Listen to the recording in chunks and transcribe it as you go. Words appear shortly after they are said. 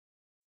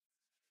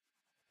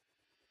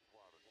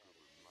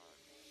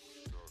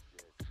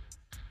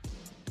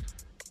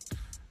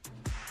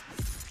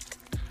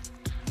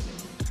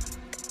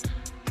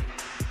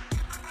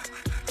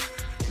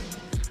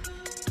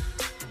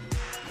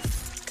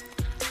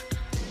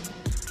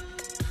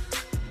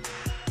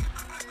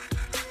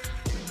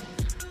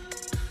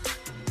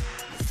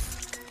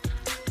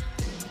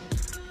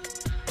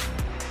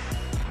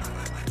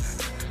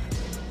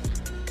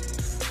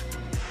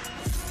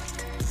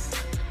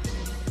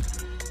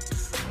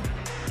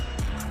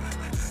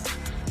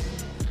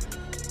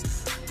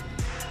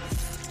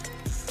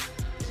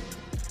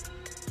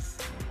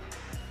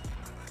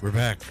We're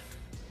back.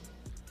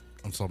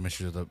 Unsolved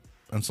Mysteries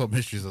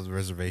of the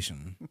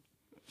Reservation.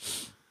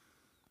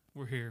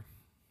 We're here.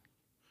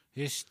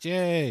 It's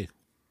Jay.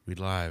 We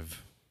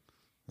live.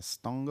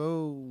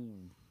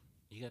 Stongo.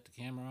 You got the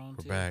camera on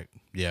We're too? back.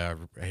 Yeah,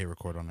 I hit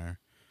record on there.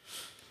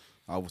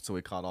 Oh, so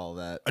we caught all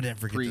that. I didn't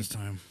forget this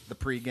time. The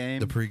pregame.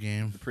 The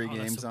pregame. The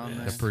pregame's on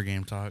there. The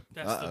pregame talk.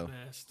 That's the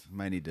best.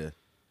 Might need to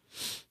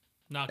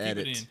No, keep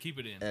it in. Keep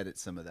it in. edit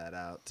some of that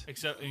out.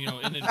 Except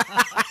and then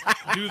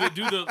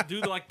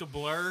do like the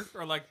blur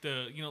or like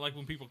the like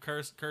when people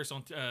curse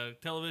on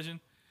television.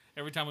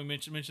 Every time we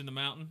mention the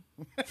mountain.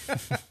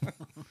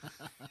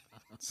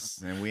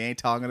 And we ain't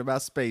talking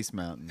about Space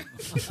Mountain.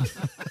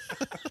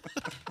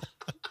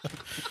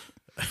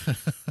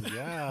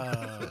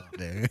 Yeah.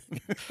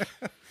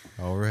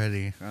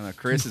 Already. I don't know.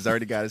 Chris has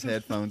already got his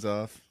headphones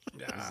off.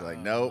 He's like,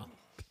 nope.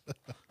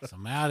 So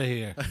I'm out of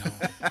here.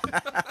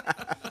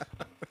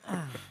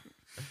 No.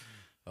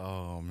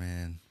 Oh,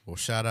 man. Well,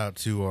 shout out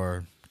to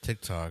our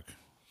TikTok.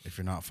 If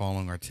you're not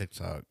following our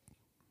TikTok,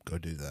 go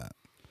do that.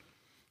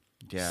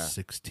 Yeah.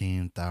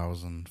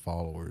 16,000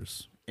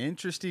 followers.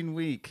 Interesting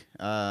week.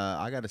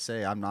 I got to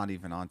say, I'm not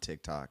even on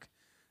TikTok.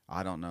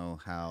 I don't know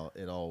how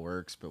it all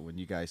works, but when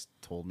you guys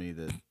told me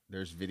that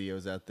there's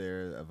videos out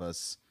there of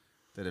us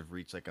that have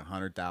reached like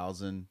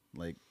 100,000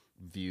 like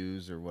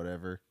views or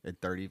whatever at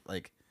 30,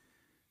 like,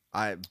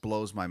 it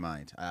blows my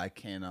mind. I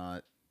can't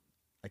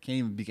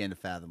even begin to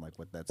fathom like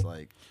what that's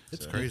like.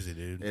 It's crazy,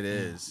 dude. It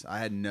is. I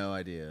had no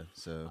idea.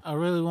 So I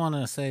really want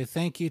to say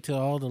thank you to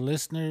all the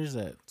listeners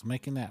that's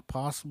making that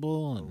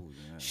possible and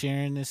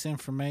sharing this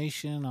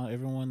information.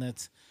 Everyone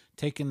that's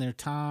taking their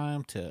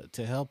time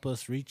to help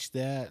us reach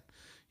that.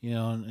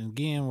 And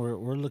again,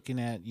 we're looking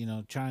at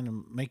trying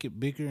to make it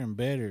bigger and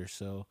better.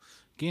 So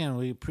again,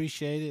 we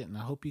appreciate it, and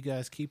I hope you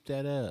guys keep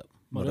that up.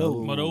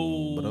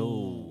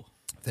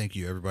 Thank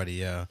you, everybody.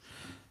 Yeah.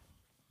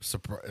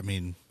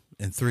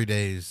 In 3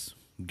 days,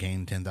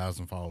 gained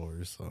 10,000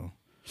 followers. So,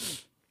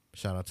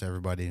 shout out to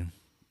everybody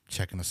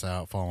checking us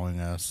out, following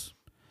us,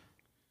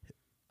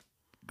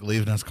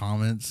 leaving us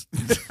comments,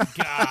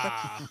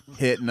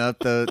 hitting up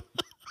the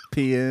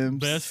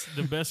PMs.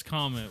 The best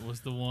comment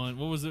was the one.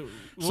 What was it?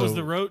 What was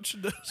the roach?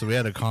 So we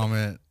had a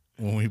comment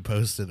when we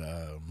posted.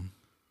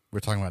 We're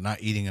talking about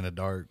not eating in the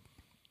dark.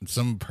 And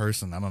some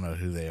person, I don't know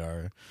who they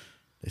are.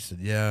 They said,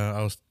 "Yeah,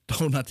 I was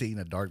told not to eat in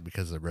the dark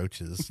because of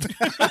roaches."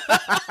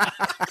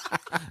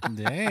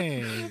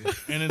 Dang.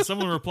 And then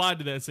someone replied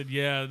to that and said,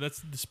 "Yeah, that's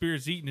the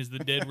spirits eating is the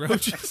dead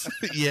roaches."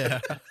 Yeah.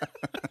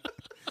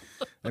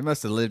 They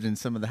must have lived in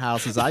some of the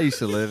houses I used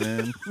to live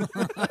in.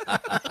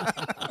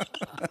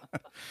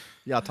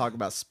 Y'all talk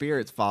about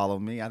spirits follow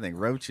me. I think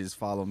roaches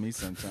follow me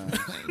sometimes.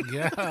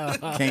 Yeah.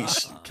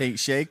 Can't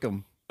shake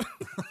them.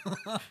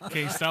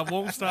 Can't stop,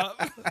 won't stop.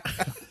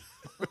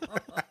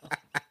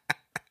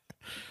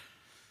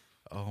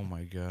 Oh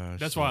my gosh.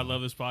 That's why I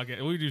love this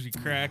podcast. We're usually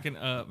cracking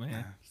up,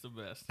 man. It's the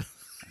best.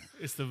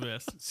 It's the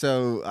best.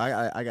 So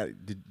I got.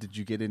 Did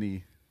you get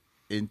any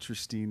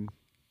interesting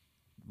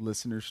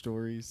listener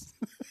stories?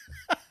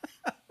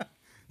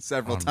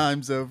 Several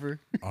times over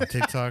on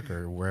TikTok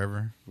or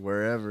wherever.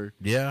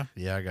 Yeah,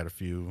 I got a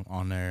few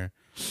on there.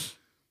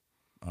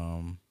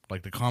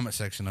 Like the comment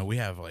section, though, we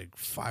have like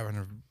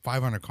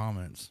 500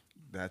 comments.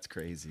 That's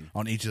crazy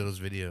on each of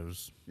those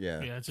videos. Yeah,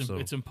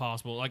 it's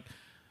impossible. Like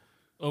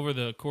over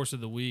the course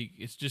of the week,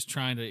 it's just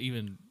trying to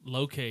even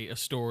locate a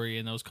story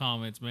in those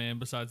comments, man.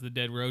 Besides the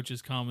dead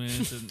roaches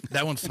comments, and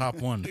that one's top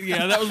one.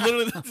 Yeah, that was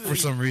literally for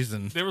some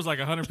reason there was like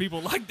 100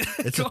 people like that.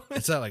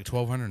 It's at like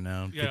 1,200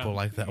 now. Yeah. People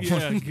like that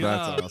one.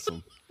 That's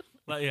awesome.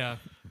 Like, yeah.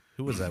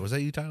 Who was that? Was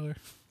that you, Tyler?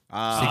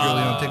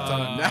 Secretly on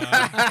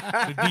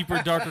TikTok. The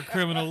deeper, darker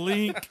criminal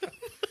link.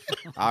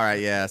 All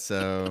right, yeah.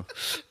 So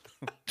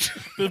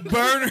the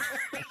burner.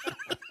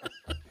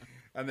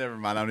 Never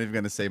mind. I'm not even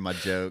going to say my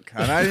joke.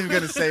 I'm not even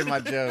going to say my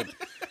joke.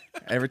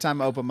 Every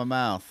time I open my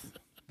mouth,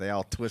 they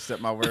all twist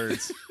up my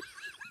words.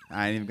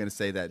 I ain't even going to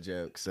say that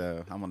joke,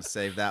 so I'm going to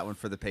save that one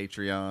for the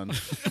Patreon.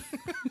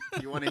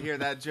 If you want to hear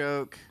that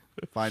joke,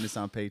 find us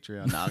on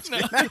Patreon. No, I'm just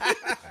kidding.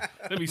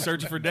 They'll be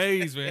searching for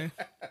days, man.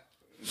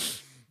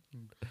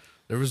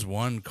 There was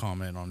one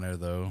comment on there,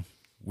 though.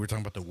 We were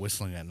talking about the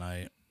whistling at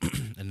night,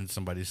 and then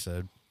somebody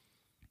said,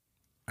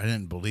 "I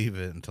didn't believe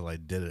it until I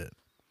did it."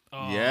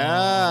 Oh,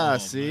 yeah,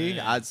 see,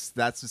 that's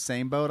the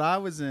same boat I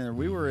was in.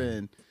 We were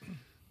in.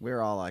 We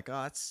were all like,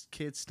 "Oh, that's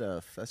kid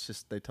stuff." That's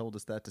just they told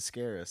us that to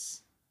scare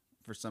us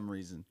for some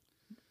reason.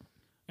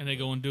 And they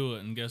go and do it,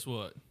 and guess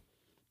what?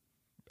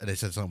 And they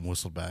said something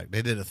whistled back.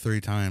 They did it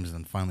 3 times, and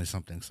then finally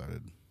something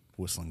started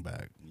whistling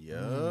back.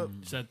 Yep,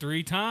 said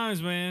 3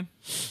 times, man.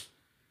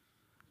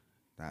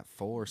 That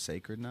 4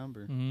 sacred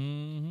number.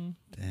 Mm-hmm.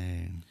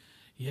 Dang.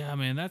 Yeah,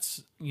 man,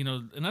 that's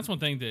and that's one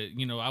thing that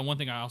one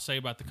thing I'll say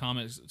about the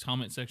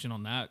comment section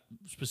on that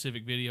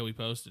specific video we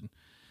posted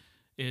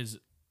is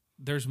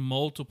there's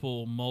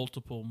multiple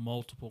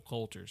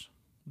cultures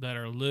that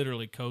are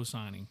literally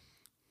co-signing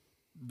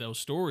those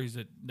stories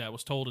that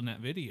was told in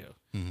that video.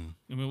 Mm-hmm.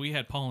 I mean, we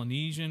had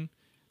Polynesian,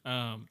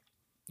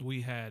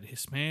 we had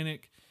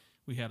Hispanic,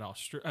 We had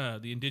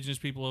the indigenous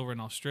people over in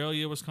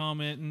Australia was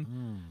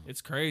commenting.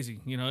 It's crazy.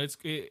 You know,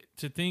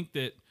 to think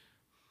that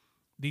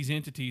these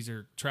entities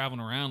are traveling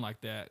around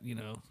like that, you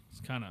know,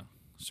 it's kind of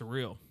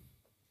surreal.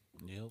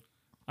 Yep.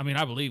 I mean,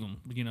 I believe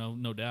them, you know,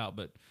 no doubt,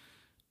 but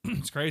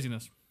it's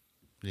craziness.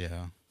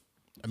 Yeah.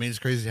 I mean, it's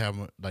crazy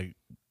how, like,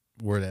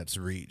 where that's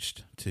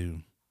reached,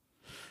 too.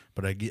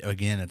 But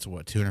again, it's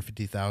what,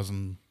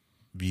 250,000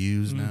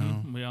 views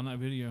now? Yeah, on that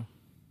video.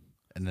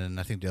 And then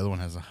I think the other one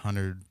has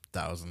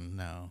 100,000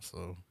 now,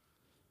 so.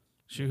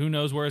 Shoot, who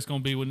knows where it's going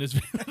to be when this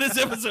this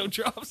episode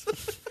drops.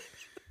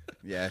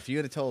 Yeah, if you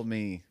had told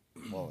me,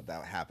 well,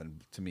 that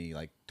happened to me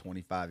like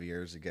 25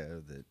 years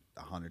ago, that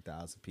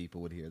 100,000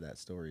 people would hear that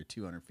story,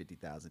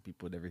 250,000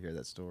 people would ever hear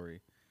that story,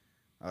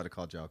 I would have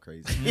called y'all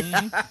crazy.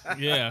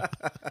 Yeah.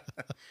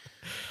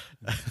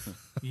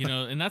 You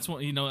know, and that's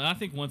what, you know, and I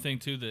think one thing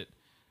too that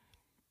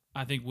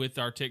I think with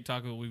our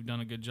TikTok that we've done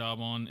a good job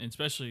on, and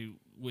especially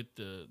with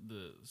the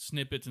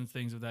snippets and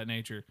things of that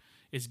nature,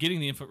 is getting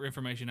the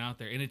information out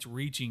there, and it's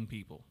reaching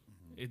people.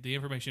 The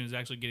information is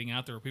actually getting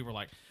out there where people are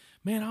like,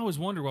 man, I always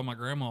wondered why my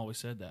grandma always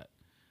said that,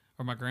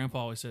 or my grandpa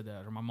always said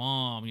that, or my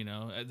mom, you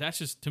know. That's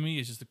just, to me,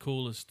 it's just the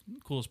coolest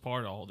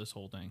part of all this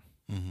whole thing.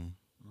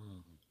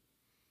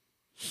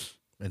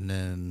 And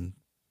then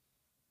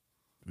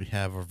we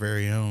have our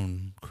very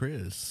own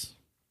Chris,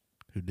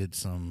 who did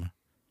some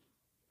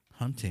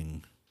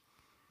hunting.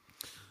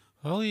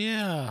 Oh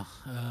yeah.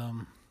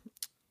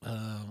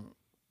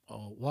 A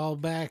while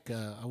back,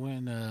 I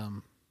went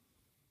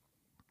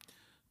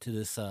to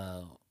this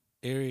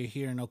area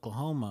here in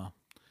Oklahoma.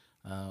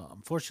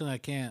 Unfortunately, I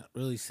can't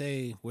really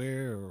say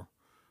where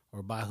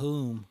or by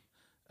whom.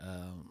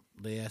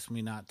 They asked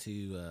me not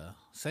to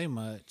say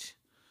much,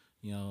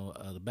 you know,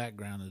 the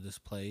background of this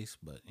place.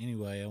 But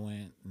anyway, I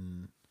went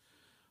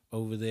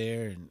over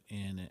there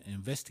and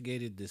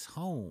investigated this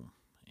home,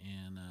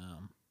 and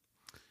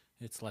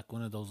it's like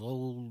one of those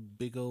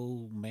big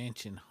old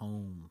mansion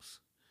homes.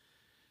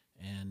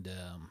 And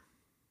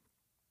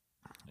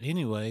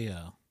anyway,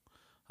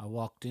 I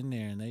walked in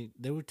there, and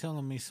they were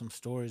telling me some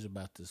stories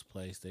about this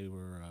place. They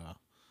were,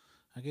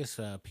 I guess,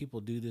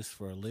 people do this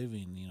for a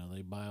living. You know,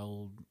 they buy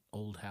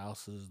old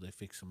houses, they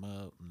fix them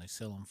up, and they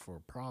sell them for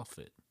a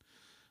profit.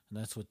 And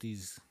that's what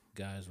these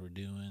guys were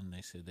doing.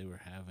 They said they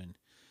were having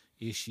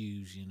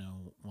issues, you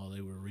know, while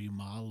they were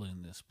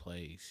remodeling this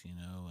place, you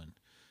know,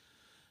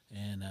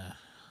 and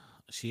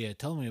she had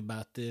told me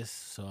about this,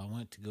 so I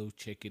went to go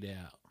check it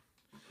out.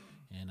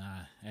 And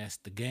I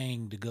asked the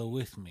gang to go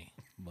with me,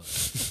 but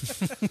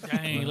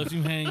Dang, left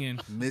him hanging.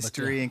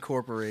 Mystery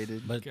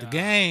Incorporated. But the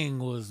gang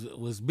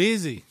was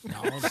busy.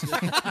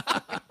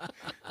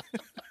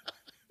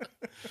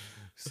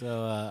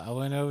 So I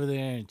went over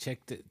there and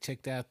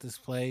checked out this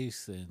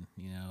place, and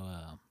you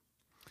know,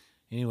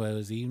 anyway, it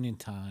was evening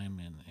time,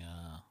 and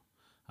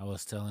I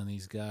was telling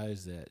these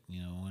guys that,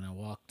 you know, when I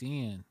walked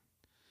in,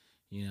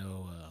 you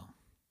know,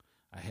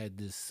 I had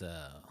this.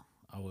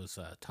 I was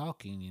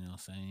talking, you know,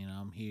 saying, you know,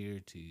 I'm here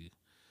to,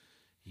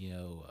 you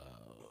know,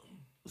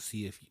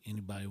 see if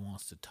anybody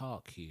wants to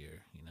talk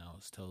here. You know, I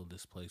was told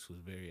this place was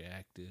very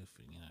active,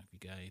 and, you know, if you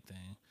got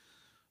anything.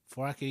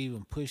 Before I could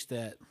even push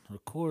that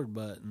record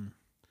button,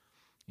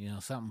 you know,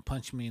 something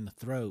punched me in the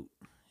throat.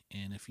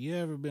 And if you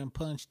ever been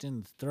punched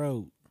in the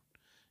throat,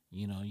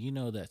 you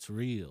know that's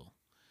real.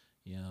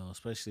 You know,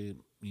 especially,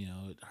 you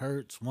know, it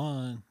hurts,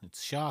 one,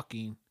 it's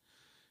shocking,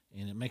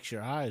 and it makes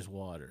your eyes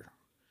water.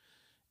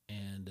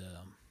 And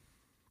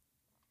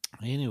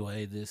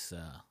anyway, this,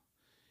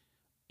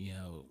 you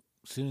know,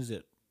 as soon as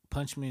it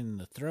punched me in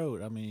the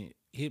throat, I mean, it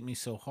hit me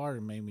so hard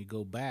it made me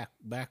go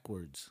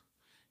backwards.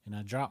 And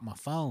I dropped my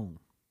phone.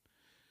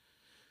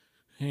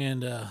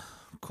 And, of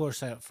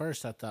course, at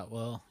first I thought,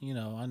 well, you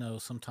know, I know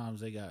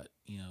sometimes they got,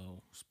 you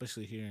know,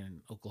 especially here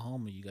in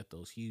Oklahoma, you got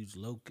those huge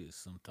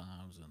locusts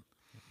sometimes. And,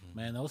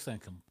 man, those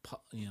things can,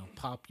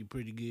 pop you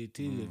pretty good,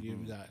 too, if you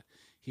ever got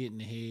hit in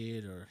the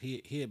head or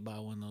hit by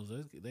one of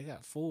those. They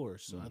got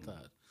force, so I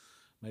thought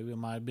maybe it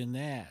might have been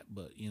that.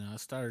 But, you know, I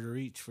started to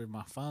reach for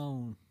my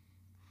phone,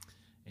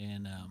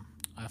 and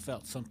I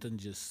felt something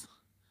just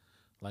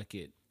like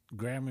it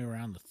grabbed me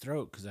around the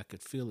throat because I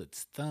could feel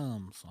its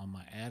thumbs on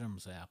my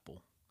Adam's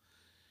apple.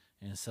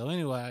 And so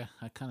anyway,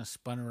 I kind of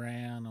spun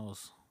around. I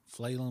was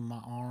flailing my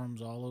arms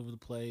all over the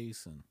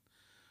place, and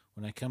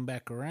when I come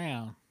back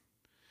around,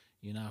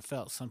 you know, I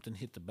felt something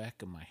hit the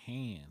back of my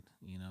hand.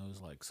 You know, it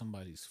was like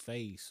somebody's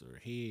face or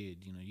head.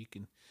 You know, you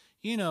can,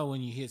 you know, when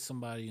you hit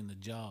somebody in the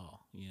jaw,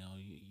 you know,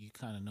 you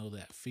kind of know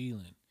that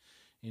feeling.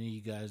 And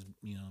you guys,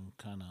 you know,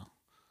 kind of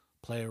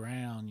play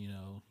around, you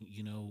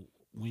know,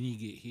 when you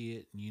get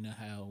hit, and you know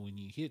how when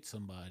you hit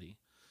somebody.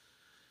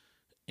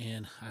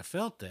 And I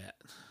felt that.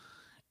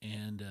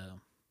 And,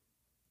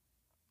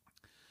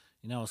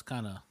 you know, it's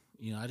kind of,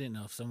 you know, I didn't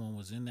know if someone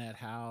was in that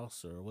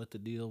house or what the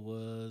deal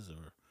was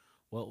or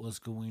what was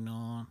going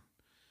on.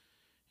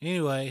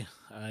 Anyway,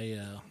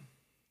 I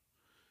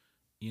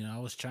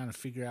was trying to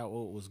figure out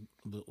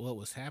what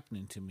was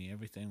happening to me.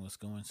 Everything was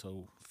going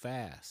so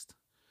fast.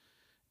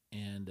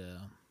 And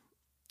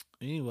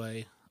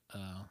anyway,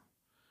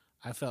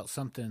 I felt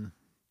something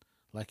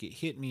like it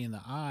hit me in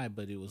the eye,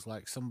 but it was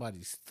like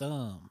somebody's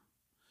thumb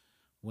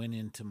went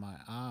into my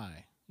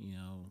eye.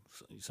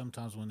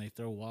 Sometimes when they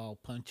throw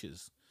wild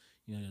punches,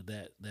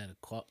 that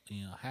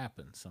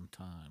happens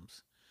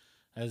sometimes.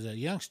 As a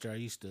youngster, I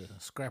used to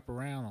scrap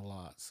around a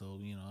lot, so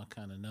I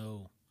kind of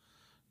know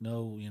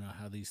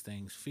how these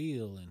things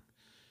feel, and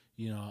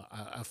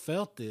I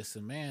felt this,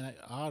 and man, I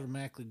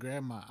automatically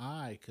grabbed my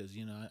eye because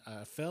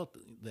I felt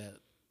that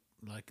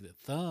like the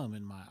thumb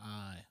in my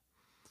eye,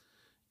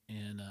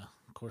 and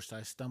of course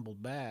I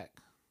stumbled back,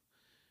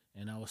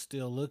 and I was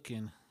still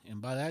looking,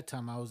 and by that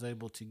time I was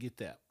able to get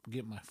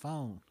my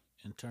phone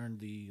and turn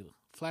the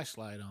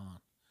flashlight on.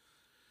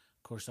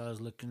 Of course, I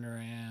was looking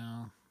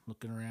around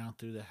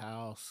through the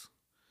house,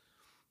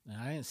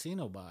 and I didn't see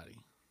nobody.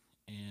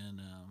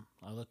 And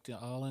I looked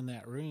all in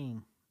that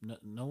room.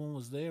 No one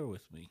was there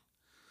with me.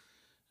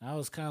 I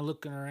was kind of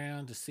looking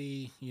around to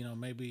see,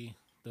 maybe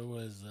there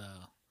was,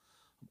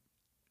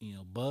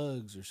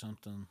 bugs or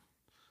something.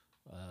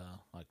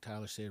 Like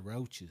Tyler said,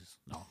 roaches.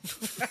 No.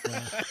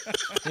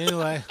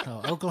 Anyway,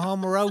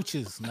 Oklahoma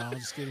roaches. No, I'm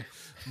just kidding.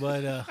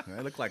 But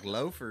they look like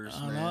loafers,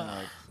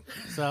 man.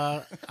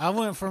 So I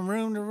went from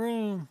room to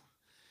room,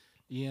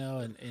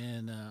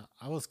 and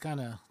I was kind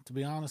of, to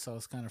be honest, I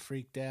was kind of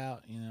freaked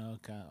out.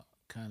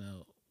 Kind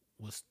of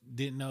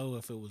didn't know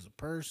if it was a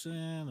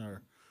person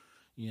or,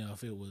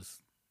 if it was,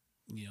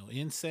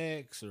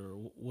 insects or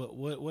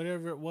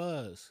whatever it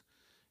was.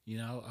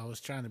 I was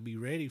trying to be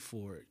ready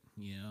for it.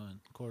 And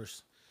of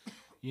course,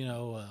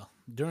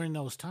 during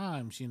those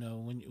times,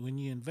 when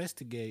you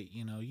investigate,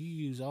 you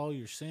use all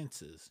your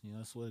senses.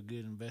 That's what a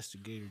good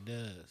investigator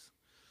does.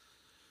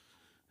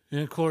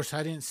 And of course,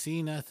 I didn't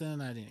see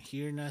nothing, I didn't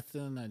hear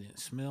nothing, I didn't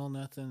smell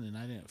nothing, and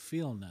I didn't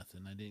feel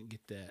nothing. I didn't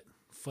get that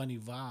funny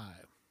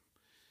vibe.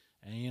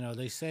 And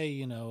they say,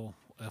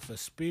 if a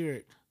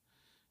spirit,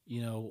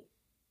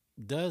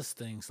 does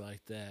things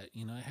like that,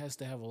 it has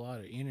to have a lot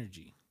of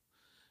energy.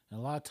 And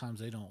a lot of times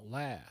they don't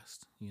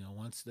last.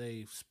 Once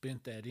they've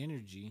spent that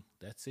energy,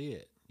 that's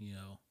it.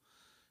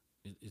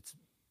 It's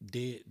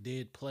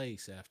dead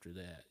place after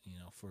that,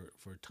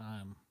 for a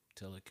time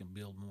till it can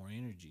build more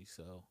energy.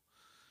 So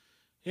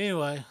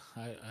anyway,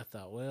 I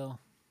thought, well,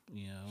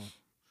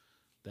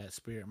 that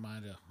spirit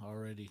might have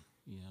already,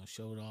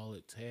 showed all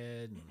it's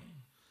had, and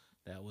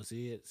that was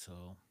it.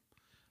 So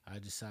I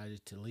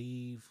decided to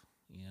leave,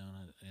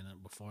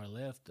 and before I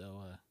left,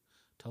 though, I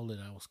told it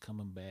I was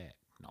coming back.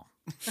 No.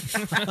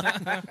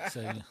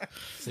 so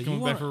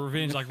Going back for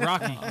revenge like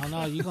Rocky. Oh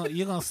no,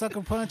 you gonna sucker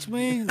punch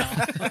me? No.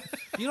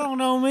 You don't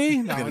know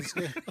me. No,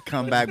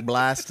 come back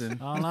blasting.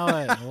 I don't know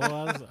it.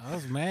 Boy, I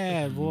was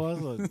mad,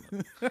 boy.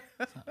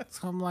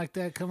 Something like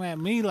that come at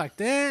me like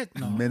that.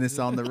 No. Menace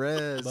on the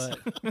res. But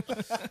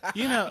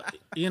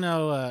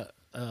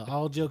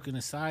all joking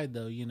aside,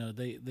 though,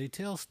 they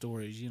tell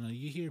stories.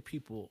 You hear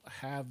people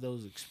have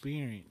those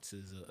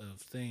experiences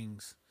of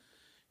things,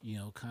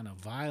 kind of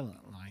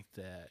violent like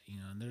that,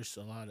 and there's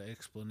a lot of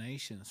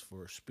explanations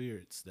for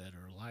spirits that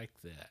are like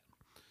that,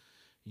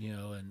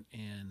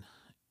 and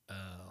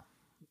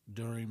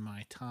during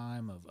my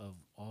time of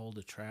all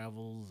the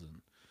travels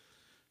and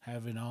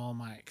having all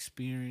my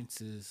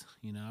experiences,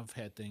 I've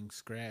had things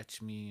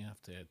scratch me, I've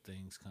had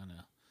things kind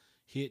of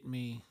hit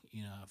me,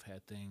 I've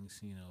had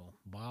things,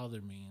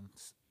 bother me in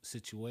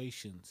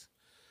situations,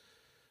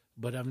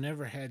 but I've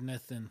never had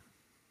nothing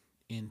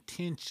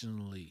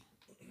intentionally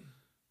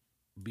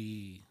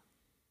be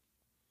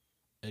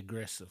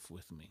aggressive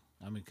with me.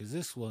 I mean, because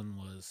this one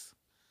was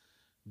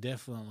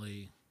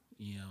definitely,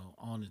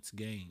 on its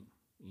game.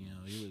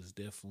 It was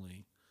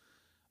definitely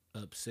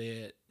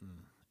upset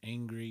and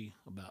angry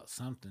about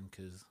something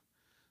because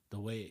the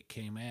way it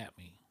came at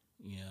me,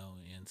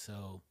 and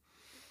so,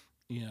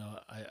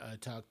 I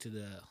talked to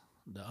the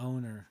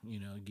owner,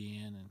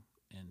 again,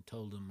 and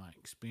told him my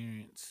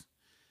experience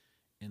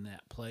in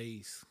that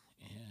place,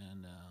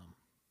 and,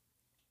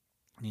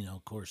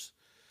 of course,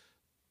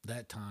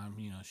 that time,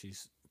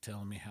 she's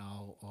telling me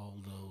how all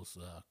those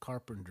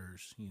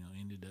carpenters,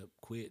 ended up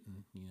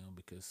quitting,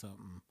 because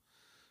something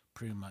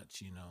pretty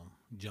much,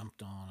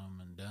 jumped on them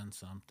and done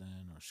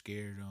something or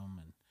scared them.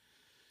 And,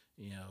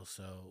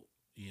 so,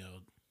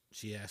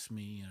 she asked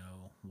me,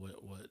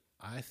 what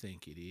I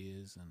think it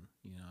is. And,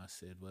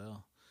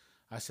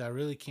 I said, I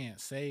really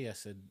can't say. I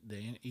said,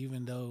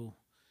 even though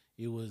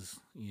it was,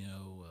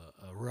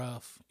 a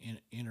rough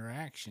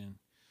interaction,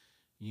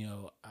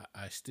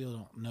 I still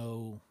don't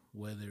know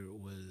whether it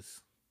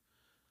was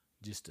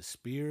just a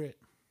spirit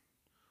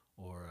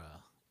or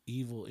a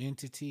evil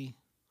entity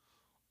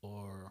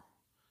or,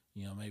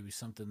 maybe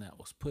something that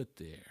was put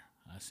there.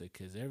 I said,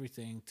 because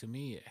everything to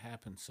me, it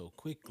happened so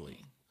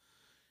quickly.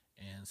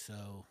 And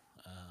so,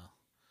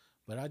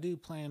 but I do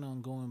plan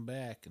on going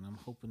back, and I'm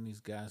hoping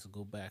these guys will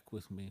go back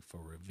with me for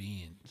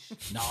revenge.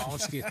 No, I'm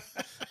just kidding.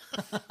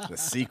 The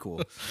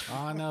sequel. Oh,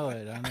 I know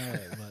it.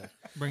 But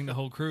Bring the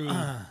whole crew.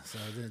 so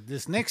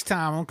this next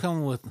time, I'm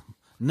coming with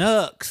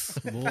Nux,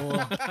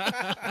 boy.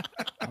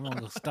 I'm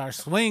gonna start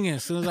swinging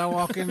as soon as I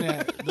walk in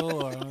that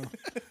door.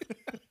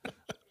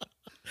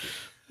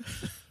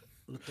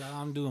 like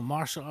I'm doing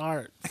martial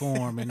art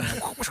form, and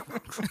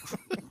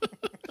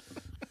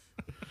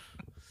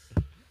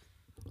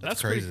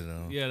That's crazy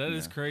though. Yeah, that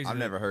is crazy. I've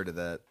never heard of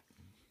that.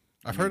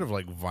 I've heard of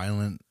like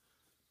violent,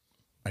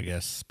 I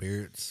guess,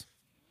 spirits,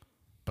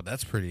 but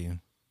that's pretty.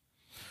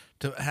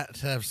 To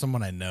have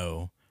someone I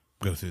know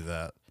go through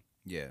that,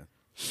 Yeah.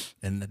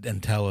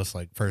 and tell us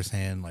like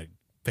firsthand, like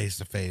face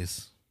to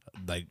face,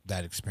 like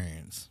that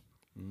experience,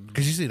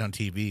 because you see it on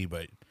TV,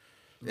 but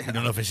you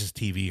don't know if it's just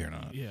TV or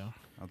not. Yeah.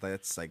 I think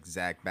that's like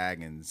Zach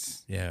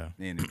Baggins Yeah,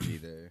 energy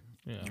there.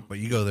 Yeah. but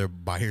you go there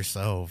by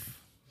yourself.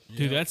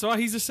 Dude, that's why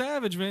he's a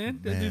savage, man.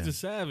 That Man. dude's a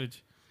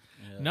savage.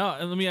 No,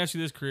 and let me ask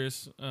you this,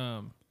 Chris.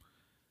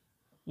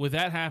 With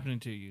that happening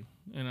to you,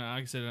 and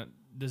like I said,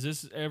 does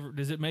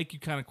it make you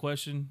kind of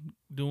question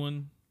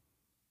doing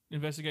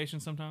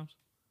investigations sometimes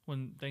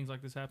when things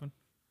like this happen?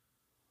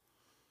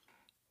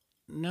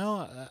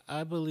 No,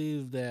 I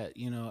believe that,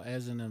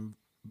 as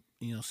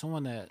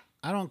someone that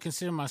I don't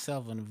consider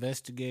myself an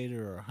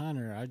investigator or a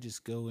hunter. I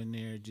just go in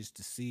there just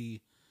to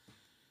see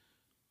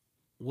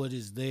what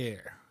is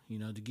there,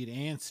 to get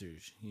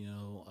answers,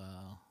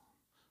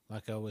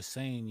 like I was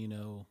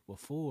saying,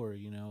 before,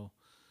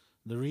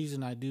 the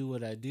reason I do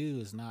what I do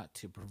is not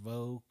to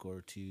provoke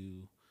or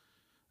to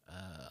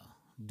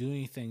do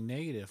anything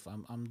negative.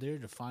 I'm there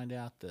to find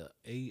out the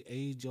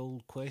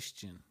age-old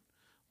question: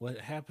 what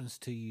happens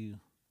to you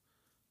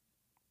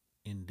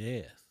in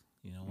death?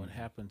 What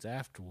happens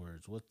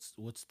afterwards?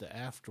 What's the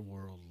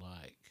afterworld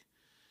like?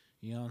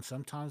 And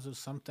sometimes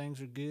some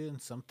things are good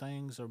and some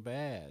things are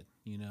bad.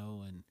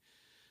 And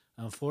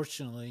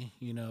unfortunately,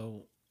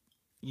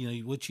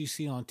 what you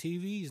see on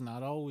TV is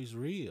not always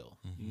real.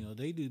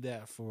 They do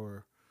that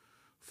for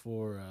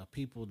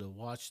people to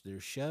watch their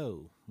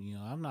show.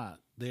 I'm not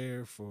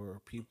there for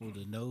people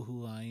to know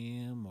who I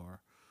am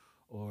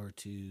or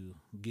to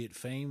get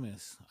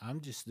famous.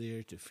 I'm just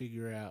there to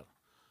figure out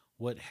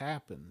what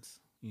happens,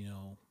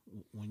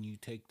 when you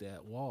take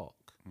that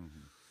walk.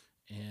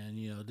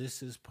 And,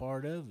 this is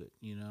part of it,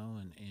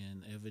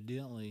 and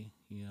evidently,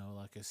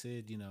 like I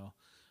said,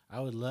 I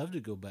would love to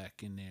go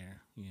back in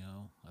there.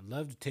 I'd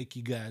love to take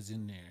you guys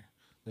in there.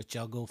 Let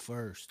y'all go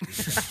first.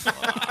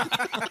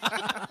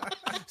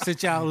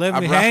 Since y'all left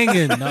me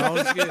hanging. No, I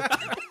was good.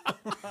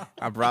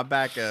 I brought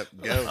back up.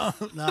 Go.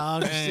 No,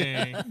 I'm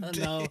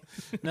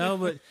no,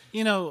 but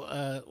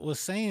was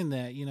saying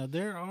that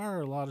there are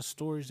a lot of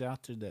stories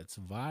out there that's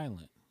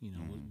violent.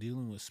 With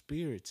dealing with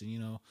spirits,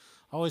 and I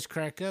always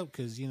crack up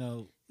because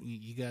you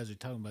guys are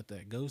talking about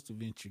that ghost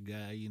adventure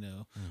guy.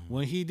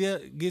 When he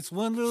gets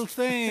one little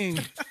thing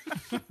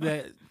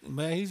that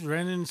man, he's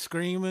running,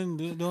 screaming,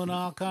 doing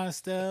all kind of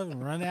stuff,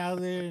 and run out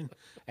of there and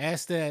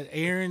ask that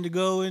Aaron to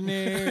go in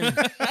there.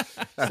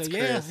 That's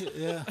yeah.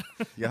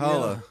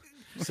 Yahala.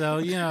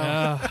 So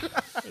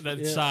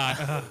That sigh.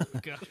 Oh,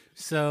 God.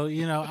 So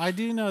I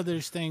do know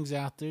there's things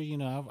out there.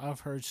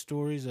 I've heard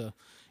stories of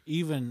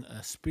even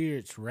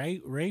spirits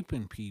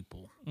raping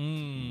people.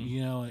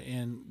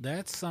 And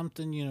that's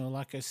something.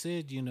 Like I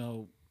said,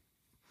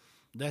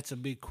 that's a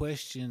big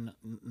question.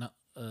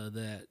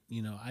 That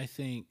I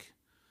think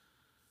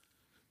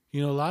a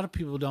lot of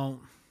people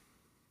don't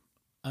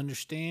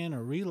understand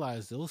or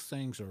realize those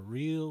things are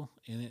real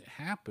and it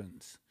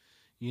happens.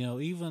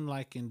 Even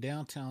like in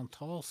downtown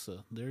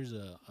Tulsa, there's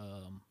a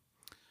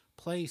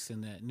place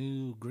in that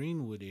new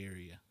Greenwood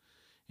area,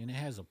 and it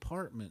has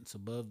apartments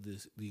above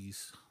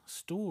these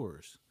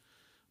stores.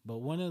 But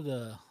one of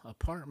the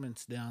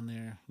apartments down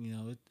there,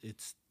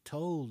 it's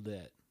told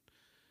that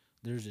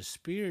there's a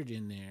spirit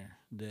in there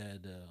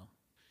that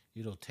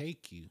it'll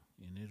take you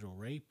and it'll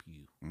rape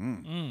you.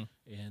 And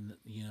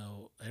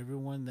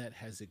everyone that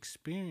has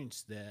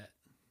experienced that,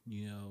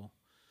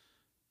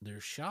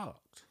 they're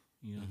shocked.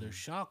 They're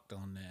shocked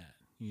on that,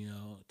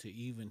 to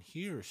even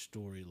hear a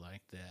story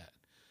like that.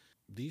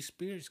 These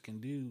spirits can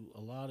do a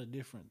lot of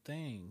different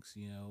things,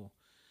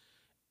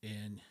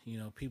 and,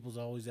 people's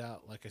always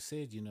out, like I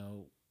said,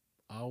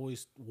 I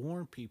always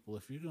warn people,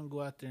 if you're going to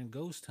go out there and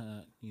ghost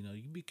hunt,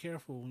 you be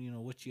careful,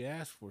 what you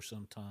ask for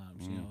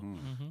sometimes,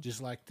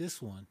 just like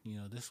this one,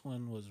 this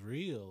one was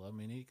real. I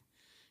mean,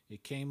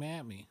 it came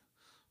at me.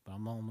 But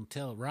I'm going to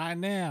tell it right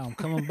now. I'm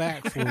coming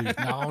back for you.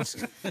 No,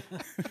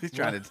 He's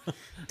trying to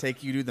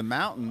take you to the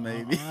mountain,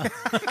 maybe.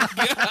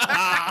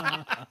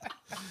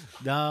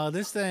 No,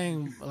 this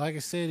thing, like I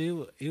said,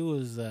 it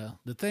was the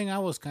thing I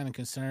was kind of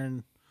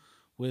concerned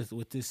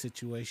with this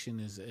situation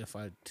is if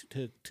I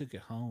took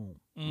it home.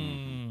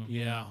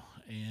 Yeah.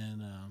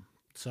 And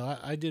so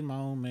I did my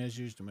own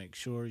measures to make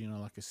sure,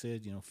 like I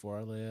said, before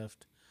I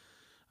left,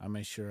 I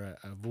made sure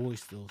I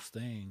voiced those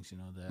things,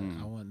 that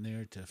I wasn't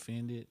there to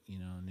offend it,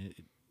 and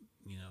it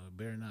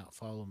better not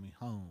follow me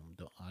home.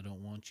 I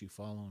don't want you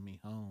following me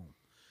home.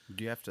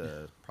 Do you have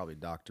to probably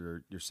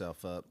doctor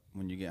yourself up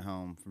when you get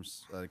home from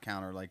a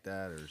encounter like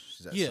that, or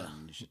is that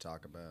something you should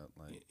talk about?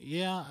 Like,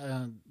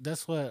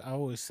 that's what I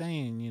was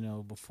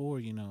saying.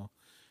 Before,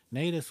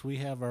 natives, we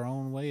have our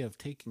own way of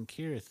taking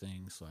care of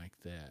things like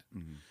that.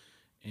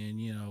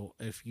 And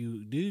if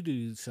you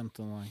do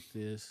something like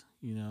this,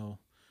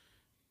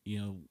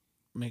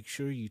 make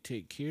sure you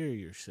take care of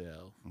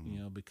yourself, you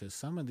know, because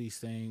some of these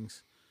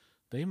things,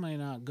 they may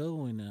not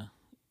go in a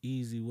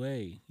easy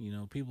way. You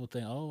know, people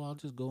think, oh, I'll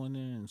just go in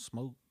there and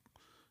smoke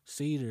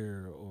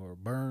cedar or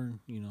burn,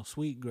 you know,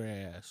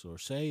 sweetgrass or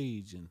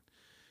sage. And,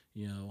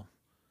 you know,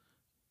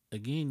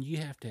 again, you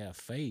have to have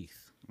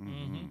faith.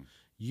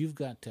 You've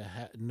got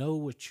to know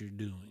what you're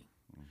doing.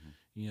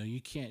 You know,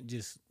 you can't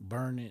just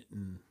burn it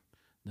and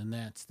then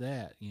that's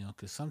that, you know,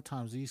 because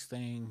sometimes these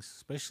things,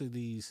 especially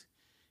these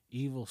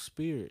evil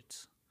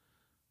spirits,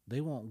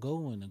 they won't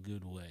go in a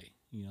good way.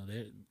 You know,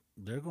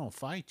 they're going to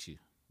fight you.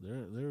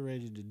 They're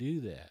ready to do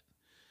that.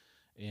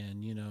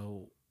 And, you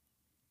know,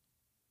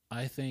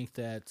 I think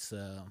that's,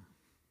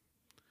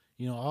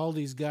 you know, all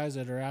these guys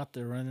that are out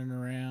there running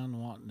around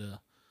wanting to,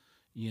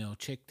 you know,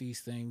 check these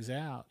things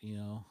out, you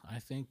know, I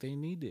think they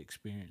need to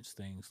experience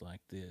things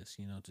like this,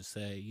 you know, to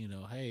say, you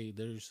know, hey,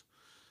 there's,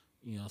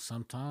 you know,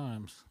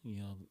 sometimes, you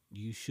know,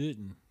 you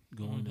shouldn't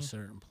go into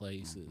certain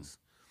places.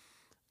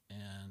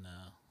 And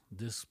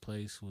this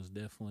place was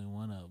definitely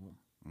one of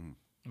them.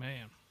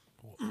 Man.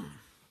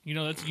 You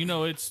know, that's, you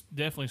know, it's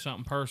definitely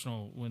something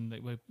personal when they,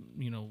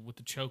 you know, with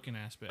the choking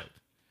aspect.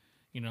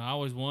 You know, I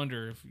always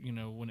wonder if, you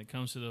know, when it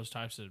comes to those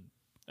types of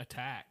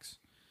attacks,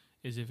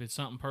 is if it's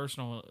something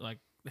personal, like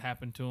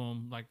happened to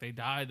them, like they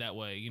died that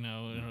way, you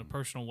know, in a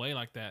personal way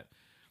like that.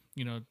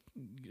 You know,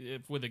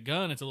 if with a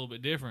gun, it's a little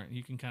bit different.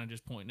 You can kind of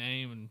just point and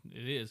aim, and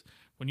it is.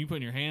 When you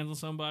put your hands on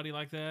somebody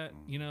like that,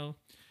 you know,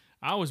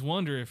 I always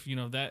wonder if, you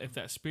know, that if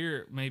that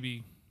spirit,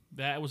 maybe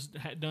that was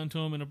had done to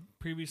him in a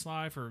previous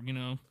life, or, you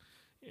know,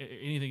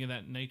 anything of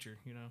that nature,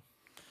 you know.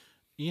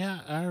 Yeah,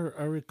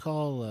 I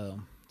recall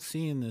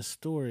seeing this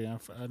story.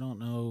 I don't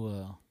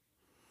know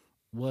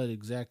what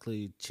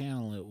exactly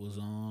channel it was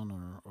on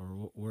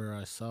or where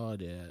I saw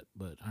it at,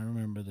 but I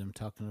remember them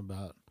talking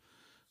about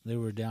they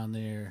were down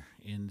there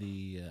in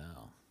the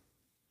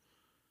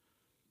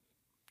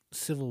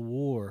Civil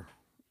War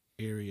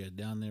area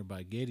down there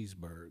by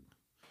Gettysburg,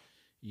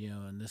 you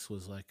know, and this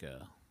was like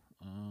a,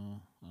 I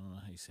don't know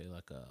how you say,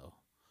 like a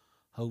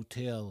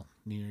hotel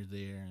near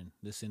there, and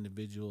this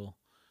individual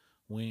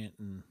went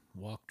and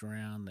walked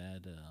around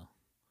that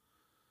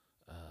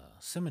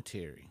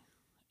cemetery,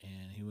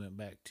 and he went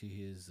back to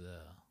his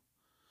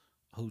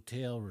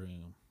hotel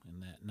room,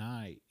 and that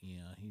night, you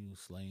know, he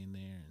was laying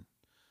there, and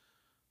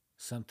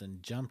something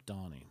jumped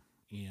on him,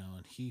 you know,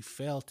 and he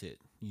felt it,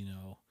 you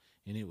know,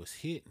 and it was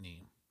hitting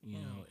him, you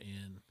know,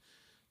 and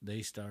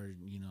they started,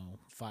 you know,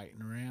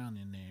 fighting around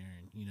in there,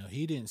 and, you know,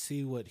 he didn't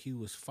see what he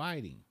was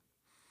fighting.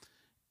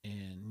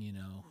 And, you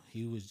know,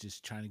 he was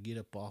just trying to get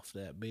up off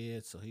that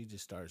bed, so he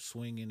just started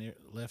swinging it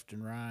left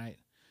and right,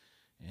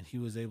 and he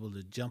was able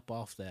to jump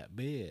off that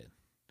bed.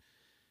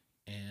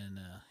 And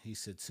he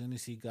said as soon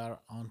as he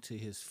got onto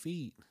his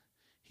feet,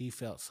 he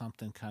felt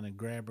something kind of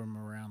grab him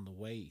around the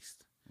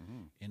waist,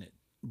 and it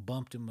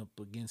bumped him up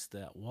against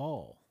that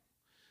wall.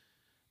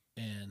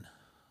 And,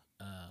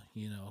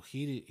 you know,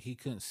 he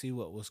couldn't see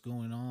what was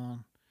going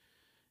on,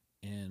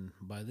 and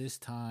by this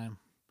time,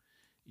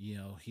 you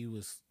know, he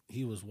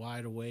was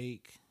wide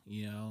awake,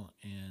 you know,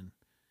 and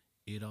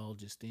it all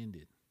just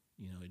ended.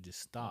 You know, it just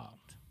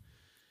stopped.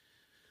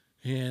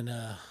 And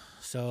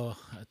so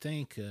I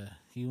think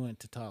he went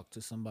to talk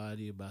to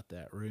somebody about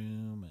that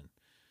room, and,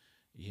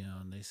 you know,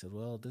 and they said,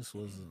 well, this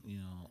was, you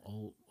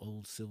know,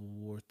 old Civil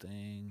War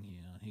thing,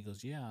 you know. And he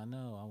goes, yeah, I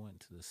know. I went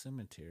to the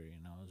cemetery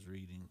and I was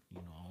reading,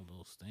 you know, all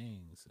those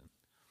things.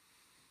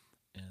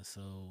 And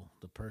so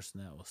the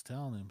person that was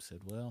telling him said,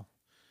 well,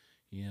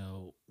 you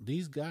know,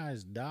 these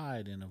guys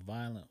died in a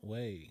violent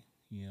way.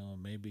 You know,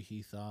 maybe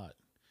he thought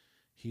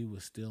he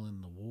was still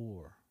in the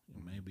war.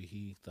 Maybe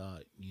he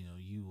thought, you know,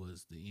 you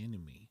was the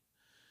enemy.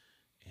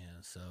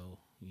 And so,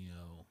 you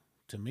know,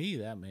 to me,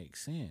 that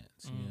makes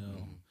sense, you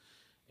know.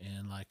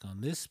 And like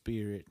on this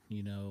spirit,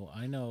 you know,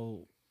 I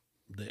know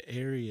the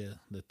area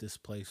that this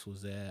place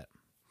was at.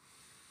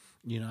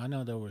 You know, I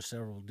know there were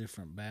several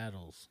different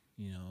battles,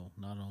 you know,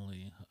 not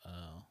only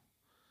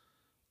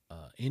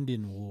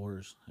Indian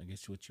wars, I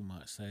guess what you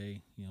might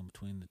say, you know,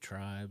 between the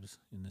tribes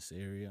in this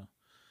area.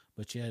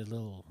 But you had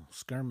little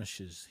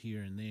skirmishes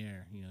here and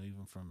there, you know,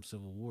 even from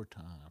Civil War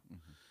time.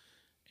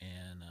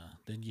 And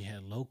then you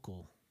had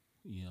local,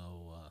 you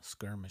know,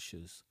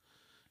 skirmishes,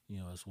 you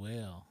know, as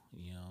well,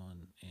 you know,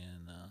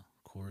 and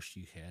of course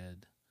you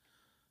had,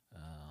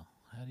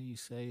 how do you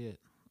say it,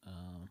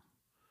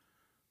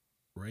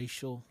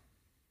 racial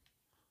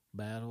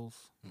battles,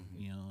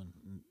 you know,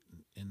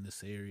 in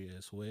this area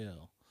as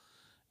well.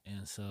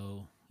 And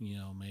so, you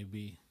know,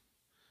 maybe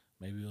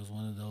it was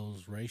one of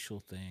those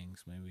racial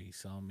things. Maybe he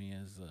saw me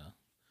as a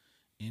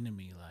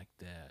enemy like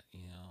that,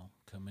 you know,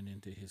 coming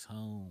into his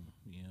home,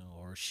 you know,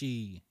 or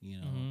she, you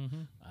know.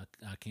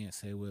 I can't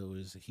say whether it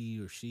was he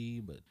or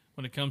she, but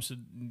when it comes to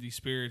these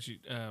spirits,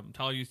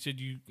 Tyler, you said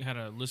you had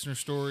a listener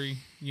story,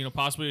 you know,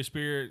 possibly a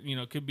spirit, you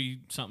know, could be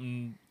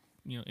something,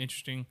 you know,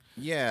 interesting.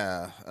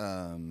 Yeah.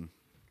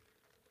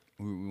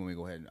 We want me to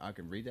go ahead and I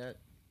can read that?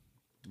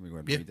 We go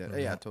ahead and read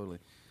that? Yeah, totally.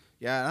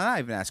 Yeah, and I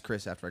even asked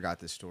Chris after I got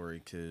this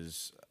story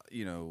because,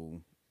 you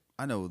know,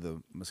 I know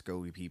the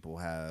Muskogee people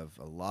have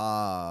a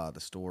lot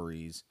of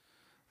stories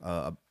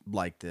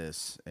like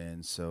this,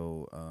 and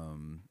so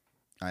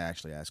I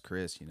actually asked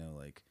Chris,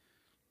 like,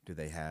 do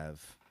they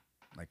have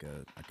like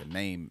a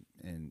name,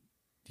 and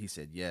he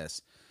said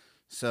yes.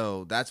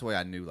 So that's the way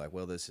I knew, like,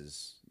 well, this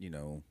is,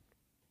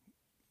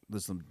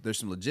 there's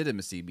some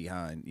legitimacy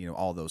behind,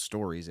 all those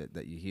stories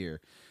that you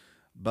hear.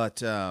 But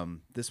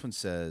this one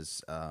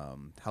says,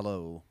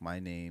 hello, my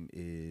name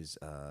is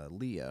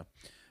Leah.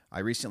 I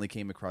recently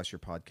came across your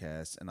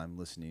podcast, and I'm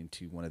listening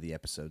to one of the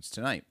episodes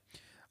tonight.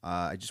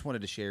 I just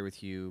wanted to share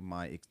with you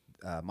my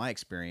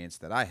experience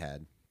that I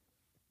had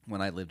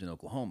when I lived in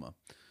Oklahoma.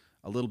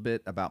 A little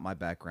bit about my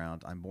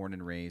background. I'm born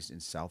and raised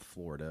in South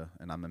Florida,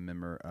 and I'm a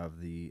member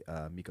of the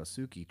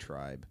Miccosukee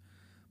tribe.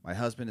 My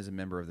husband is a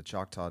member of the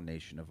Choctaw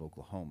Nation of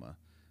Oklahoma.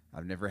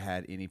 I've never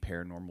had any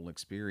paranormal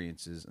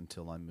experiences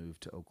until I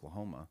moved to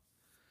Oklahoma.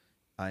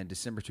 In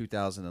December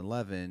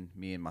 2011,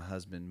 me and my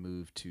husband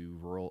moved to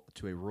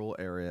a rural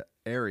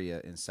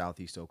area in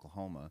southeast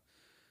Oklahoma.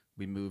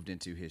 We moved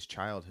into his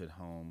childhood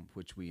home,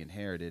 which we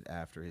inherited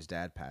after his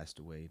dad passed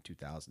away in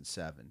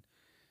 2007.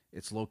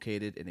 It's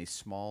located in a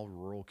small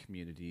rural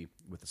community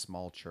with a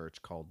small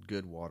church called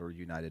Goodwater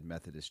United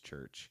Methodist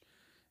Church,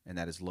 and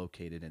that is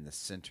located in the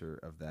center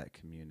of that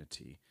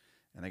community.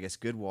 And I guess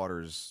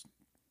Goodwater's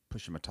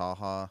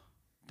Pushmataha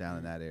down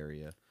in that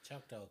area.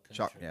 Choctaw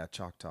country.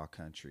 Choctaw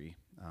country.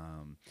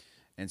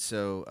 And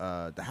so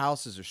the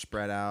houses are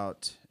spread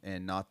out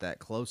and not that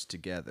close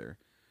together.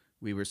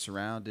 We were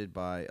surrounded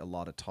by a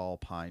lot of tall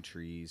pine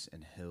trees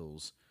and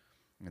hills.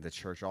 And the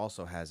church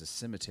also has a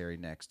cemetery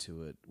next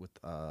to it with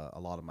a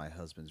lot of my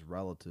husband's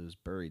relatives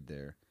buried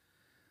there.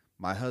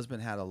 My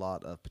husband had a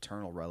lot of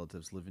paternal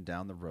relatives living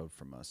down the road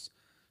from us,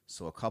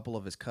 so a couple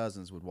of his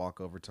cousins would walk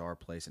over to our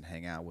place and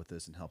hang out with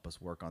us and help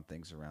us work on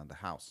things around the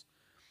house.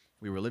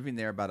 We were living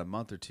there about a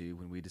month or two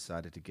when we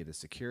decided to get a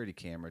security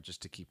camera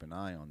just to keep an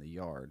eye on the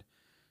yard.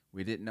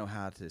 We didn't know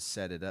how to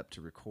set it up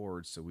to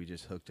record, so we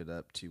just hooked it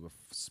up to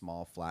a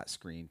small flat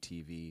screen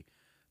TV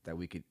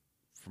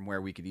from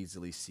where we could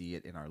easily see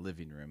it in our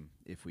living room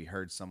if we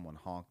heard someone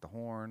honk the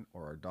horn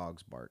or our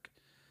dogs bark.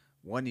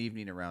 One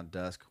evening around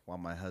dusk, while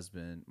my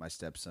husband, my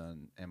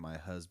stepson, and my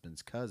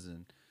husband's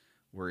cousin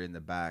were in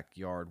the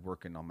backyard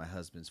working on my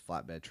husband's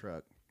flatbed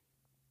truck,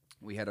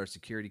 we had our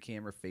security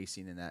camera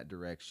facing in that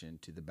direction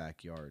to the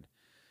backyard.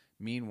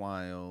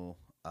 Meanwhile,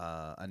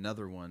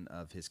 another one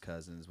of his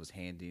cousins was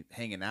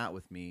hanging out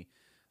with me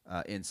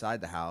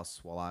inside the house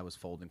while I was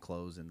folding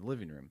clothes in the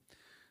living room.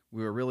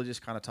 We were really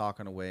just kind of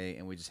talking away,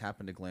 and we just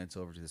happened to glance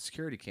over to the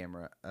security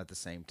camera at the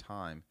same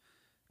time.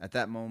 At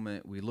that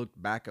moment, we looked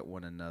back at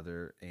one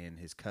another, and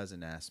his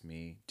cousin asked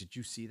me, "Did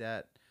you see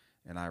that?"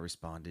 And I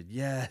responded,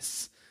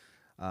 "Yes."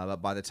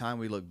 But by the time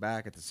we looked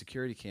back at the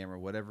security camera,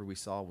 whatever we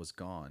saw was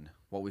gone.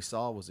 What we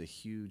saw was a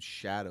huge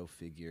shadow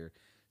figure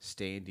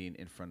standing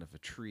in front of a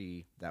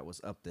tree that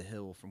was up the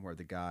hill from where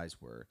the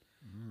guys were.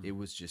 It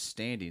was just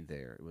standing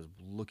there. It was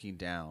looking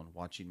down,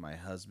 watching my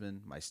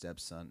husband, my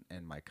stepson,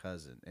 and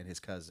his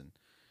cousin.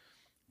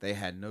 They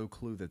had no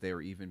clue that they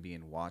were even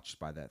being watched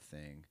by that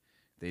thing.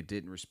 They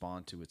didn't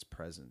respond to its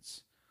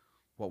presence.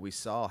 What we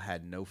saw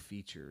had no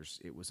features.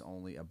 It was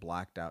only a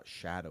blacked out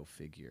shadow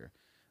figure,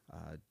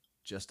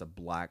 just a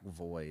black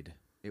void.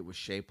 It was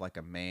shaped like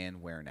a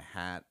man wearing a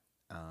hat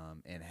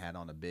and had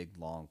on a big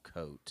long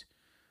coat.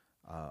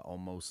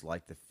 Almost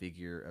like the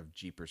figure of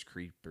Jeepers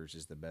Creepers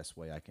is the best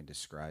way I can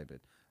describe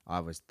it. I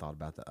always thought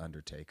about the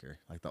Undertaker,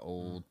 like the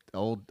old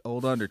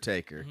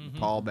Undertaker,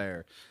 Paul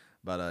Bear.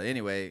 But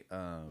anyway,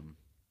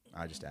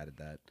 I just added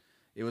that.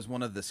 It was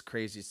one of the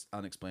craziest,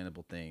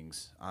 unexplainable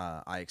things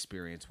I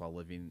experienced while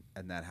living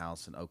in that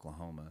house in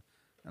Oklahoma,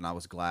 and I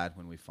was glad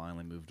when we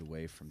finally moved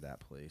away from that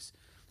place.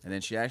 And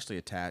then she actually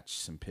attached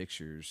some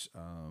pictures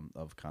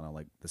of kind of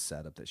like the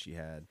setup that she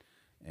had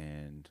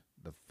and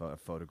the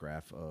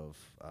photograph of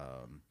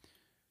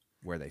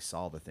where they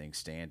saw the thing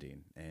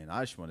standing. And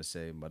I just want to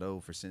say Mado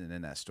for sending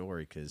in that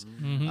story, because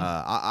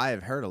I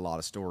have heard a lot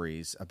of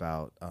stories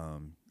about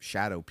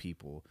shadow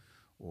people,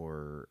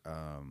 or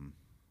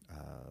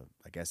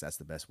I guess that's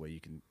the best way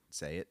you can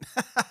say it.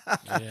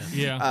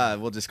 Yeah.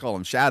 We'll just call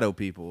them shadow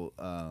people,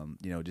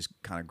 just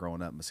kind of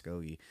growing up in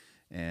Muskogee.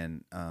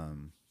 And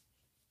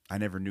I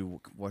never knew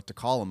what to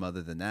call them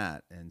other than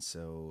that. And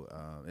so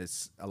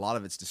it's a lot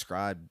of it's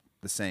described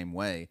the same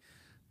way,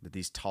 but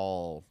these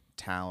tall,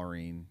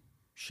 towering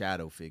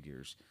shadow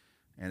figures,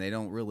 and they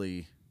don't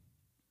really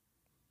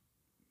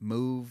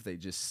move. They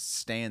just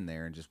stand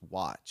there and just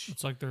watch.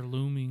 It's like they're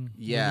looming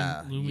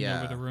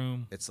over the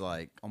room. It's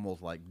like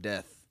almost like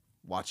death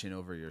watching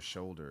over your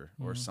shoulder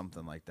or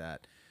something like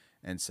that.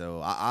 And so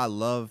I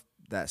love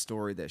that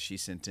story that she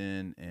sent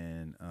in.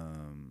 And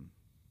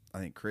I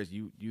think Chris,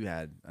 you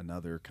had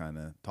another kind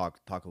of talk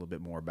a little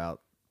bit more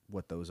about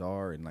what those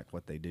are and like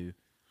what they do.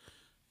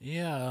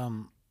 Yeah.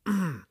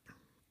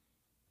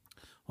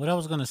 What I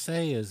was going to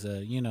say is,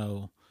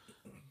 no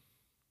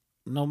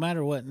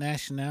matter what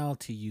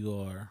nationality you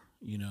are,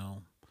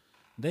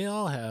 they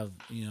all have,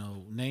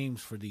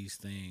 names for these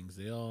things.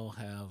 They all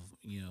have,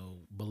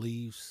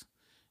 beliefs.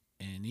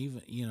 and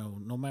even,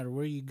 no matter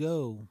where you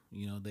go,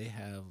 they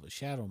have a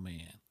shadow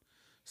man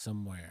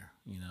somewhere,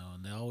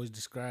 and they always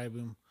describe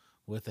him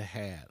with a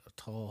hat, a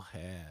tall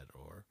hat,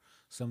 or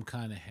some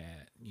kind of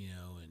hat,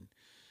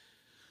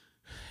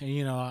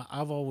 and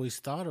I've always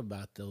thought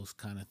about those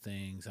kind of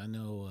things. I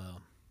know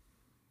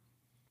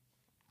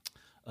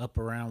up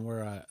around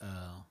where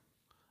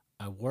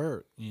I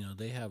work,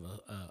 they have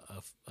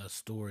a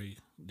story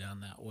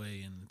down that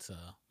way, and it's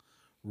a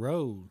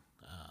road.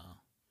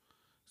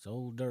 It's an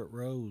old dirt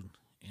road,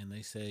 and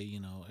they say,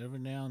 every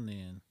now and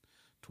then,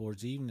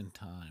 towards evening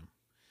time,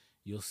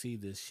 you'll see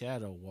this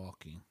shadow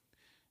walking,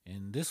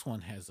 and this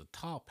one has a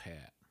top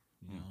hat,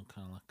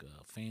 kind of like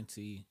a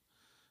fancy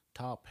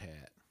top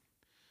hat,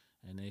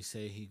 and they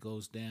say he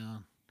goes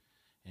down,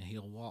 and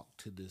he'll walk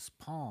to this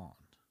pond,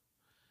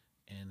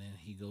 and then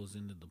he goes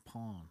into the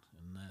pond,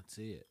 and that's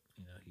it.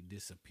 He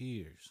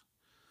disappears.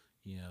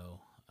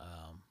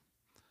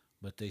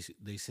 But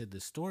they said the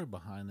story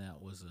behind that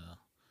was a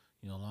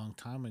long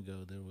time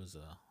ago there was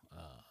a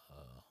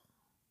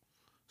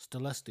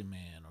Celestial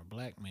man or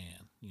black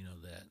man,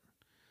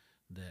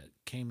 that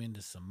came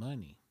into some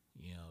money,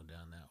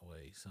 down that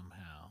way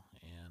somehow,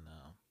 and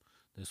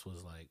this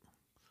was like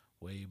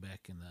way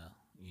back in the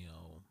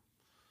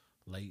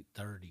late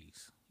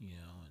 30s,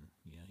 and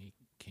he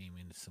came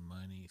into some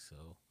money,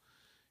 so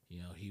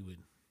he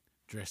would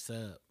dress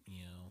up,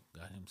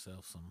 got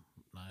himself some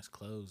nice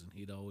clothes, and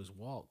he'd always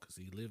walk because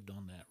he lived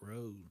on that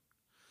road.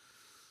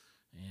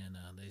 And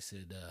they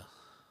said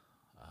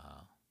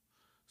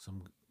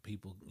some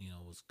people,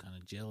 was kind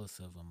of jealous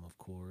of him, of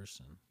course,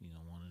 and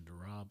wanted to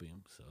rob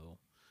him. So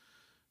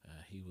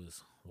he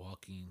was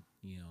walking,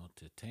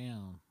 to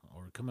town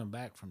or coming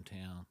back from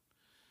town,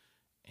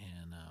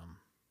 and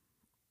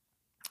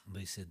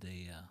they said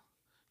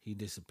he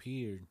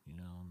disappeared.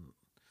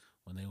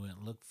 When they went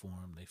and looked for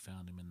him, they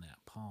found him in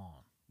that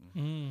pond.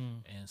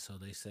 And so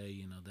they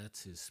say,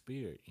 that's his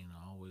spirit,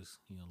 always,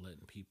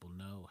 letting people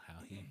know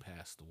how he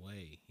passed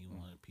away. He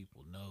wanted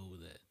people to know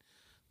that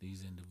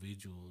these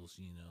individuals,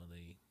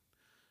 they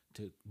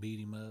beat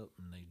him up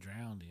and they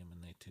drowned him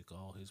and they took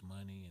all his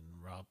money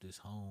and robbed his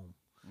home.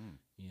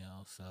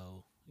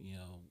 So,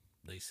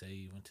 they say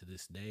even to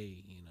this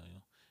day,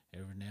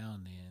 every now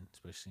and then,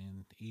 especially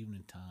in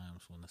evening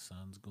times when the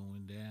sun's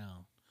going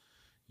down,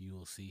 you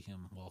will see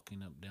him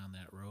walking up down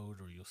that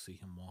road, or you'll see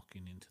him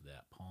walking into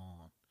that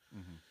pond.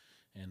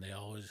 And they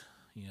always,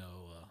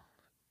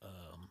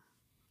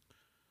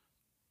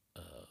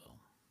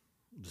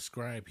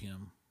 describe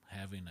him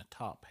having a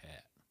top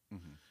hat,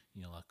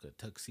 like a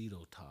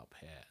tuxedo top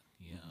hat,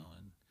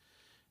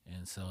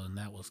 and so, and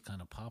that was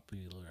kind of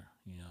popular,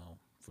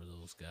 for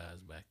those guys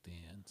back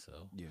then.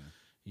 So,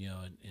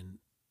 and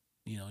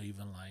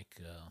even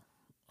like,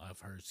 I've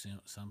heard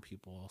some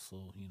people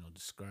also,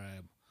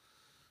 describe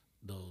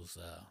those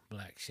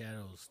black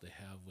shadows. They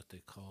have what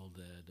they call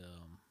that,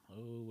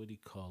 what do you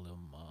call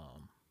them?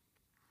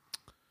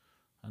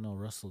 I know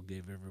Russell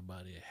gave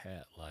everybody a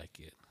hat like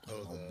it.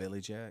 Billy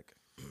Jack.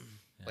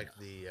 Like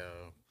the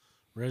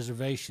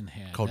Reservation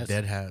hat. called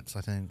dead hats,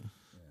 I think.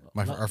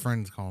 Our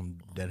friends call them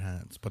dead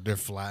hats, but they're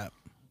flat.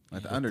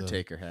 Like the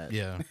Undertaker hat.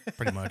 Yeah,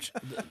 pretty much.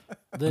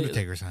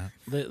 Undertaker's hat.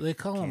 They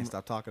call them. Can't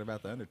stop talking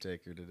about the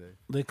Undertaker today.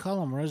 They call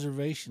them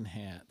reservation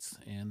hats,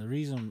 and the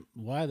reason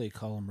why they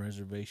call them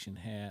reservation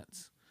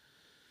hats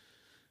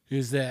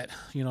is that,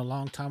 a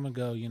long time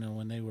ago,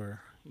 when they were,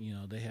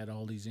 they had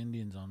all these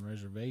Indians on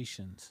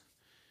reservations,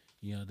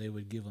 they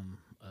would give them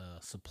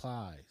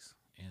supplies,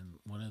 and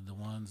one of the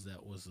ones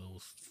that was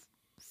those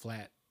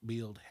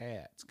flat-billed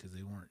hats because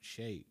they weren't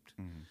shaped,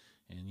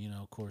 and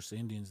of course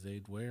Indians,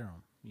 they'd wear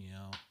them,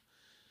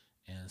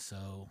 and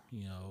so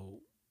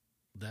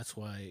that's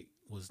why it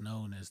was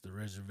known as the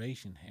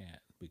reservation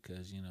hat,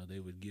 because they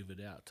would give it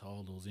out to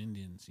all those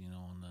Indians,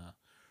 on the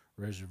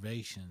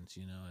reservations,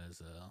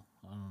 as a,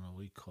 I don't know,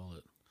 we call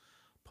it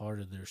part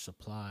of their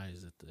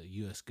supplies that the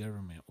U.S.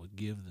 government would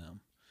give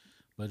them.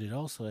 But it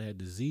also had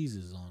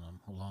diseases on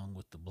them along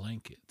with the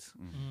blankets.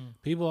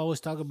 People always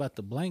talk about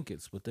the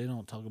blankets, but they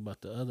don't talk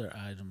about the other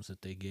items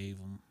that they gave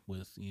them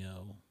with,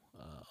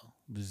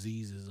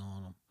 diseases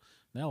on them.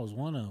 That was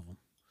one of them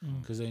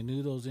because they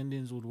knew those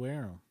Indians would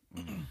wear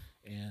them.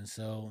 And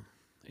so,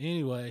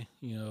 anyway,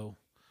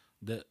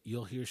 that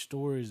you'll hear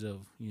stories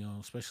of,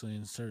 especially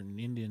in certain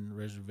Indian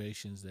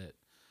reservations, that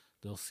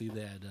they'll see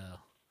that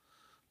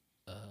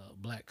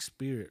black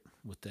spirit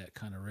with that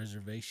kind of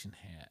reservation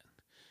hat.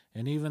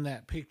 And even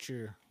that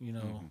picture,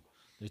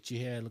 that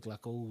you had looked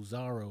like old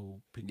Zorro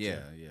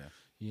picture.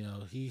 Yeah.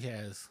 He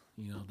has,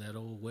 that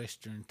old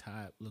Western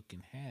type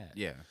looking hat.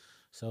 Yeah.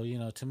 So,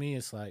 to me,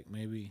 it's like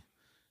maybe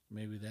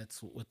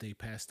that's what they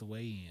passed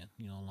away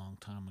in, a long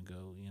time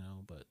ago,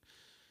 but,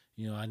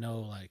 I know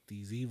like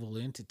these evil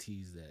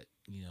entities that,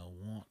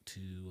 want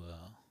to,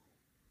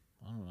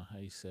 I don't know how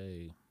you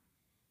say.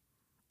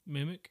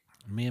 Mimic,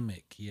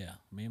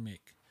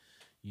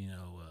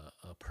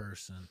 a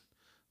person.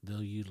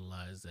 They'll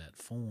utilize that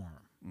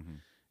form.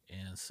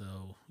 And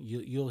so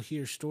you'll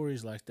hear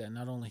stories like that,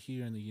 not only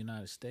here in the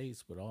United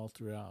States, but all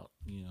throughout,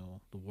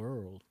 the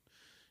world,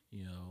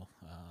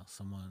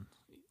 someone,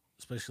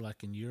 especially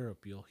like in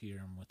Europe, you'll hear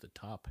them with the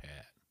top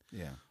hat,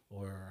 Yeah.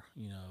 or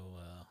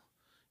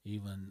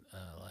even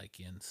like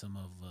in some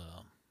of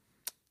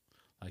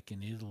like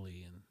in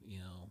Italy, and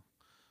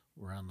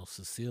around those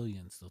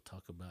Sicilians, they'll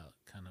talk about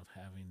kind of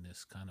having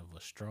this kind of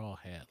a straw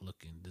hat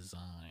looking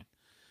design,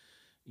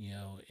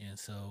 and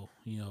so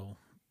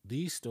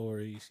these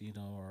stories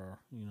are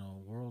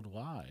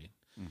worldwide,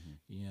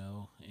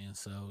 and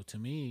so to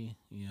me,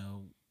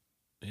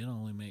 it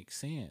only makes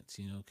sense,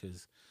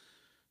 because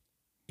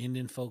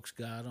Indian folks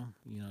got them,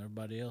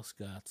 everybody else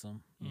got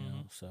them,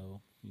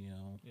 so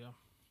Yeah.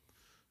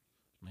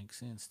 makes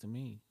sense to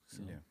me.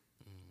 So Yeah.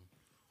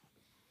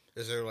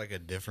 Is there like a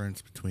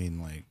difference between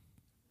like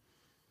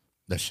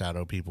the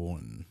shadow people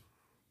and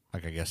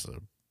like I guess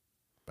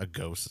a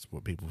ghost is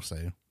what people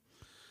say?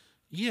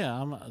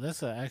 yeah,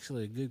 that's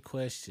actually a good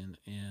question,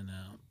 and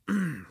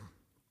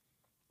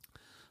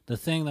the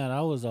thing that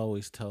I was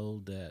always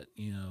told that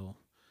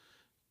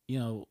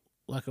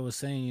like I was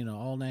saying,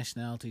 all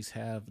nationalities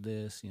have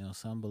this.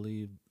 Some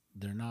believe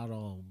they're not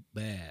all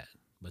bad,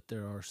 but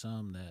there are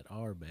some that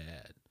are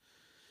bad.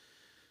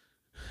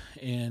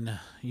 And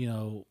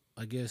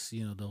I guess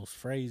those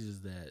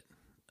phrases that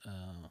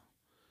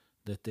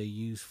they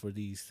use for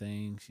these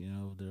things,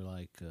 they're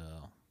like,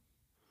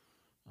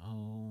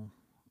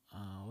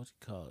 what do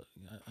you call it?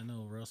 I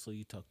know, Russell,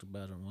 you talked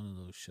about it on one of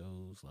those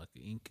shows, like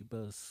an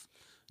incubus.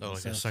 Oh,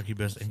 like a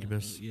succubus,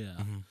 incubus. Yeah,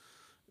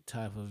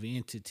 type of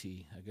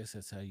entity. I guess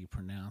that's how you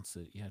pronounce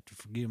it. You have to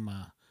forgive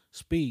my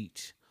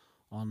speech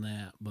on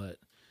that, but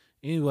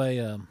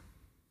anyway,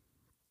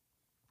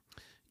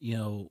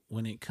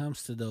 when it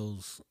comes to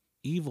those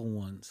evil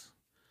ones,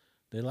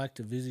 they like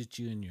to visit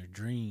you in your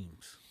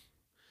dreams,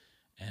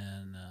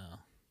 and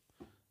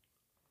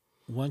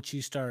once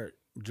you start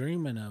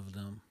dreaming of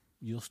them,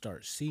 you'll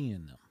start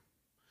seeing them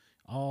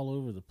all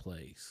over the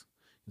place.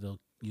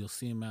 You'll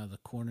see them out of the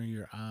corner of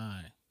your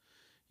eye,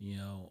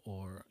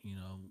 or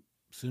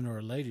sooner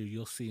or later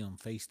you'll see them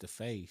face to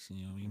face.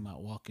 You might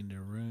walk in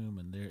their room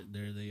and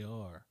there they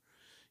are.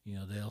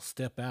 They'll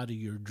step out of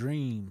your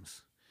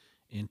dreams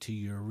into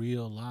your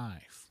real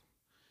life,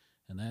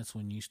 and that's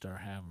when you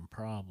start having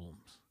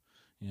problems.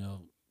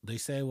 They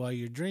say while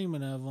you're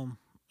dreaming of them,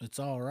 it's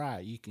all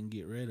right, you can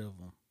get rid of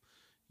them.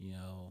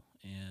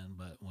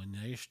 But when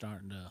they're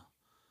starting to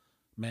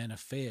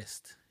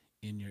manifest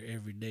in your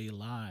everyday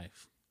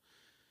life,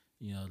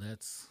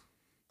 that's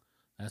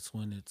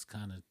when it's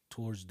kind of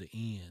towards the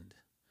end,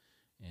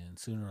 and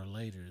sooner or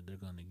later they're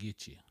going to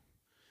get you.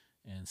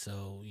 And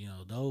so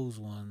those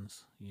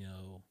ones,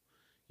 you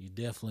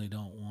definitely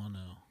don't want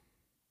to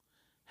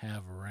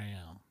have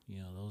around.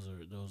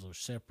 Those are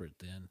separate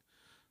than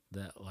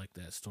that, like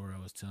that story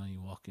I was telling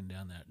you, walking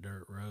down that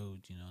dirt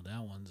road.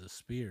 That one's a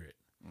spirit.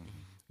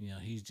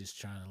 He's just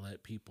trying to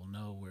let people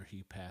know where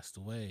he passed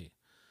away.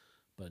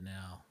 But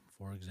now,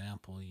 for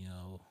example,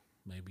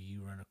 maybe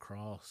you run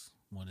across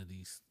one of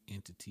these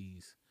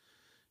entities.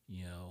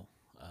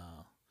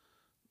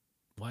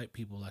 White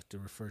people like to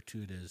refer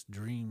to it as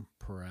dream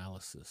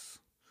paralysis,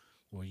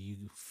 where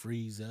you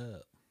freeze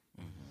up.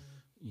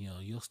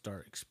 You'll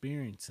start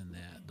experiencing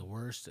that. The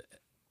worse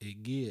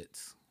it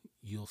gets,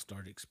 you'll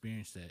start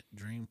experiencing that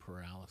dream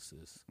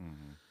paralysis.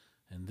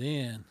 And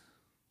then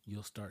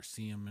you'll start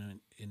seeing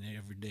them in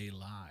everyday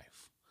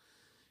life.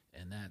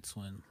 And that's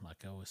when,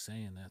 like I was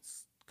saying,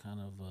 that's kind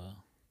of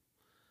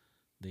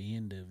the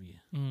end of you.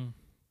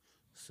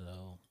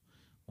 So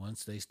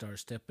once they start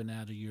stepping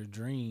out of your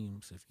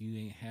dreams, if you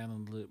ain't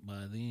handled it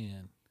by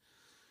then,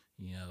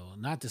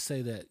 not to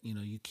say that,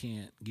 you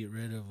can't get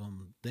rid of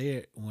them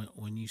there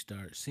when you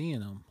start seeing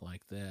them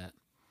like that.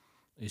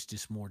 It's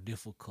just more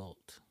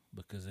difficult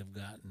because they've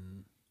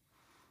gotten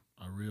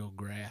a real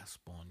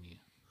grasp on you.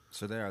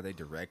 So are they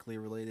directly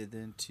related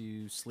then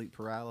to sleep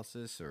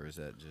paralysis, or is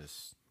that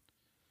just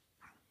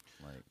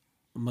like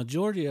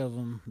majority of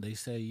them? They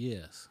say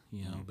yes,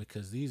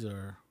 because these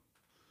are.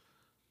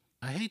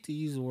 I hate to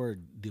use the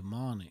word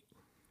demonic,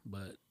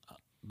 but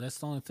that's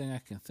the only thing I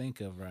can think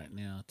of right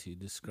now to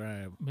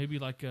describe. Maybe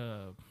like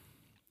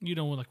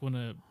like when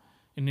an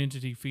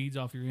entity feeds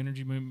off your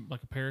energy, maybe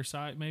like a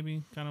parasite,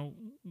 maybe kind of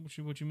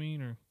what you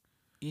mean, or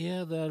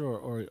yeah, that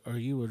or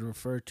you would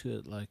refer to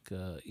it like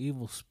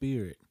evil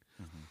spirit,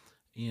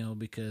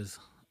 because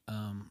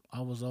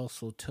I was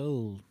also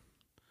told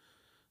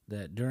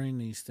that during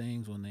these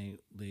things when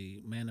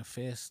they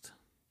manifest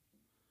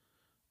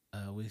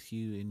with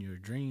you in your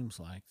dreams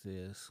like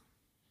this,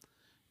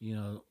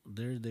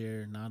 they're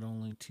there not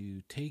only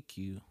to take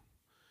you,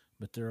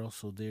 but they're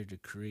also there to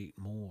create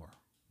more.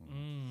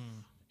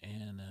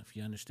 And if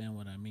you understand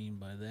what I mean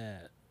by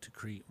that, to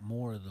create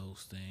more of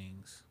those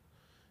things,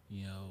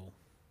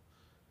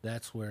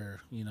 that's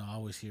where, I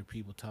always hear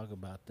people talk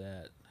about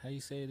that. How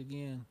you say it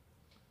again?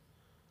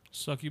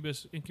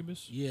 Succubus,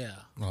 incubus? Yeah.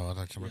 Oh, I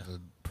thought you meant the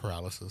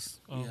paralysis.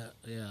 Oh.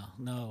 Yeah.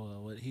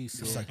 No, what he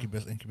said.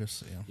 Succubus,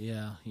 incubus,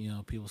 yeah.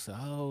 Yeah, people say,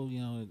 oh,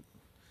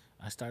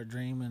 I start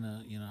dreaming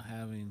of,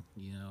 having, I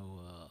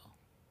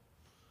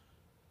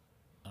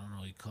don't know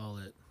what you call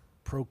it,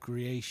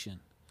 procreation.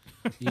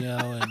 you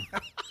know,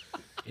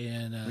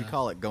 and We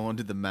call it going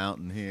to the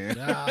mountain here.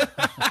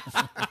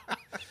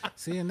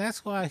 see, and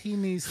that's why he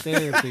needs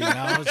therapy.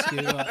 I was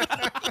kidding.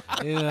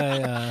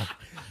 Anyway,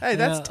 Hey,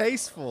 that's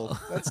tasteful.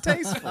 That's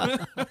tasteful.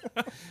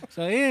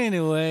 so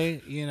anyway,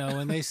 you know,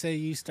 when they say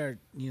you start,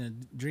 you know,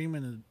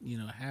 dreaming of, you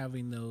know,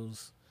 having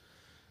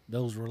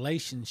those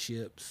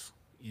relationships,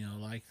 you know,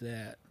 like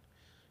that,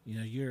 you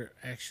know, you're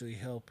actually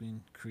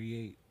helping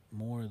create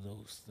more of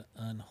those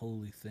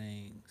unholy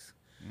things.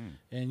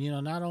 And, you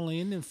know, not only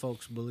Indian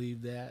folks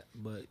believe that,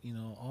 but, you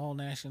know, all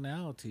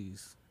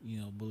nationalities, you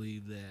know,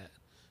 believe that,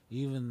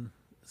 even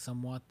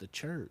somewhat the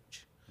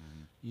church,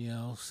 you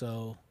know.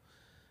 So,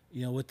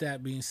 you know, with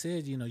that being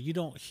said, you know, you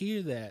don't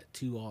hear that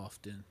too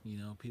often. You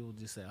know, people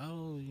just say,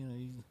 oh, you know,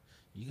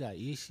 you got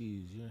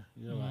issues.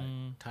 You're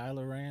like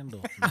Tyler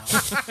Randall.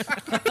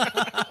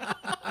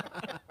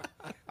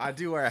 I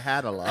do wear a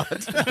hat a lot.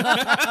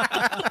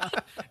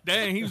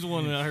 Dang, he was the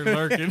one out here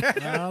lurking.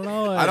 I don't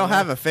know. I don't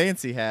have a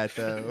fancy hat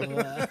though.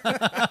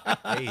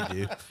 Hey,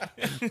 dude.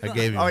 I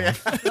gave you Oh one. yeah.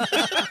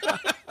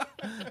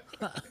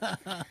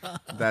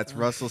 That's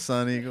Russell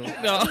Sun Eagle.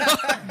 No,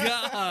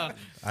 God.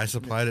 I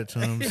supplied it to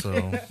him,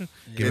 so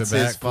give It's it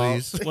his back,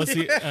 fault. please. What's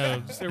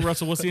the say,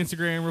 Russell? What's the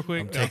Instagram, real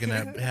quick? I'm taking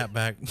that hat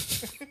back.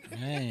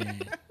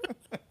 Man.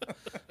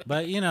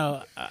 But, you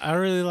know, I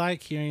really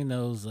like hearing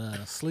those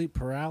sleep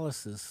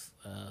paralysis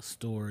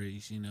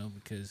stories, you know,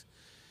 because,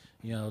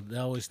 you know, they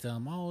always tell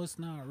them, oh, it's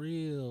not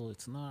real.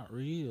 It's not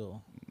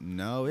real.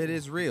 No, it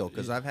is real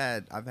because I've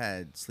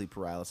had sleep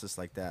paralysis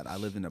like that. I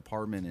lived in an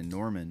apartment in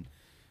Norman,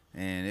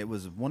 and it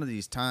was one of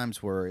these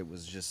times where it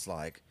was just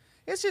like,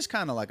 it's just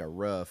kind of like a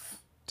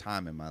rough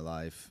time in my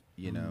life,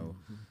 you know.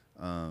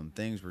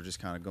 Things were just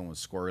kind of going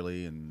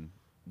squirrely, and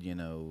you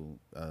know,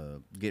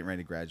 getting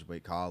ready to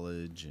graduate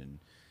college, and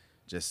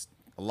just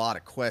a lot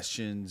of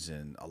questions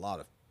and a lot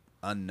of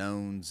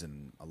unknowns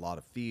and a lot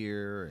of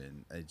fear,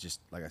 and it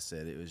just, like I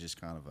said, it was just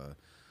kind of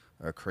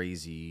a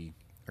crazy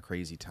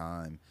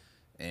time.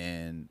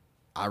 And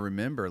I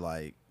remember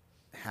like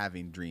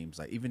having dreams,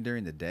 like even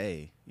during the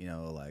day, you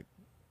know, like,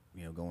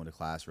 you know, going to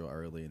class real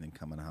early and then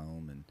coming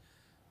home and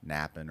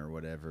napping or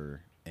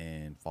whatever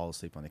and fall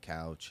asleep on the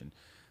couch. And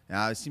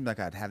it seemed like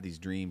I'd have these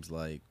dreams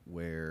like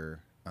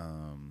where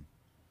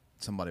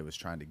somebody was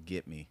trying to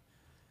get me,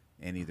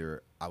 and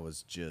either I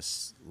was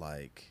just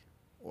like,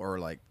 or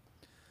like,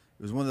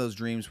 it was one of those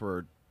dreams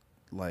where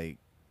like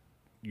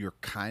you're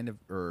kind of,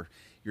 or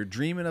you're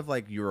dreaming of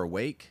like you're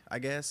awake, I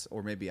guess,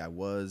 or maybe I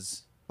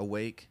was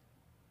awake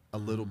a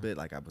little bit,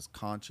 like I was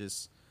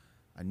conscious.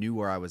 I knew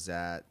where I was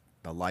at.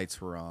 The lights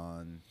were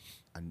on.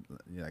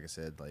 Like I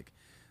said, like,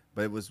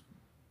 but it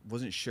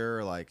wasn't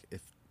sure like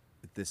if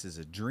this is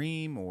a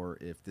dream or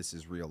if this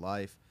is real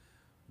life.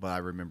 But I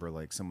remember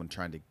like someone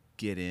trying to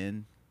get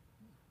in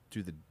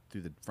through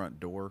the front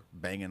door,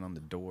 banging on the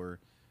door,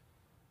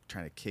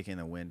 trying to kick in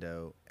a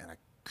window, and I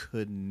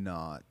could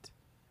not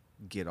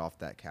get off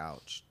that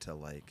couch to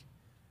like,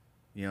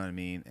 you know what I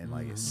mean? And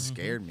like it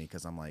scared me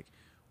because I'm like,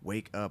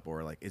 wake up,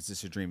 or like, is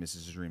this a dream? Is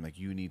this a dream? Like,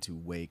 you need to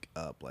wake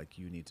up. Like,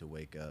 you need to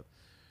wake up.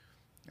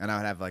 And I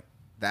would have like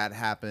that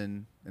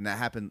happen, and that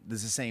happened. This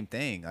is the same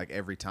thing like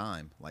every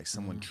time, like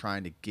someone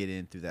trying to get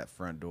in through that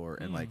front door.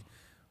 And like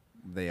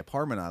the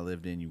apartment I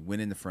lived in, you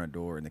went in the front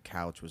door and the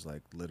couch was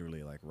like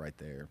literally like right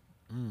there.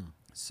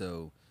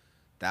 So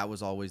that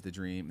was always the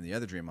dream. And the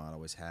other dream I'd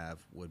always have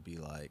would be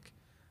like,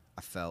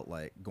 I felt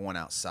like going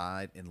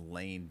outside and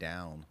laying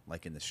down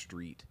like in the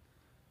street,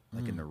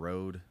 like in the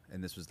road.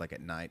 And this was like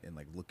at night, and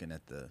like looking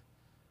at the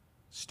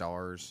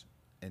stars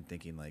and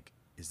thinking like,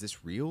 is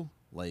this real?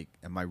 Like,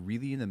 am I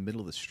really in the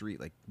middle of the street?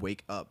 Like,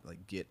 wake up,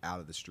 like get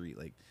out of the street.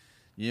 Like,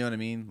 you know what I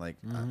mean? Like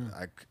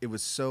it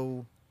was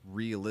so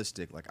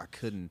realistic. Like I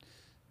couldn't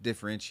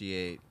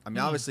differentiate. I mean,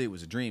 obviously it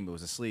was a dream, it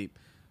was asleep,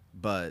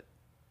 but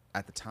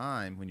at the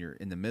time when you're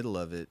in the middle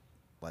of it,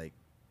 like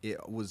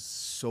it was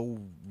so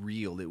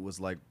real. It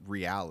was like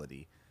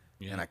reality.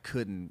 And I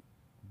couldn't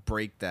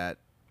break that.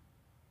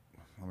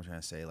 What am I trying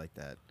to say? Like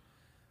that,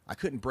 I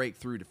couldn't break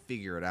through to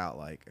figure it out,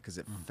 like, because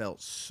it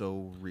felt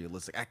so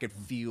realistic. I could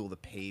feel the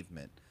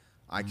pavement.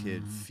 I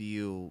could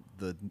feel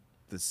the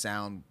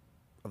sound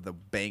of the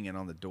banging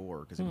on the door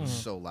because it was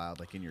so loud,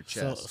 like in your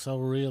chest. So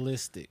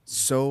realistic.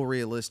 So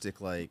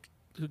realistic, like.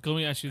 Let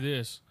me ask you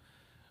this: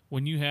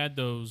 when you had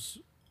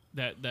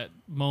that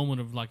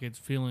moment of like it's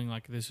feeling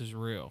like this is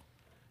real,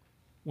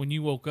 when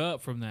you woke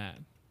up from that,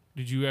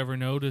 did you ever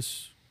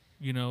notice,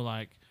 you know,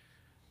 like,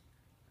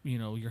 you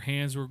know, your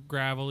hands were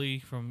gravelly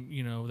from,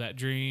 you know, that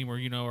dream, or,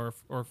 you know,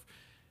 or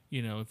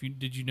you know,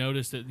 did you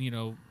notice that, you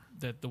know,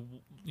 that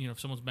if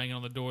someone's banging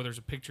on the door, there's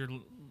a picture,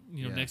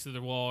 you know, next to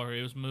the wall, or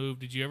it was moved?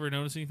 Did you ever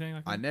notice anything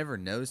like that? I never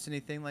noticed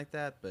anything like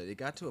that, but it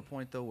got to a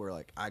point though where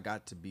like I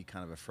got to be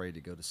kind of afraid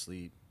to go to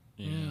sleep.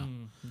 Yeah.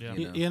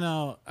 You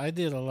know, I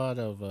did a lot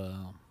of, I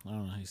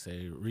don't know how you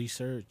say,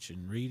 research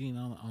and reading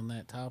on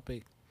that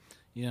topic.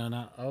 You know, and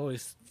I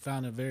always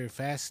found it very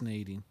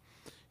fascinating.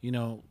 You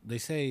know, they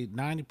say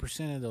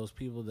 90% of those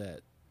people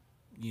that,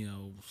 you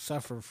know,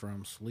 suffer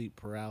from sleep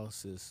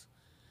paralysis,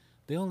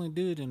 they only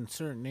do it in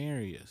certain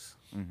areas.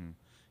 Mm-hmm.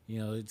 You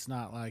know, it's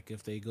not like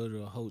if they go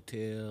to a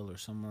hotel or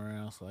somewhere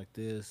else like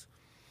this,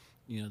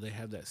 you know, they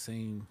have that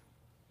same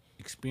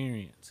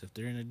experience. If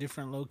they're in a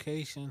different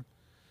location,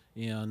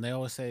 you know, and they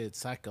always say it's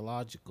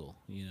psychological,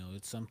 you know,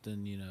 it's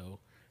something, you know,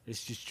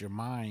 it's just your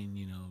mind,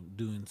 you know,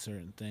 doing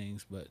certain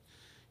things. But,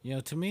 you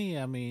know, to me,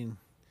 I mean,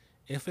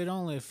 if it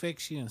only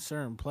affects you in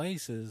certain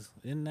places,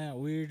 isn't that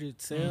weird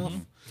itself?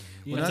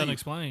 You That's know,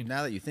 unexplained.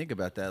 Now that you think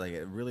about that, like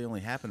it really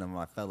only happened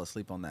when I fell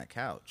asleep on that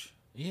couch.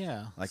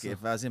 yeah. Like so-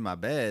 if I was in my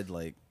bed,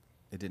 like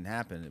it didn't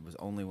happen. It was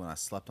only when I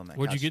slept on that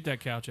Where'd couch. you get that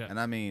couch at? And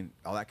I mean,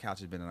 all that couch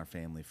has been in our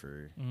family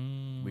for,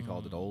 we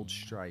called it Old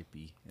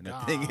Stripey. And that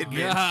Ah. thing had been,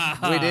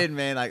 Yeah. we did,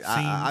 man. Like,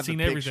 I have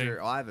seen a everything.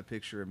 picture. I have a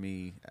picture of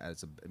me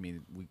as a, I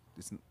mean,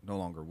 it's no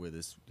longer with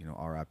us, you know,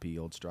 RIP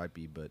Old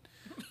Stripey, but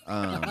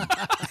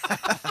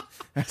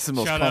that's the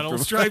most Shout out Old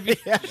comfortable.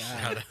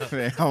 Stripey.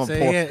 Man, I'm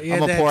So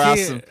gonna pour out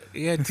some.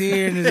 He had a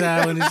tear in his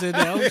eye when he said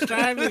that. Oh,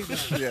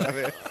 Stripey. Yeah,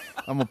 man.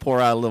 I'm gonna pour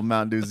out a little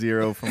Mountain Dew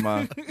Zero for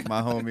my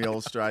homie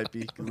Old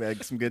Stripey. We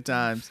had some good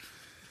times.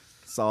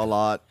 Saw a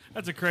lot.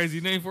 That's a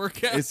crazy name for a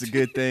couch. It's a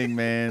good thing,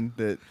 man,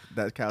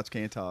 that couch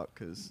can't talk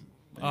because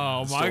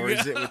Oh my stories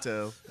god. it would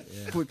tell.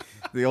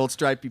 The Old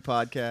Stripey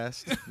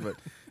podcast. But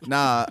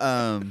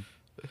nah,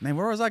 man,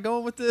 where was I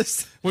going with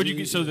this? Where'd you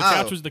get? So the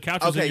couch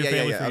was in your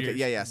family for years.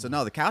 Yeah. So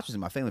no, the couch was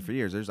in my family for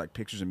years. There's like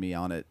pictures of me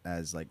on it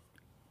as like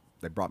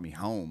they brought me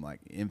home like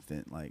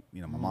infant. Like,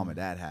 you know, my mom and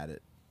dad had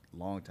it a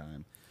long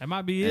time. That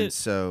might be And it.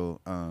 so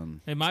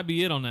It might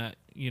be it on that.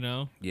 You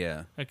know,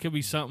 yeah. that could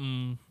be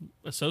something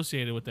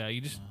associated with that.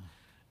 You just,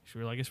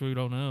 sure, I guess we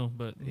don't know,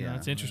 but yeah, Yeah.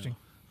 it's interesting.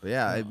 But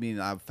yeah, I mean,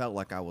 I felt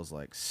like I was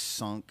like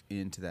sunk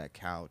into that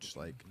couch.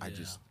 Like I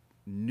just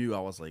knew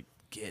I was like,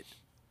 get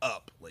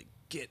up,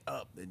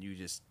 and you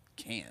just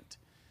can't.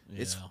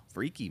 It's Yeah.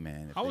 freaky,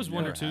 man. if I always they've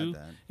wonder never had too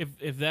that.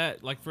 if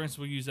that, like for instance,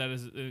 we'll use that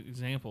as an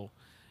example.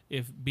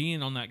 If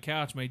being on that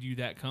couch made you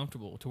that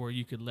comfortable to where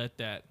you could let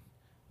that,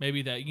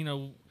 maybe that, you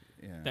know,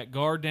 Yeah. that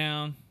guard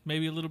down,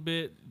 maybe a little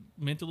bit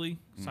mentally,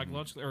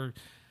 psychologically, or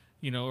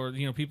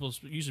people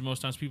usually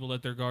most times people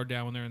let their guard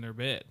down when they're in their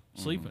bed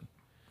sleeping.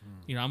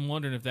 You know, I'm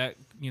wondering if that,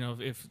 you know,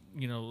 if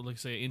you know, like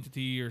say an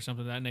entity or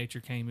something of that nature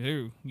came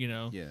through, you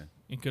know, Yeah.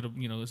 and could have,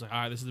 you know, it's like, all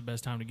right, this is the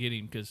best time to get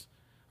him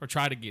or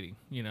try to get him,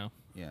 you know.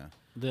 Yeah.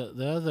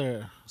 The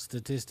other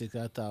statistic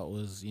I thought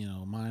was, you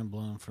know, mind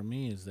blowing for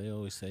me is they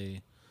always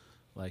say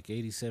like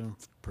 87%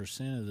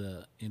 of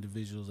the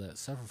individuals that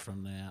suffer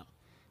from that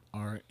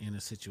are in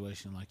a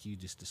situation like you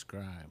just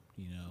described,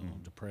 you know,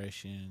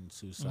 depression,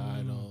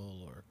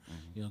 suicidal, or,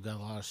 you know, got a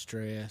lot of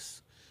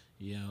stress,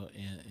 you know,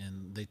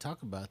 and they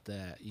talk about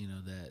that, you know,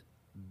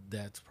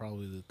 that's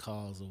probably the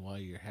cause of why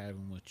you're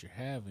having what you're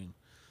having.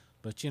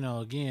 But, you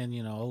know, again,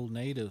 you know, old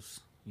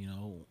natives, you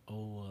know,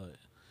 old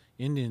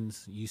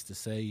Indians used to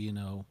say, you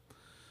know,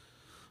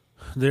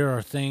 there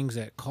are things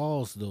that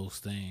cause those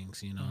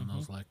things, you know, and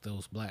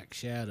those black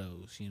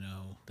shadows, you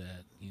know,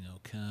 that, you know,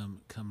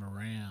 come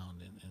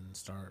around and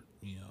start,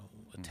 you know,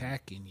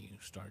 attacking you,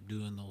 start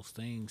doing those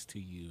things to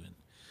you.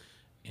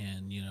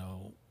 And, you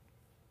know,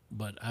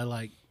 but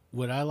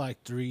what I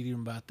liked reading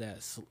about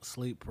that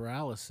sleep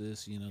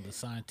paralysis, you know, the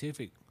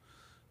scientific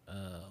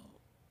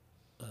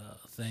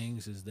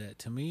things is that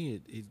to me,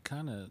 it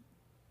kind of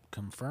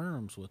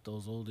confirms what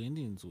those old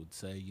Indians would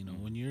say, you know,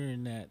 when you're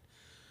in that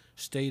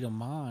state of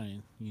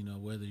mind, you know,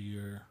 whether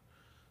you're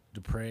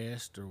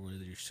depressed or whether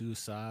you're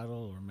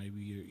suicidal or maybe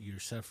you're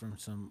suffering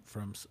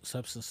from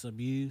substance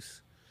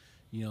abuse,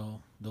 you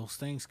know, those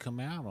things come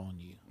out on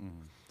you.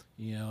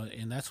 You know,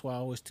 and that's why I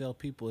always tell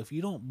people, if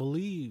you don't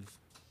believe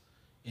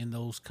in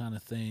those kind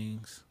of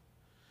things,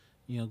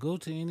 you know, go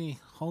to any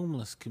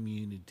homeless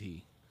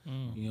community,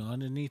 you know,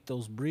 underneath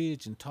those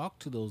bridges and talk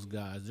to those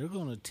guys. They're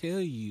going to tell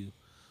you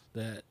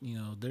that, you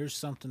know, there's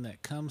something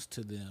that comes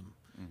to them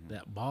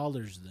that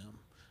bothers them,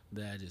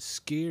 that is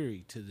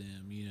scary to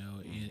them, you know,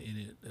 and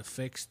it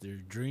affects their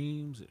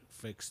dreams, it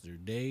affects their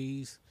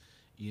days,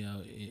 you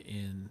know,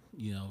 and,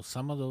 you know,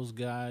 some of those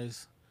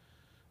guys,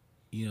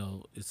 you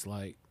know, it's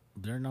like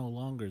they're no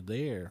longer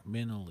there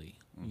mentally,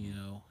 you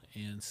know,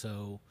 and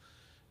so,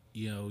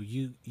 you know,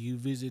 you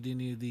visit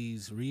any of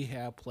these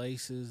rehab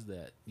places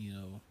that, you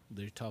know,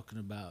 they're talking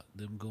about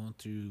them going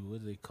through,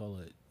 what do they call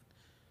it?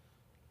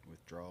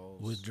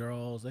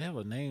 Withdrawals. They have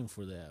a name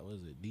for that. What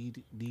is it?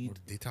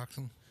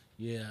 Detoxing?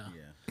 Yeah.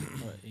 Yeah.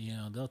 But, you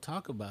know, they'll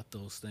talk about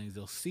those things.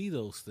 They'll see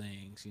those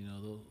things. You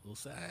know, they'll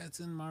say, it's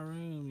in my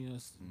room. You know,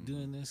 it's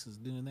doing this, it's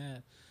doing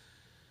that.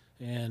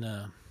 And,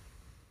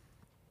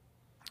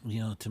 you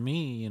know, to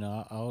me, you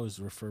know, I always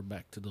refer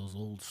back to those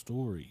old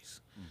stories.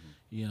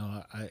 You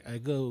know, I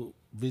go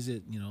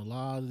visit, you know, a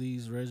lot of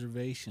these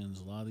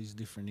reservations, a lot of these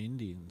different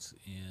Indians.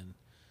 And,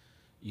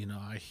 you know,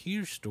 I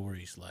hear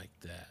stories like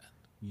that.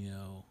 You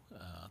know,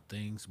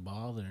 things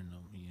bothering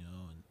them, you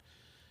know,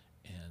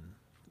 and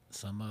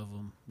some of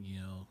them, you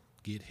know,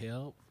 get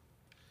help,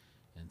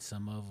 and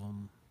some of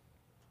them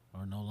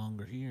are no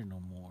longer here no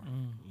more,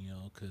 you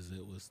know, because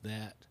it was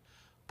that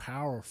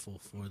powerful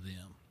for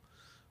them.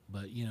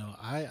 But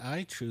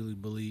I truly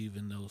believe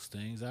in those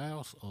things. I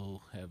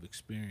also have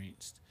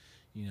experienced,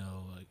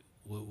 like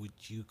what would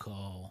you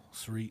call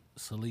sleep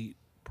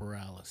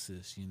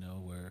paralysis?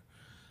 Where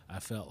I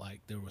felt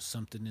like there was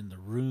something in the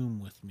room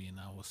with me, and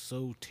I was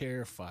so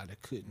terrified I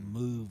couldn't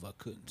move, I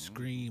couldn't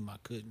scream, I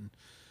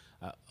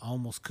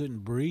almost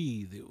couldn't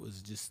breathe. It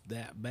was just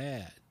that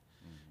bad,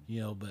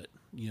 But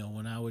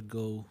when I would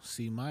go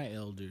see my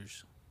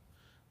elders,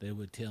 they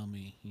would tell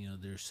me,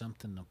 there's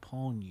something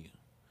upon you,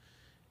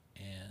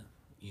 and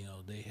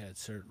they had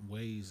certain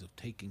ways of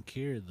taking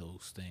care of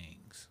those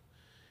things,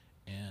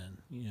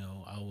 and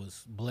I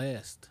was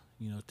blessed,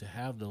 to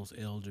have those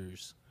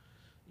elders,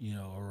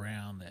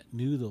 around that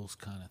knew those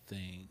kind of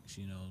things.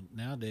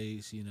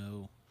 Nowadays, you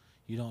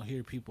don't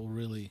hear people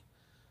really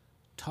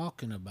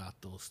talking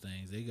about those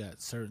things. They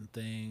got certain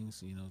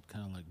things,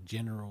 kind of like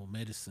general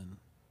medicine,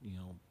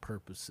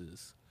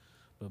 purposes.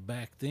 But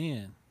back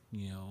then,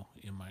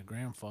 in my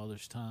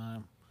grandfather's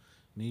time,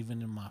 and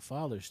even in my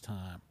father's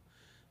time,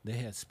 they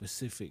had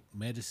specific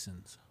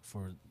medicines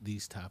for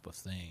these type of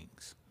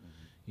things.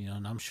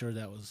 And I'm sure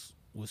that was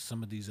with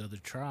some of these other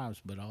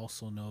tribes, but I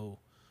also know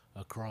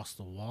across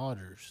the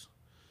waters,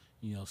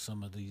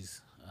 some of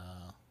these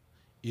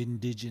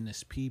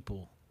indigenous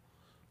people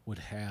would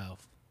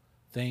have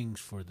things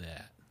for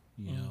that,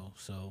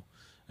 So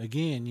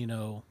again,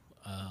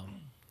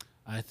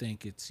 I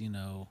think it's,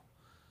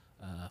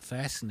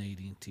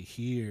 fascinating to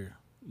hear,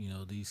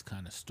 these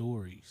kind of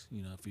stories.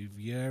 If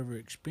you ever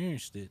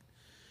experienced it,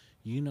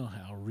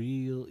 how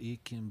real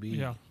it can be.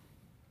 Yeah.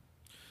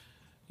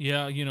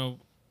 Yeah,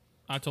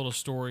 I told a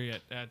story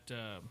at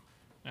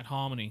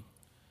Hominy,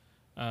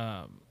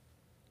 and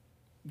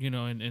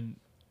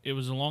it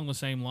was along the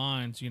same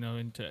lines,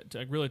 and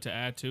to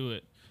add to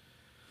it.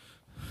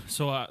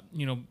 So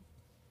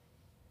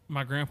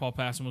my grandpa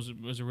passing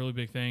was a really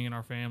big thing in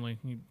our family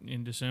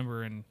in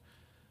December, and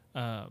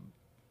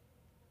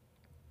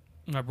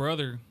my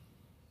brother,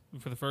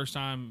 for the first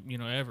time,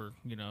 ever,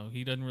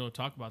 he doesn't really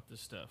talk about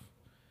this stuff.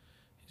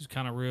 He's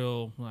kind of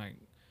real, like,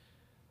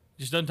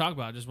 just doesn't talk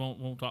about it. Just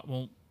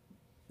won't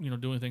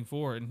do anything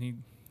for it.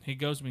 And he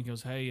goes to me and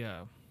goes, "Hey,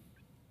 I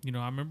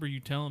remember you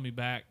telling me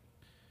back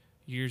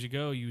years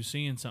ago you was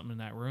seeing something in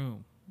that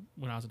room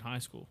when I was in high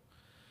school."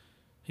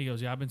 He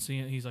goes, "Yeah, I've been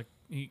seeing it." He's like,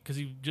 because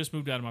he just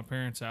moved out of my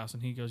parents' house,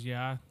 and he goes,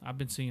 "Yeah, I've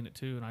been seeing it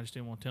too, and I just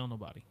didn't want to tell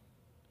nobody."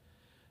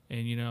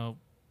 And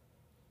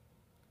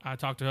I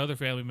talked to other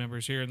family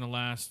members here in the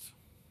last,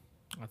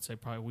 I'd say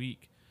probably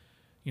week.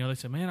 They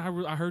said, "Man,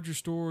 I heard your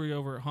story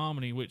over at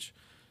Hominy," which,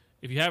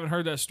 if you haven't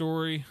heard that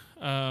story,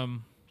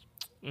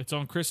 it's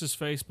on Chris's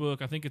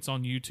Facebook. I think it's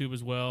on YouTube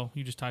as well.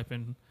 You just type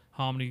in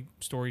Hominy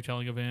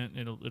Storytelling Event,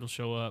 it'll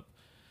show up.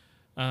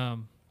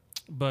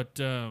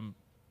 But I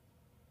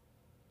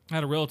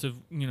had a relative,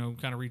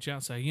 kind of reach out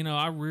and say,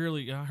 I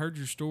heard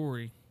your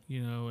story,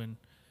 and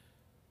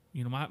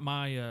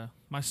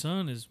my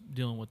son is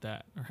dealing with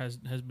that, or has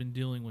been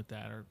dealing with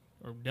that, or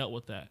dealt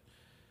with that,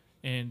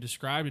 and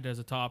described it as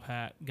a top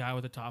hat guy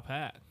with a top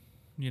hat,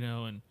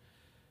 and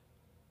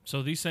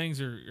so these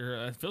things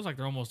are it feels like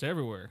they're almost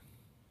everywhere.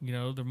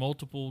 They're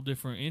multiple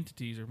different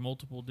entities or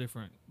multiple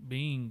different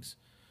beings.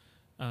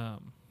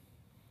 And,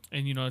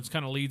 it's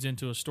kind of leads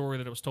into a story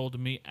that was told to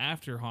me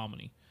after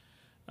Hominy.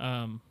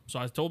 So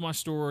I told my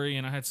story,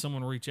 and I had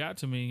someone reach out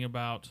to me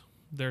about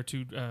their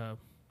two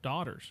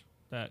daughters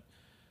that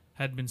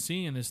had been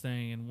seeing this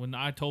thing. And when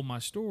I told my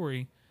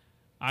story,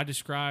 I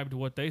described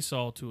what they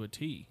saw to a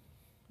T,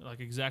 like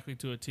exactly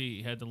to a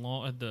T. Had the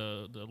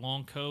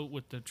long coat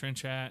with the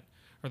trench hat,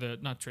 or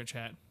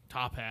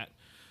top hat.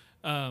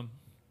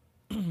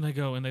 They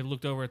go and they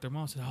looked over at their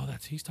mom and said, "Oh,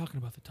 he's talking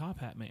about the top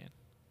hat man."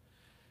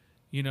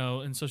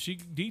 And so she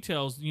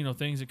details,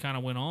 things that kind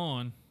of went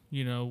on,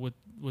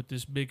 with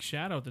this big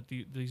shadow that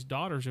these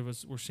daughters of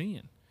us were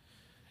seeing.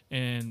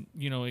 And,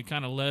 it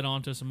kind of led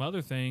on to some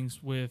other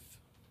things with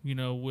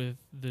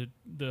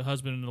the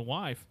husband and the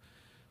wife.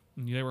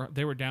 And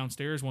they were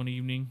downstairs one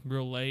evening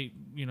real late,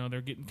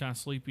 they're getting kind of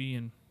sleepy,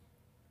 and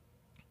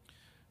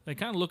they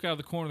kind of look out of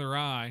the corner of their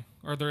eye,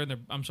 or they're in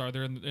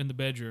the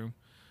bedroom,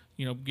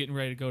 getting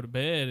ready to go to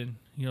bed, and,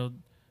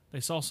 they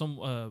saw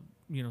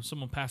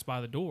someone pass by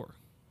the door.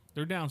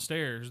 They're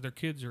downstairs, their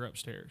kids are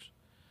upstairs.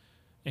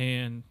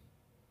 And,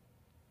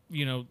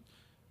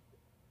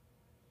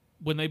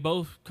 when they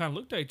both kind of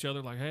looked at each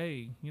other like,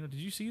 "Hey, did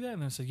you see that?"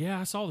 And I said, "Yeah,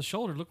 I saw the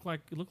shoulder. It looked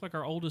like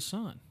our oldest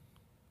son."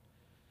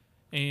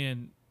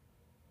 And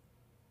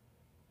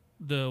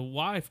the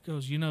wife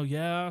goes,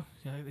 "Yeah,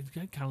 it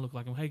kind of looked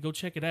like him. Hey, go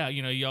check it out."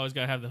 You always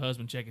got to have the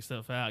husband check his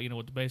stuff out,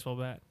 with the baseball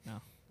bat.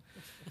 No.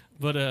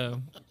 But,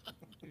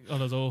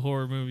 those old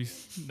horror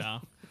movies.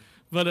 No.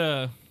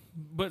 But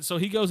so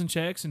he goes and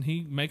checks, and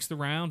he makes the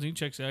rounds, and he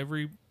checks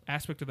every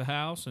aspect of the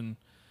house, and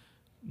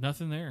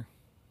nothing there,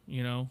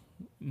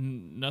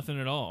 nothing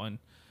at all. And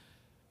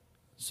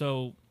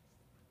so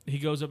he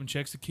goes up and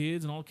checks the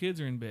kids, and all the kids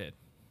are in bed.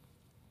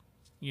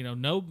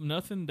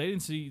 Nothing. They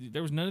didn't see.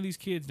 There was none of these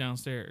kids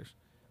downstairs,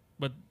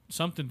 but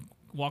something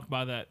walked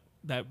by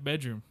that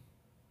bedroom,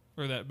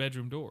 or that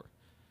bedroom door.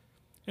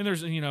 And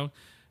there's,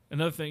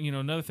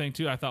 another thing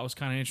too I thought was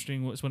kind of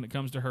interesting was when it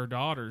comes to her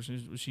daughters.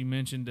 She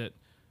mentioned that,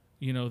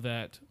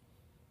 that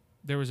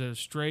there was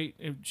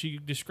she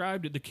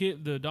described it,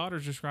 the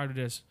daughters described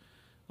it as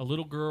a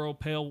little girl,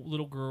 pale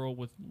little girl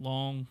with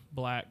long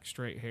black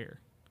straight hair.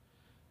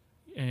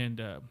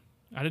 And I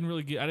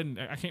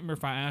can't remember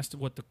if I asked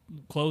what the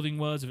clothing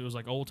was, if it was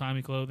like old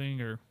timey clothing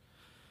or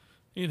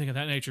anything of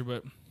that nature,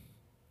 but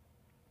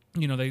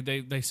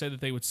they said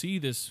that they would see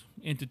this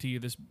entity or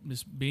this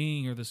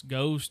being or this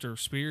ghost or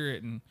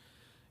spirit, and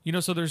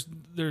so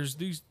there's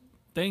these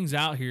things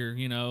out here,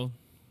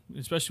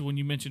 especially when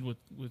you mentioned with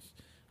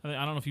I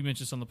don't know if you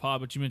mentioned this on the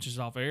pod, but you mentioned this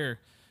off air,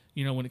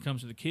 when it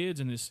comes to the kids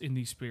and in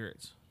these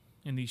spirits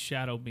and these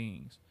shadow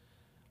beings,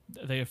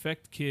 they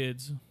affect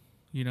kids,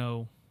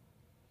 that's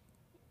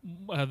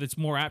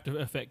more apt to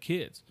affect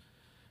kids.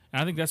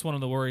 And I think that's one of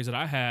the worries that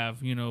I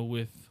have,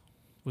 with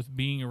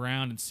being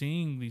around and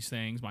seeing these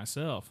things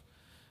myself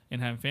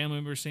and having family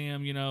members see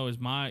them, is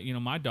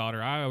my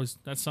daughter.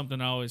 That's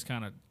something I always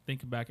kind of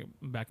think back in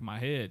my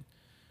head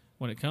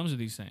when it comes to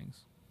these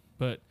things.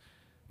 But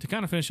to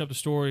kind of finish up the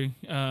story,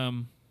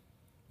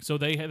 so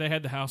they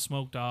had the house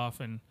smoked off,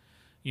 and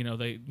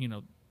they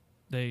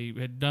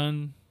had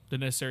done the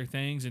necessary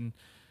things, and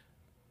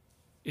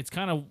it's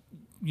kind of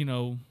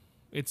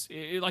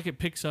it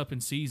picks up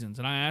in seasons.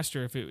 And I asked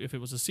her if it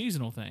was a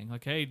seasonal thing,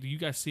 like, hey, do you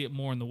guys see it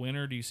more in the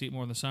winter? Do you see it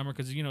more in the summer?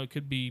 Because it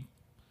could be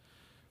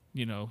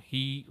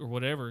heat or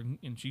whatever.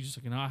 And she's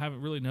just like, I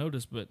haven't really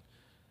noticed, but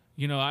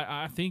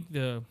I think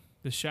the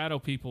shadow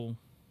people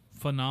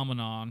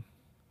phenomenon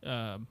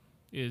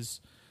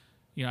is.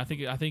 I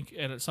think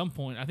at some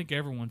point, I think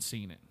everyone's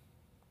seen it,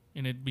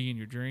 and it'd be in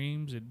your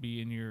dreams, it'd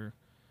be in your,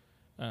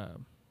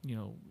 on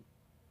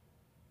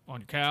your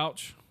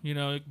couch, it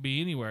could be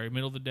anywhere,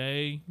 middle of the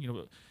day,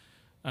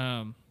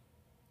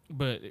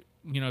 but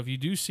if you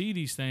do see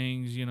these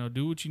things,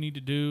 do what you need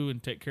to do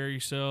and take care of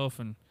yourself,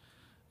 and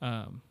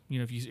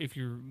if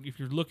you're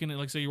looking at,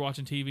 like, say you're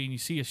watching TV and you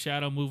see a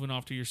shadow moving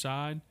off to your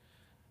side,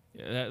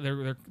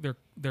 they're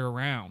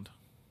around,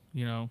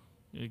 you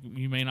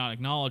may not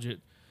acknowledge it,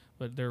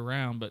 but they're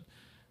around.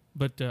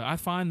 But I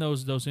find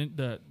those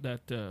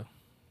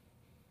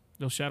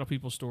shadow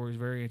people stories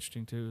very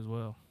interesting too as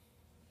well.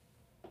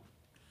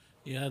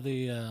 Yeah,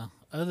 the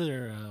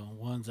other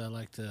ones I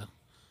like to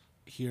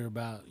hear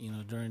about,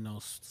 during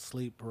those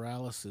sleep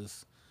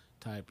paralysis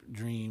type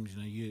dreams,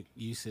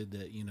 you said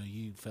that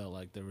you felt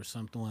like there was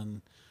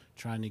someone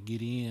trying to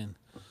get in.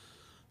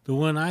 The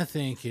one I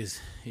think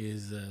is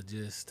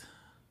just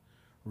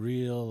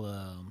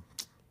real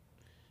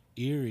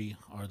eerie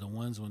are the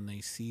ones when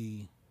they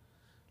see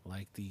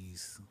like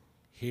these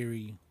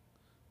hairy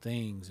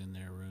things in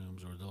their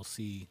rooms, or they'll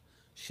see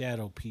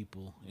shadow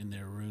people in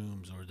their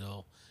rooms, or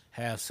they'll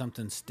have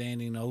something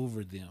standing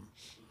over them,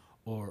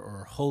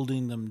 or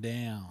holding them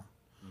down,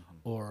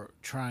 or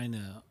trying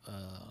to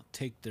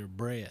take their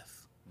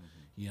breath,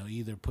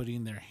 either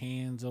putting their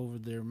hands over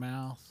their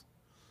mouth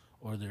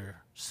or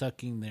they're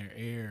sucking their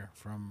air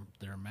from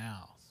their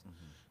mouth.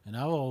 And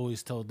I've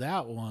always told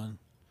that one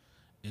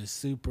is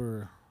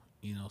super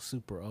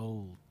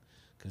old,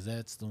 because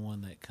that's the one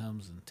that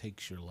comes and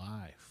takes your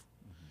life,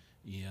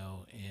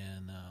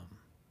 and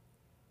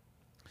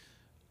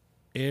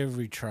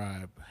every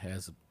tribe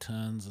has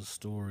tons of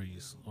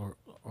stories, or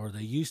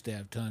they used to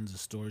have tons of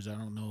stories. I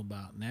don't know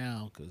about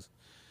now, because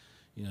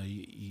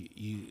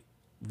you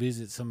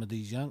visit some of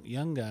these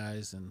young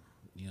guys, and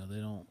they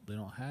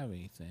don't have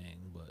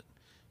anything, but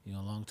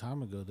a long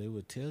time ago they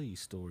would tell you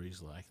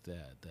stories like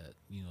that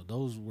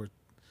those were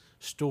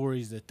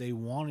stories that they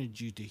wanted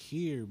you to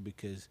hear,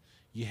 because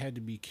you had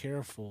to be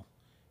careful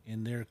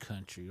in their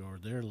country or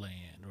their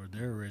land or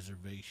their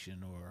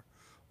reservation or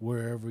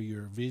wherever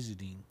you're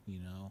visiting,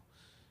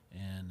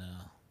 and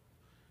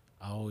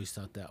I always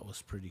thought that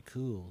was pretty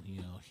cool,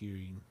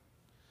 hearing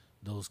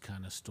those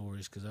kind of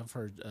stories, because I've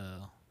heard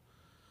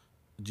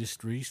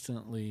just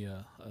recently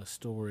a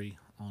story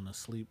on a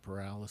sleep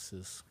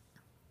paralysis,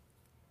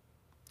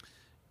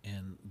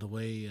 and the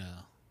way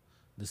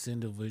this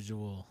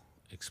individual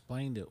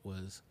explained it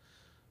was,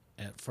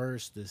 at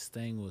first this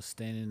thing was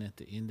standing at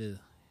the end of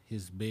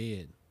his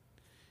bed,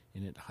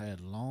 and it had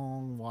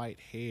long white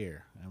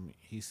hair. I mean,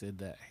 he said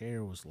that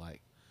hair was like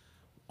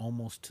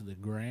almost to the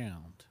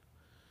ground,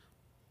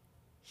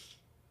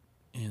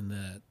 and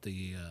that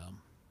the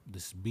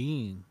this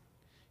being,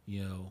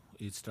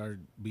 it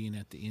started being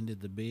at the end of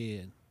the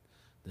bed.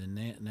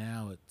 Then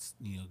now it's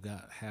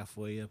got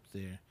halfway up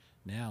there.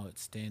 Now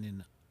it's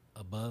standing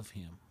above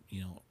him,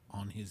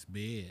 on his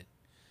bed,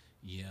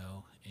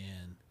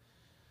 and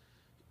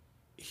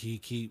he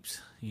keeps,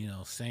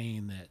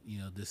 saying that,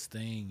 this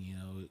thing,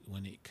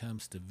 when it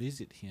comes to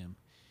visit him,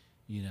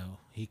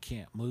 he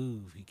can't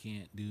move, he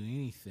can't do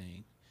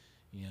anything.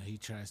 He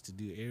tries to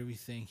do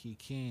everything he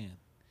can,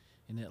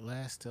 and it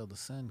lasts till the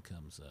sun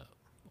comes up.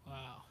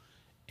 Wow.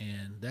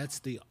 And that's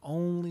the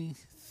only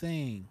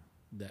thing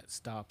that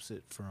stops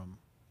it from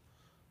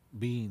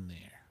being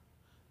there.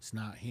 It's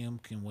not him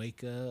can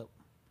wake up.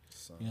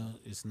 So.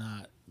 It's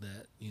not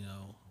that,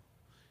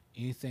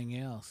 anything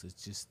else.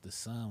 It's just the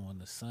sun. When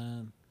the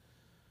sun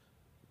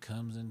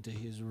comes into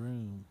his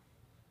room,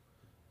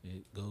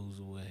 it goes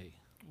away.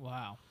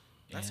 Wow.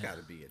 That's And got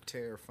to be a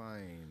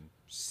terrifying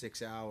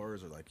 6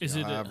 hours or like Is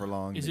it however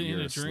long is that it in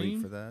you're a asleep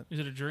dream? for that. Is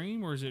it a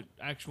dream or is it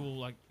actual,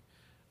 like,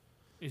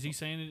 is he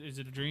saying it? Is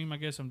it a dream? I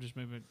guess I'm just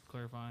maybe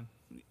clarifying.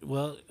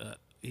 well,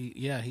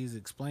 he's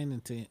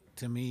explaining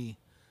to me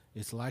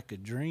it's like a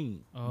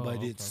dream, Oh, but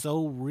okay. it's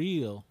so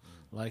real.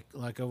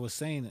 Like I was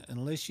saying,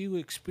 unless you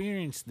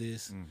experience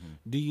this,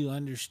 do you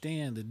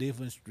understand the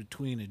difference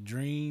between a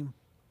dream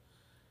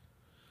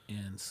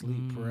and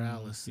sleep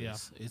paralysis?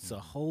 yeah. It's a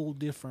whole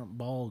different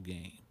ball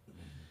game.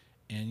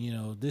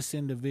 And this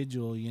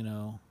individual,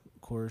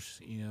 of course,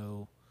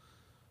 I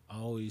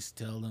always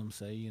tell them,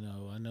 say,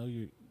 I know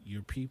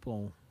your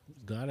people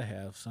got to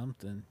have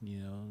something,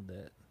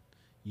 that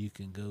you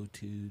can go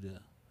to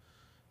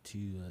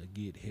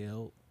get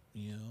help,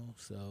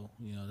 So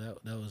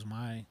that was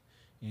my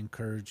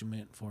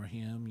encouragement for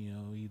him,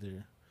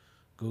 either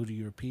go to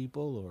your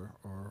people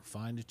or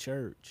find a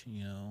church,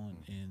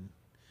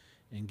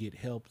 and get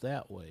help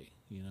that way.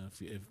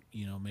 If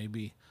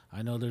maybe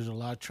I know there's a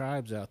lot of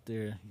tribes out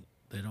there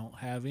that don't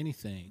have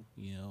anything,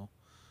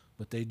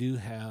 but they do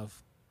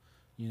have,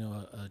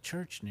 a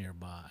church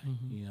nearby,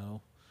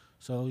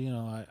 So,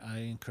 I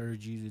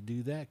encourage you to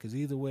do that because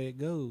either way it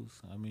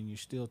goes, I mean, you're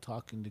still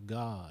talking to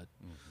God,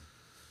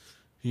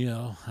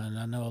 and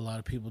I know a lot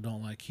of people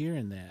don't like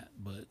hearing that,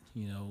 but,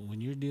 when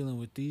you're dealing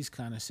with these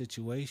kind of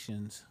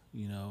situations,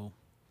 the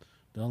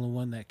only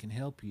one that can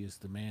help you is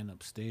the man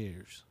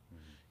upstairs,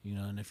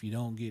 and if you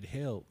don't get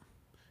help,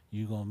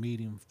 you're going to meet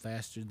him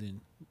faster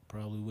than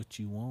probably what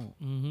you want.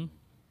 Mm-hmm.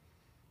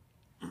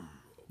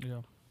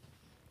 Yeah.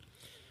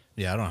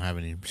 Yeah, I don't have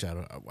any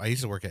shadow. I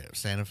used to work at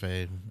Santa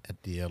Fe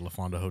at the La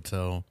Fonda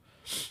Hotel.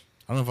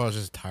 I don't know if I was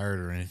just tired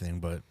or anything,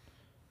 but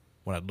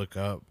when I'd look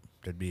up,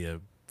 there'd be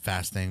a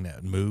fast thing that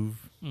would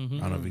move. Mm-hmm. I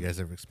don't know if you guys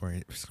ever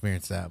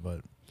experienced that,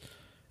 but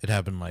it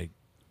happened like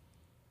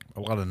a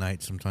lot of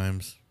nights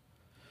sometimes,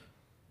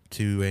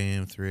 2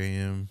 a.m., 3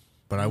 a.m.,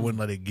 but I wouldn't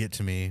let it get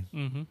to me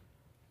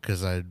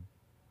because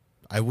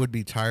I would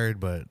be tired,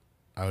 but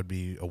I would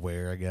be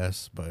aware, I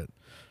guess. But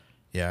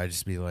yeah, I'd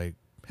just be like,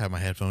 have my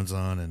headphones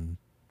on, and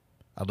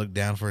I'd look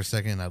down for a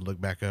second, I'd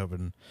look back up,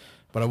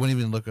 but I wouldn't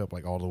even look up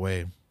like all the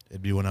way.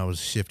 It'd be when I was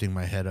shifting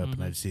my head up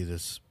and I'd see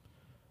this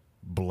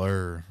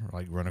blur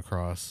like run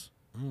across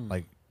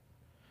like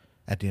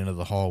at the end of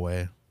the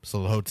hallway.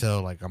 So the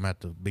hotel, like I'm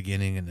at the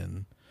beginning and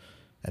then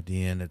at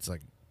the end it's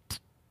like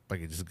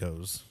it just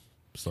goes.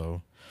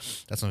 So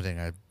that's one thing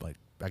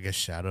I guess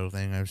shadow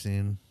thing I've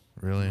seen,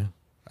 really.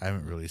 I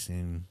haven't really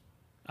seen.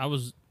 I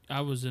was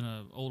in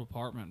an old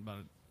apartment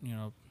about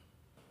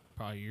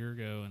probably a year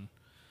ago, and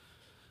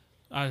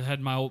I had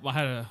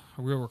a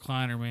real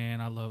recliner,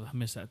 man. I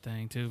miss that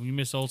thing too. You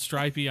miss old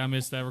Stripey, I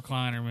miss that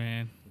recliner,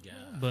 man. Yeah.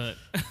 But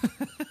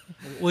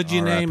Would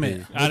you name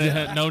it? I didn't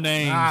have no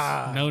names,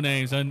 no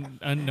names,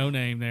 no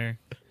name there.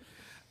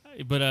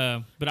 But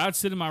I'd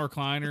sit in my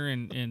recliner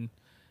and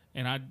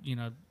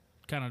I'd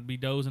kind of be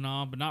dozing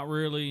on, but not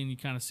really, and you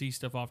kind of see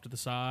stuff off to the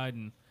side,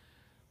 and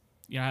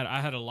I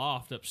had a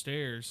loft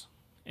upstairs,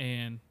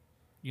 and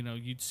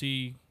you'd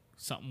see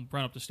something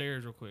run up the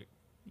stairs real quick.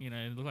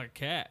 It looked like a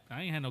cat.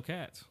 I ain't had no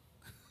cats.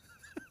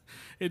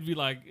 It'd be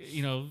like,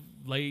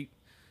 late,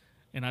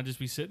 and I'd just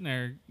be sitting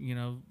there,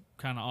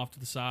 kind of off to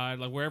the side,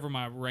 like wherever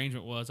my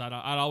arrangement was. I'd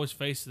always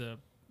face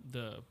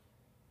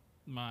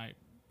my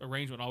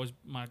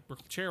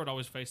chair would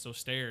always face those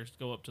stairs to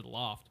go up to the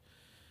loft.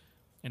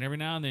 And every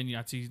now and then,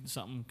 I'd see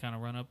something kind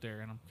of run up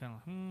there, and I'm kind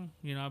of,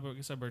 I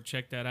guess I better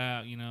check that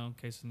out, in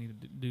case I need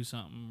to do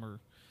something.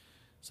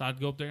 So I'd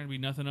go up there and be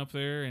nothing up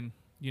there, and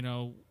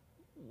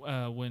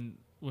when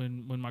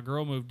my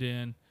girl moved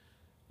in,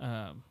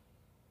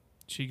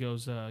 she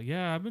goes,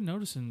 yeah, I've been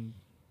noticing,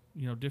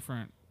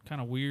 different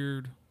kind of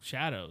weird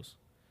shadows,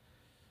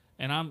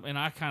 and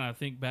I kind of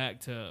think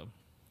back to,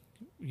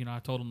 I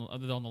told them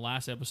on the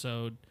last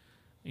episode,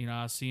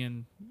 I was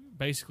seeing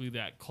basically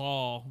that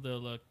claw,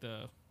 looked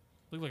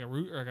like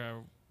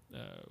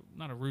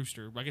not a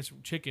rooster, but I guess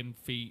chicken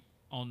feet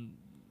on,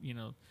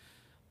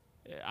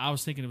 I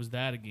was thinking it was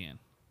that again.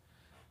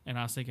 And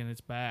I was thinking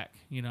it's back,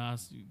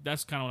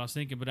 that's kind of what I was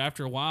thinking. But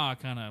after a while, I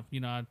kind of,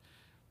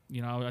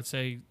 I'd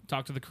say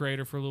talk to the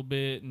creator for a little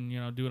bit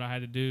and, do what I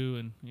had to do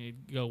and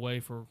it'd go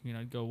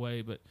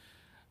away. But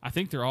I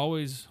think they're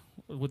always,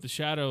 with the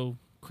shadow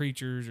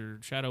creatures or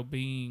shadow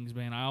beings,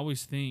 man, I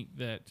always think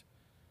that,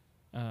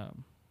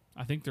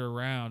 I think they're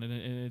around and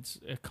it's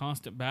a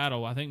constant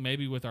battle. I think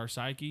maybe with our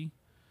psyche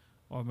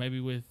or maybe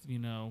with,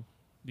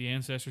 the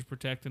ancestors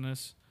protecting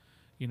us.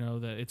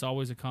 That it's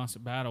always a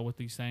constant battle with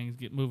these things,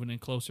 get moving in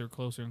closer and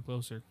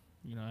closer,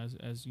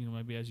 as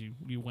maybe as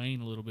you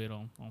wane a little bit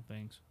on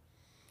things.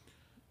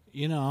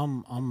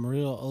 I'm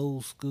real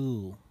old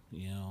school,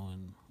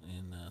 and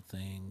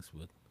things,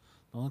 but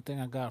The only thing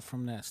I got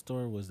from that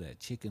store was that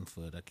chicken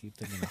foot. I keep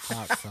thinking of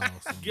hot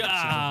sauce. And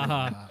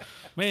God,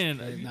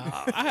 man,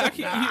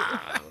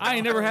 I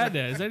ain't never had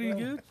that. Is that any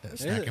good? That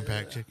snack and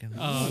pack chicken.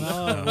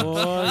 Oh, no,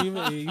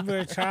 boy, you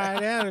better try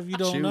it out if you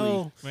don't Chewy.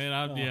 know.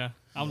 Man,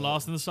 I'm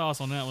lost in the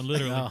sauce on that one,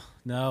 literally.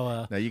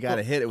 No, Now you got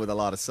to hit it with a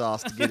lot of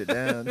sauce to get it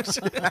down.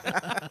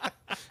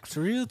 it's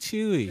real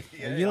chewy.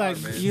 Yeah,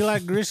 you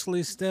like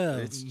gristly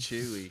stuff. It's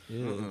chewy.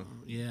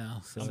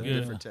 Yeah, so I'm It's a good.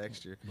 different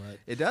texture. But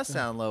It does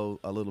sound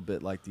a little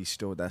bit like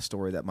that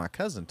story that my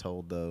cousin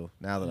told, though.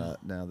 Now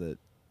that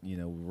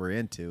we're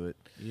into it,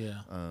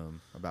 yeah.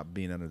 about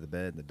being under the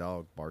bed and the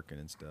dog barking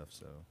and stuff.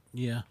 So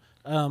Yeah.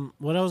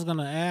 What I was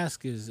gonna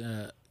ask is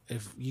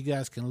if you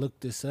guys can look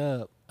this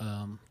up.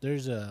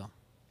 There's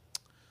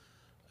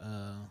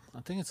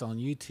I think it's on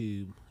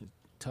YouTube. It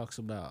talks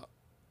about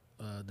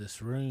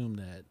this room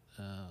that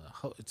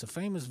it's a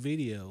famous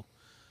video.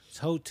 It's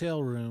a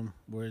hotel room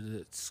where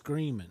it's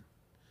screaming.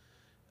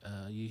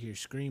 You hear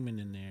screaming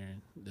in there.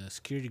 The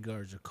security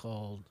guards are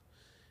called,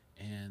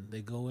 and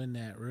they go in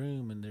that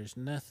room, and there's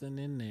nothing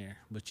in there,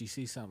 but you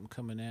see something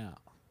coming out.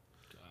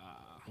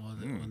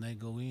 When they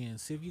go in,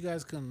 see if you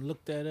guys can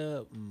look that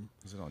up. And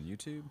is it on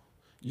YouTube?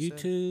 you said?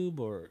 YouTube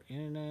or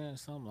internet,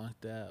 something like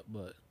that.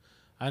 But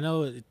I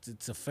know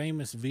it's a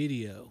famous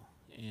video,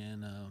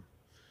 and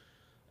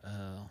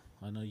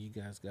I know you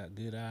guys got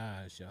good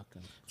eyes. Y'all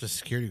can. It's a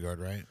security guard,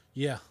 right?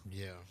 Yeah,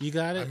 Yeah. you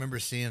got it. I remember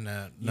seeing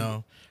that.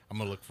 No, I'm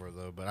gonna look for it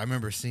though. But I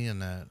remember seeing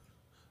that.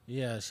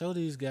 Yeah, show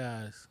these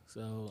guys.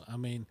 So I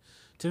mean,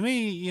 to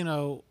me,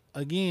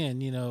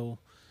 again,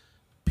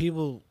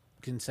 people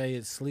can say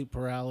it's sleep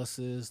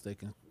paralysis. They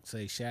can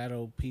say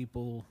shadow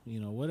people,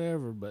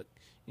 whatever. But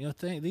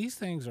these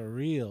things are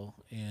real,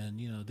 and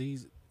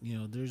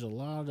there's a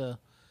lot of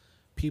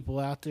people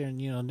out there, and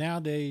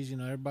nowadays,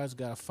 everybody's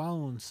got a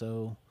phone,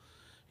 so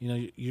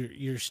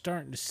you're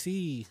starting to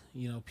see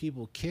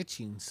people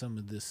catching some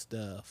of this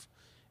stuff,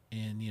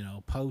 and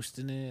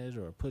posting it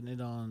or putting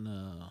it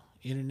on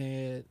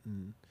internet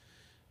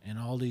and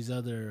all these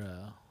other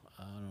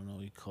I don't know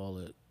what you call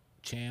it,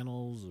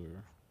 channels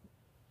or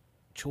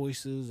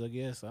choices, I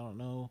guess, I don't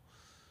know,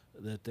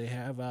 that they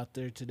have out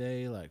there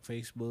today, like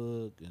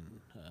Facebook and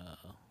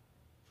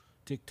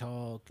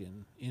TikTok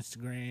and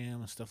Instagram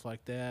and stuff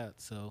like that.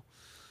 So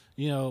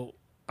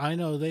I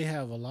know they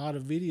have a lot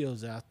of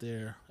videos out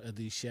there of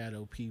these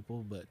shadow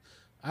people, but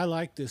I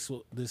like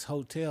this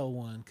hotel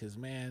one because,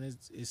 man,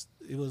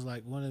 it was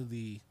like one of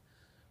the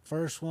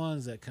first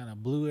ones that kind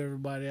of blew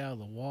everybody out of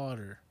the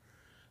water.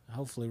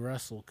 Hopefully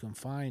Russell can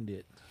find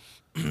it.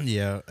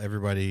 Yeah,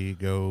 everybody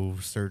go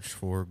search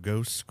for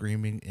Ghost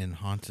Screaming in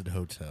Haunted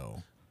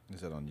Hotel.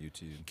 Is that on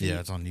YouTube? Yeah,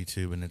 it's on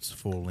YouTube and it's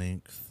full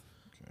length.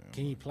 Okay.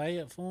 Can you play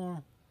it for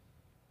him?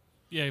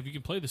 Yeah, if you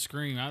can play the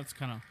screen, that's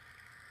kind of.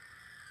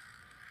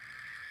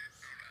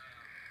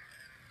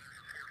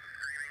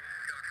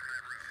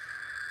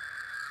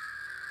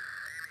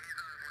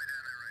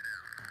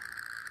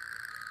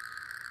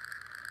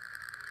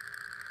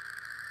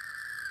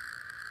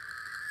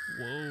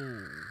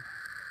 Whoa.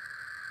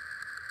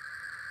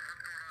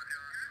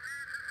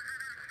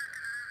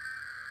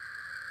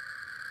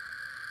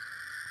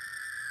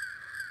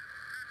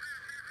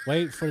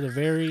 Wait for the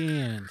very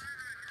end.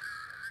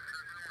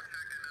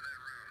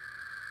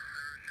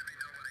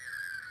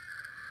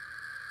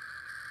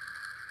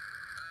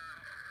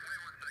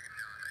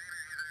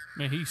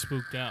 Man, he's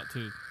spooked out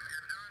too.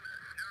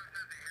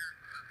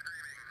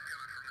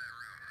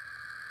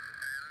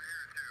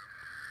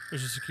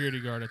 There's a security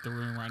guard at the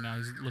room right now.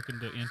 He's looking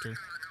to enter.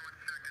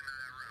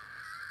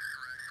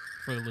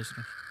 For the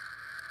listeners.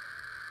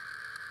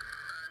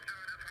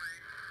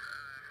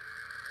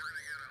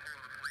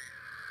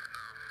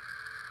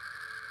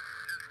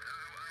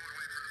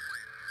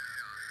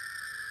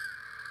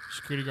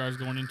 Security guard's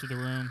going into the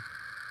room.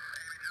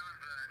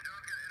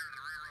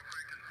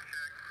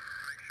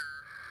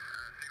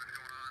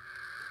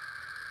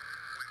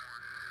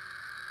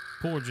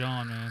 Poor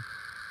John, man.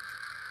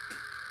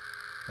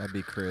 That'd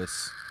be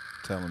Chris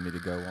telling me to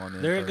go on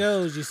in. There it first.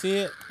 goes. You see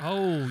it?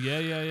 Oh, yeah.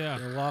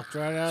 It walked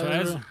right out So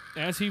of the room.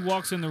 as he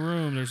walks in the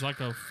room, there's like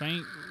a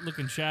faint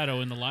looking shadow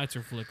and the lights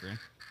are flickering.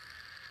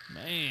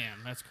 Man,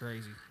 that's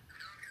crazy.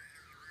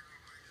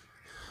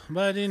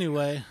 But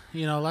anyway,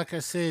 like I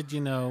said,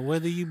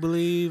 whether you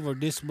believe or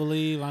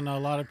disbelieve, I know a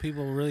lot of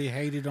people really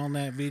hated on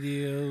that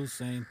video,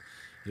 saying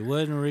it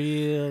wasn't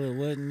real, it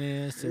wasn't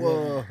this, it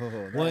Whoa,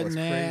 wasn't that was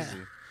that.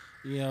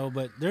 crazy.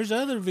 But there's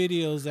other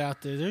videos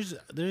out there.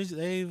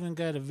 They even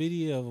got a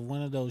video of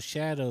one of those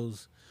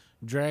shadows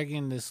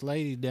dragging this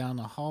lady down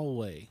the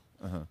hallway.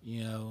 And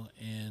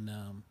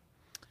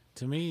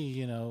to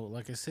me,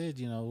 like I said,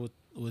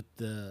 with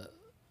the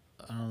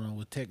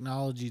with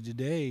technology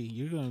today,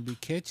 you're going to be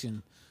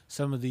catching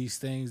some of these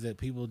things that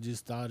people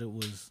just thought it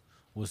was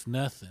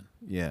nothing.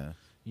 Yeah.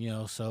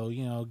 So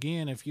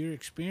again, if you're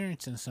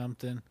experiencing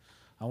something,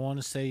 I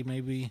want to say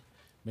maybe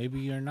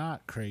you're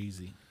not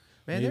crazy.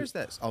 Man, there's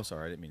that. Oh,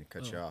 sorry, I didn't mean to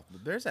cut you off.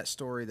 But there's that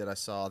story that I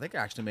saw. I think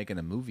they're actually making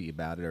a movie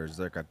about it, or is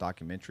there like a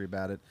documentary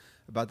about it,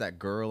 about that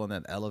girl in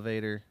that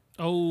elevator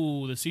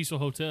Oh, the Cecil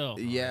Hotel.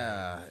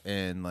 Yeah,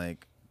 and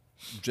like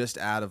just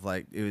out of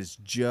like it was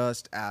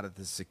just out of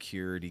the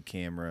security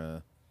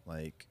camera,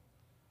 like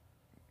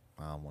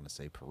I don't want to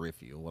say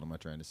peripheral. What am I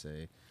trying to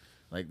say?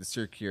 Like the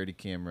security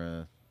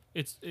camera.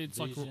 It's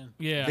like Vision.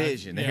 yeah,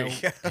 Vision, there yeah,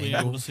 you go. being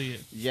able to see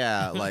it.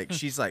 Yeah, like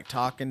she's like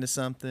talking to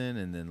something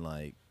and then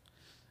like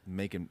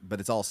making, but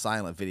it's all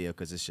silent video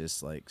because it's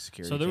just like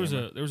security. So there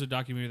camera. was a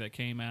documentary that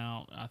came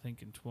out I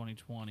think in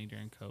 2020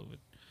 during COVID.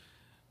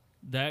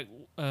 That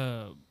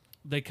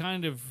they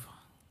kind of,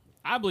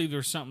 I believe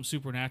there's something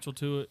supernatural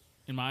to it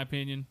in my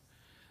opinion,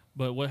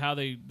 but how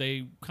they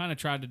kind of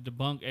tried to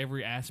debunk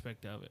every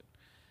aspect of it,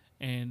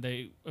 and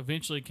they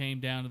eventually came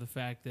down to the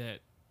fact that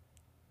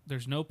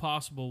there's no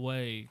possible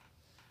way,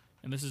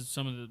 and this is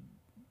some of the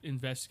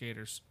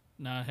investigators.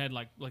 Now I had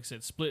like I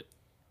said, split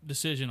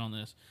decision on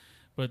this,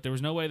 but there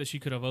was no way that she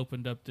could have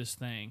opened up this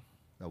thing.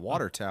 The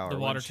water tower. The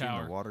water wasn't she in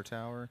tower. The water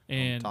tower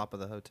And on top of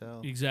the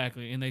hotel.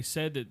 Exactly, and they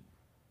said that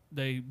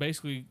they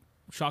basically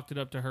chalked it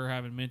up to her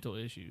having mental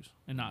issues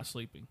and not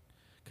sleeping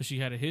because she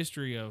had a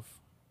history of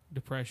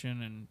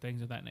depression and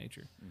things of that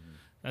nature. Mm-hmm.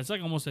 That's like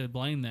almost they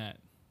blame that,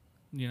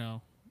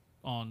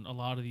 on a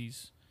lot of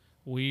these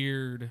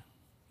weird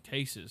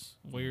cases,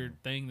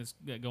 weird things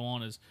that go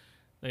on is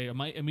they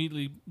might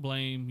immediately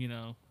blame,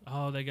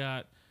 they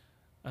got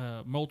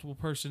multiple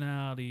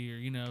personality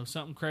or,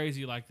 something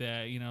crazy like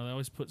that. They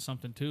always put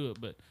something to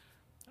it. But,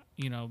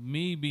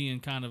 me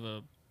being kind of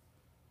a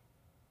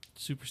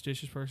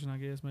superstitious person, I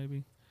guess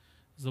maybe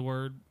is the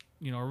word,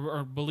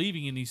 or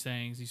believing in these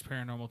things, these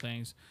paranormal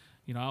things,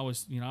 I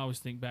always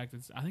think back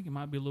that I think it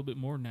might be a little bit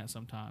more than that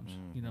sometimes,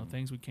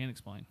 things we can't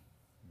explain.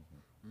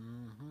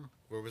 Mm-hmm.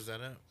 Where was that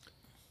at?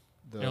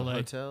 The LA.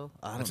 hotel?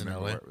 I don't That's in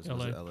remember LA? where it was. Was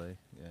LA. it LA?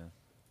 Yeah.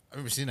 I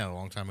remember seeing that a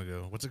long time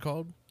ago. What's it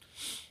called?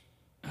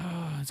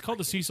 It's called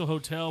the Cecil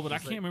Hotel, but I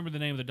can't remember the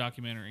name of the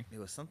documentary. It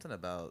was something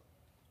about.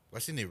 I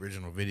seen the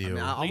original video.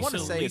 I want to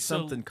say it's Lisa-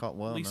 something called.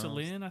 Well, Lisa no.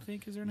 Lynn, I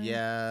think, is her name.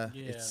 Yeah.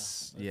 Yeah,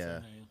 It's that's yeah. her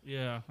name.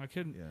 Yeah, I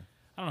couldn't. Yeah.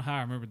 I don't know how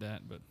I remembered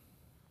that, but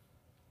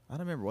I don't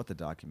remember what the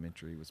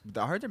documentary was.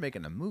 But I heard they're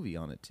making a movie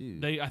on it too.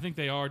 I think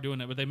they are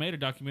doing it. But they made a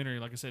documentary,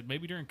 like I said,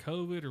 maybe during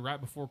COVID or right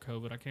before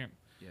COVID. I can't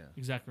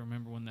exactly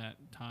remember when that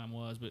time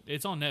was, but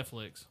it's on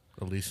Netflix.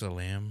 Lisa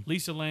Lamb.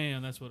 Lisa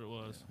Lamb, that's what it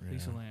was. Yeah.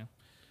 Lisa Lamb.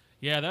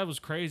 Yeah, that was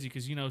crazy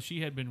because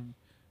she had been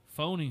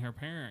phoning her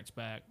parents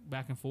back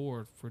and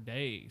forth for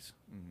days.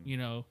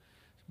 Mm-hmm.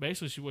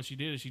 Basically, what she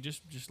did is she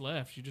just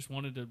left. She just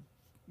wanted to,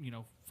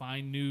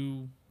 find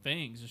new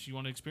things, and she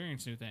wanted to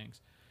experience new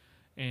things.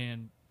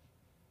 And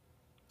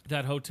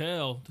that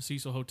hotel, the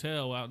Cecil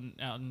Hotel out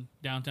in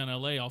downtown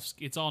LA,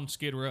 it's on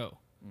Skid Row,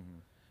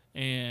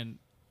 and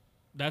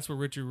that's where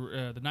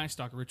the Night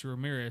Stalker Richard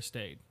Ramirez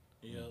stayed.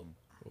 Yep.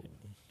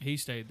 He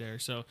stayed there,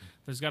 so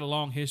there's got a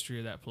long history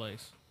of that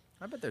place.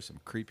 I bet there's some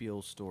creepy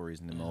old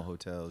stories in them old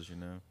hotels.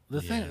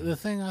 The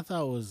thing I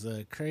thought was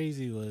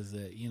crazy was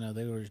that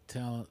they were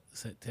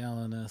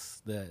telling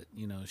us that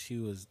she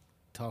was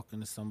talking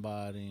to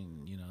somebody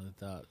and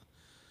they thought,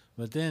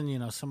 but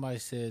then somebody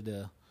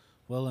said,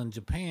 well, in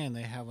Japan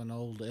they have an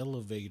old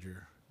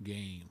elevator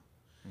game,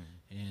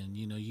 and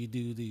you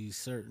do these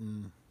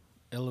certain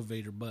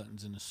elevator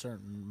buttons in a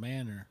certain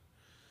manner,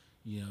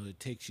 it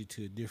takes you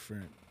to a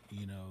different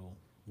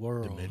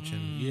world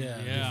Dimension.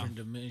 different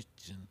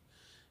dimension.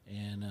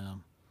 And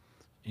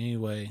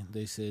anyway,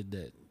 they said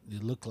that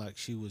it looked like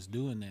she was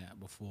doing that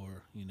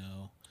before,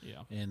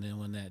 Yeah. And then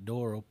when that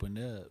door opened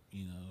up,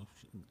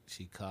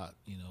 she caught,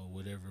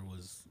 whatever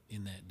was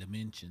in that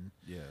dimension.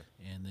 Yeah.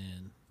 And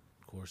then,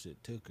 of course,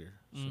 it took her.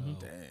 Mm-hmm.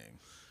 So Dang.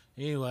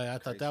 anyway, I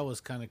thought that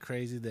was kind of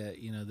crazy that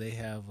they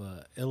have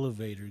a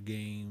elevator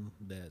game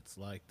that's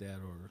like that,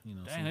 or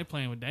Dang, they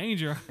playing with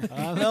danger.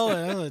 I know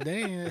it.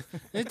 Dang,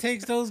 it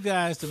takes those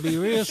guys to be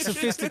real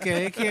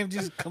sophisticated. They can't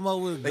just come up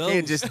with. They ghosts.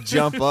 can't just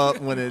jump up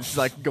when it's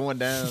like going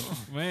down.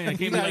 Man,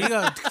 You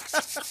got.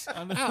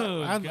 I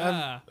know.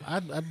 God.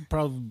 I'd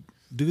probably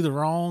do the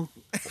wrong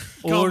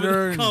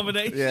order. and-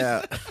 Combination.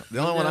 Yeah. The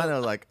only one I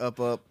know, like up,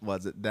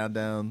 was it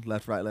down,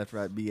 left,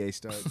 right, BA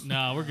starts.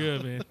 No, we're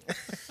good, man.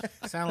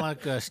 Sound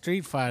like a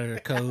Street Fighter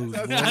code.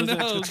 I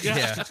know. God.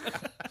 Yeah.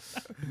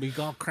 Be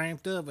all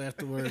cramped up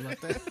afterwards like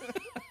that.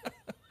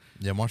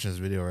 Yeah, I'm watching this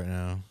video right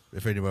now.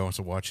 If anybody wants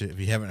to watch it, if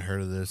you haven't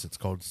heard of this, it's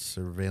called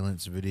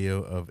Surveillance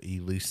Video of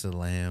Elisa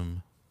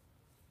Lamb.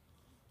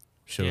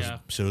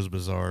 Shows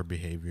bizarre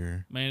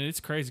behavior. Man, it's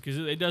crazy because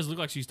it does look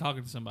like she's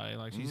talking to somebody,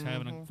 like she's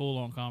having a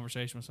full-on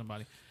conversation with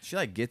somebody. She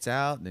like gets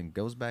out and then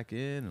goes back in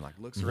and like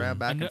looks around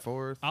back and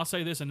forth. I'll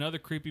say this: another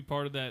creepy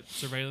part of that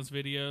surveillance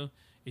video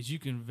is you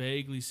can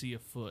vaguely see a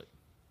foot,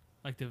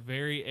 like the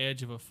very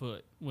edge of a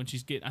foot when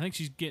I think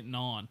she's getting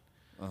on.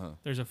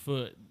 There's a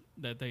foot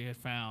that they had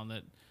found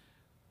that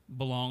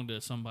belonged to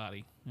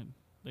somebody, and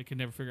they could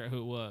never figure out who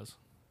it was.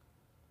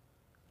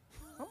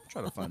 I'm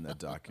trying to find that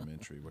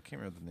documentary. I can't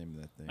remember the name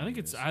of that thing.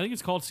 I think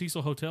it's called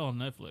Cecil Hotel on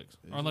Netflix,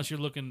 or unless you're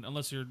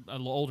a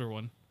little older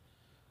one.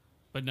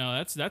 But no,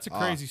 that's a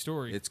crazy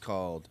story. It's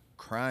called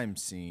Crime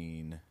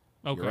Scene.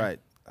 Okay. You're right.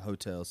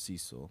 Hotel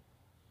Cecil.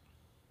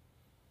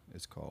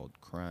 is called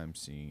Crime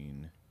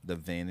Scene: The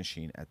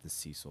Vanishing at the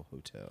Cecil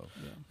Hotel.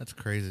 That's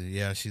crazy.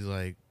 Yeah, she's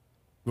like,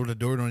 well, the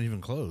door don't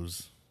even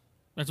close.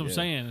 That's what I'm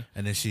saying.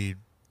 And then she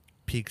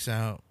peeks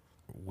out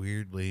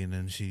weirdly, and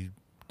then she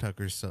tucks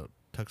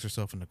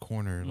herself in the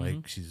corner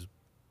like she's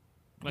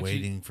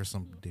waiting for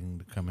something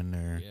to come in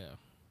there. Yeah.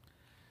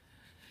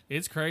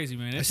 It's crazy,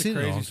 man. I've It's seen a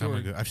it a crazy long story.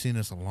 time ago. I've seen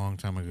this a long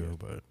time ago,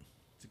 but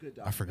It's a good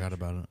I forgot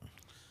about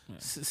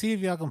it. See if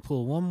y'all can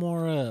pull one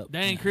more up.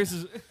 Dang, Chris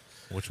is.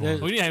 Which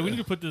one? We need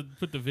to put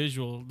the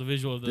visual of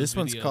those This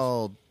one's videos.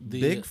 called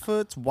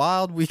Bigfoot's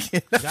Wild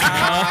Weekend. Oh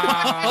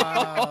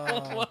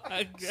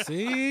my God.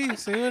 See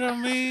what I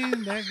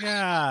mean? That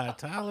guy,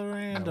 Tyler That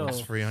Randall,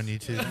 one's free on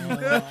YouTube.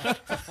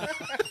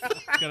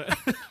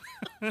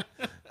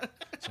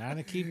 trying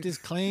to keep this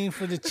clean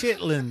for the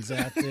chitlins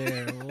out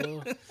there.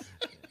 Well,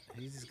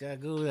 he just got to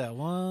go that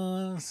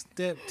one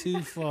step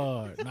too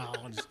far. No,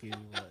 I'm just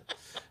kidding. But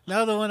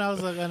another one I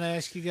was going to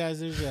ask you guys,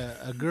 there's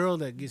a girl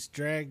that gets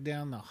dragged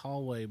down the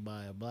hallway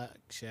by a black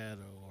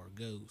shadow or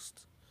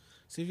ghost.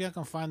 See if y'all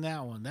can find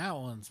that one. That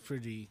one's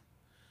pretty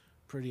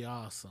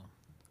awesome.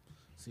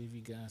 See if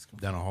you guys can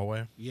Down a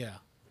hallway? Yeah.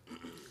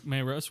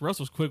 Man,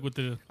 Russell's quick with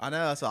the. I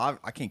know, so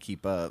I can't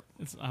keep up.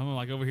 I'm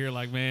like over here,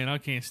 like, man, I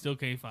still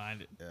can't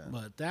find it. Yeah.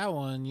 But that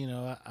one,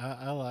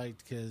 I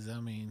liked because,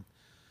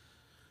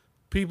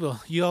 people,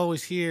 you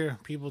always hear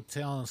people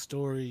telling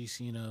stories,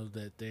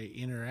 that they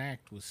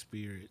interact with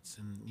spirits.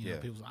 And,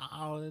 people say,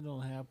 oh, that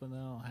don't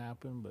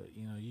happen. But,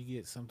 you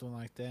get something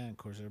like that. And, of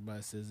course,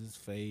 everybody says it's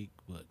fake.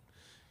 But,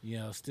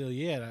 still,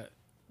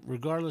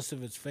 regardless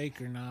if it's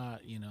fake or not,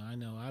 I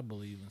know I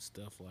believe in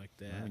stuff like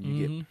that. When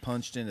you get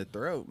punched in the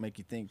throat, make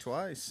you think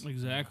twice.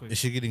 Exactly. Is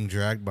she getting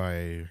dragged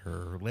by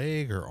her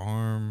leg or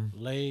arm?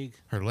 Leg.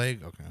 Her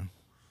leg? Okay.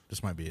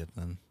 This might be it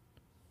then.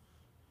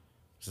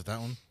 Is it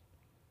that one?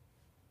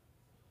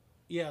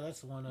 Yeah,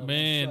 that's the one.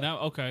 Man, now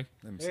okay.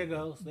 Let me There it see.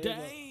 goes. There you go.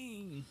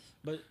 Dang.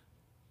 But,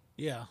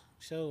 yeah,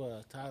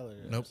 show Tyler.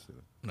 Nope.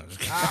 No, just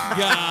kidding.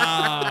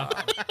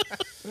 God.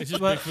 It's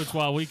just Bigfoot's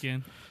Wild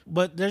Weekend.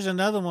 But there's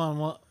another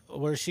one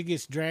where she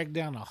gets dragged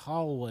down a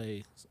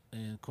hallway,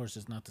 and of course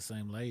it's not the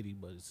same lady,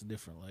 but it's a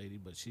different lady.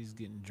 But she's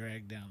getting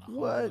dragged down a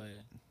What? hallway.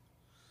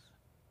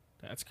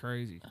 That's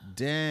crazy.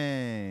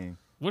 Dang.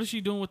 What is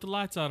she doing with the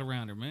lights out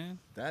around her, man?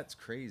 That's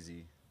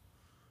crazy.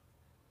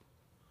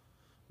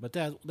 But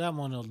that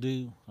one will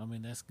do.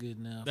 That's good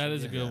enough. That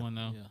is a good one,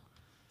 though. Yeah.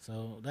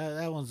 So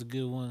that one's a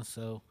good one.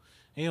 So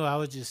anyway, I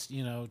was just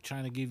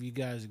trying to give you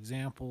guys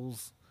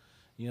examples,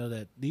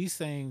 that these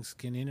things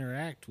can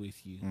interact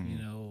with you,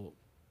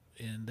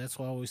 and that's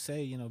why I always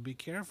say, be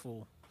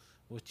careful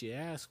what you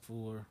ask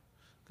for,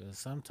 because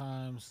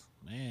sometimes,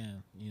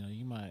 man,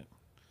 you might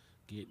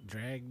get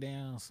dragged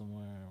down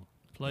somewhere.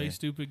 Play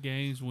stupid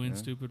games, win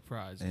stupid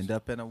prizes. End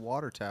up in a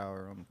water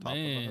tower on top of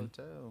a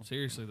hotel.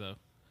 Seriously though.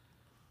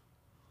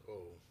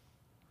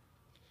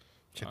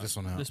 Check this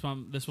one out.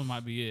 This one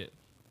might be it.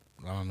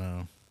 I don't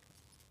know.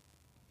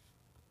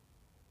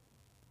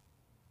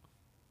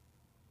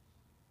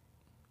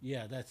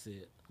 Yeah, that's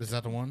it. Is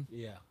that the one?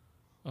 Yeah.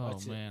 Oh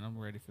Watch it. man, I'm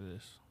ready for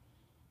this.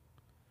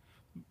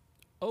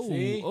 Oh,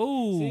 See?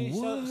 oh, See?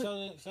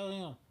 what? Show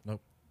him.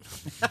 Nope.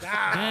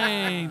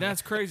 Dang,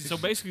 that's crazy. So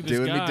basically, this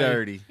Doing guy, me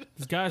dirty.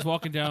 this guy's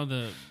walking down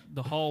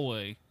the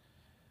hallway,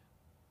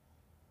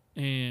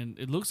 and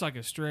it looks like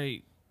a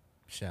straight,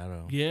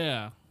 Shadow.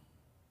 yeah.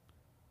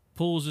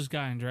 Pulls this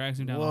guy and drags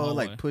him down the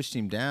hallway. Like pushed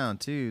him down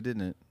too,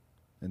 didn't it?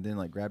 And then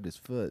like grabbed his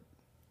foot.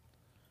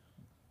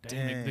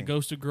 Dang, the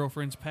ghost of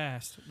girlfriend's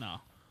past. No.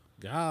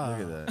 God.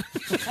 Look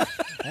at that.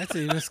 That's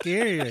even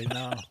scarier.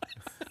 No.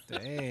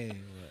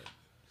 Dang.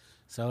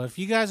 So if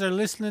you guys are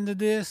listening to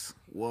this,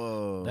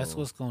 Whoa. that's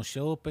what's going to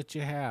show up at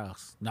your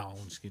house. No,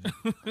 I'm just kidding.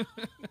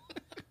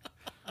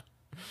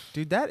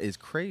 Dude, that is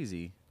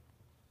crazy.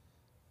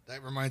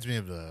 That reminds me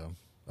of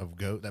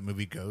that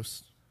movie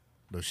Ghost.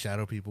 Those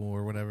shadow people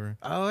or whatever.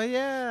 Oh yeah.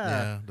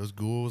 Yeah, those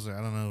ghouls. I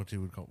don't know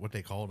what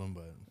they called them,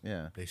 but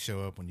Yeah. they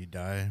show up when you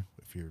die.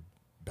 If you're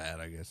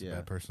bad, I guess, a Yeah.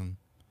 bad person.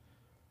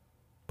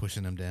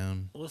 Pushing them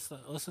down. What's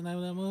the name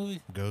of that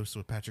movie? Ghost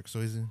with Patrick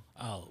Swayze.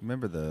 Oh,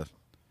 Remember the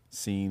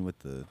scene with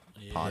the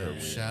Potter? Yeah.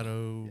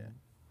 Shadow Yeah.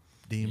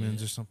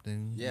 demons or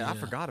something. Yeah, I Yeah.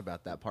 forgot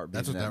about that part.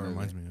 That's being what in that movie.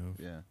 reminds me of.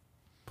 Yeah.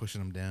 Pushing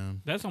them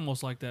down. That's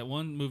almost like that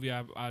one movie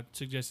I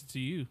suggested to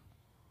you.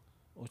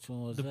 which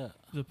one was that?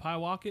 The Pie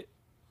Walket?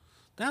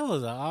 That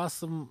was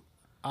an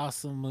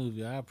awesome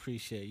movie. I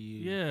appreciate you.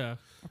 Yeah,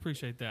 I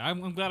appreciate that. I'm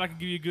glad I could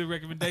give you a good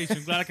recommendation.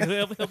 I'm glad I could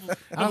help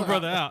a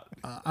brother out.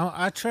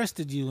 I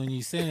trusted you when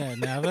you said that.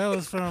 Now, if that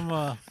was from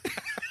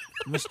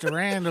Mr.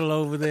 Randall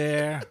over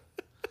there,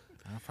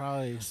 I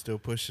probably... Still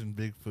pushing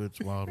Bigfoot's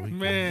Wild Weekend.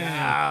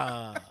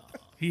 Man,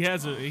 he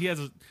has a.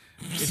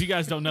 If you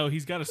guys don't know,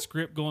 he's got a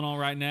script going on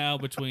right now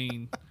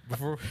between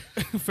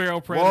Feral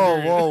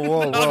Predator.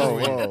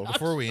 Whoa.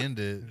 Before we end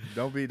it,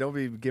 Don't be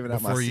giving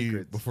out my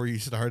secrets. before you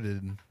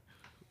started,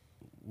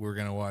 we're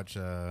gonna watch.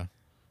 What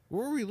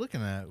were we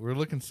looking at? We're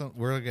looking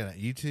at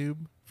YouTube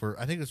for.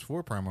 I think it's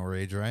for Primal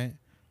Rage, right?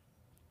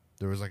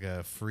 There was like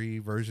a free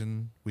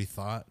version. We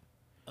thought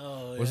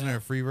Oh, Wasn't there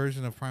a free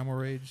version of Primal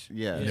Rage?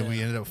 Yeah. And then we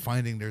ended up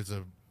finding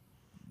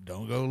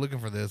don't go looking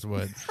for this,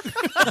 but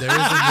there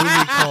is a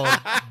movie called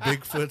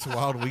Bigfoot's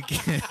Wild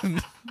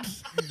Weekend.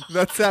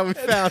 That's how we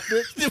found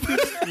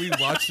it. We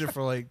watched it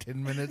for like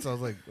 10 minutes. I was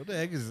like, what the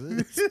heck is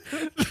this?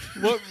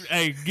 What?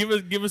 Hey, give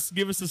us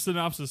a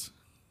synopsis.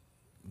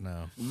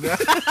 No.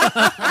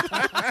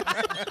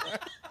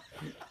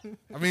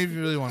 I mean, if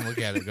you really want to look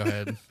at it, go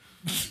ahead.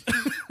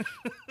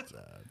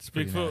 It's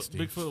pretty nasty.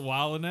 Bigfoot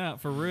wilding out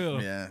for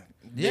real. Yeah.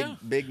 Yeah.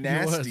 Big He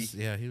nasty. was.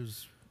 Yeah, he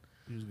was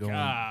going.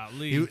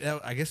 Golly.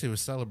 I guess he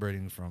was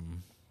celebrating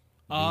from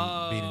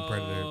beating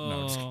Predator.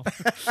 No, I'm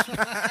just kidding.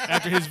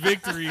 After his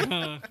victory,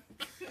 huh?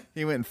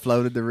 He went and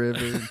floated the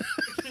river.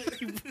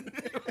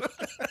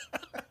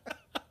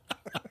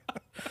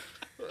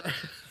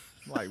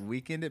 Like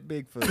Weekend at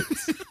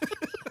Bigfoot's.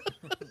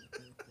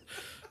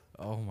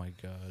 Oh my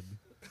god.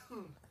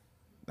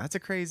 That's a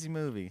crazy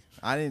movie.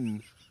 I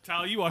didn't.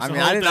 Tyler, you watched I the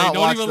mean, whole I did thing. not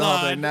Don't watch even the whole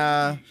lie. thing.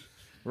 Nah.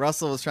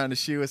 Russell was trying to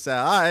shoo us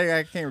out.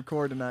 I can't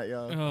record tonight,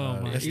 y'all. Oh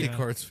my SD god.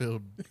 cards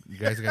filled. You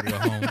guys got to go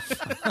home.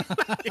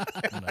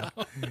 No.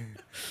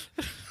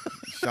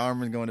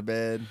 Sharman going to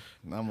bed.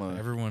 I'm gonna.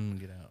 Everyone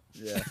get out.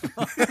 Yeah.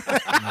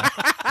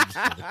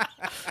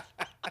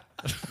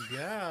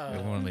 Yeah.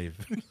 Everyone leave.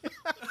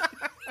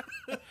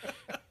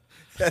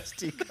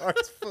 SD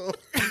cards full.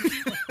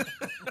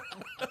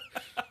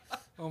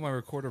 Oh, my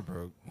recorder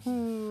broke.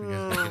 You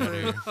guys gotta get out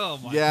of here. Oh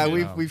my Yeah,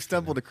 god. we've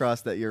stumbled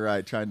across that. You're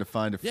right. Trying to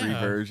find a free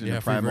version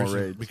of free Primal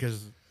version, Rage.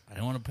 because I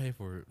don't want to pay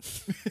for it.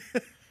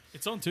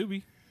 It's on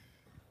Tubi.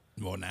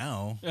 Well,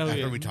 now Oh, after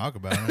yeah. we talk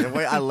about The it,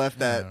 way I left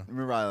that. Yeah.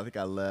 Remember, I think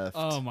I left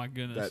Oh my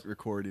goodness. that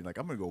recording. Like,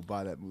 I'm gonna go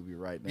buy that movie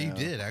right now. you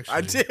did actually.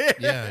 I did.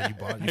 Yeah, you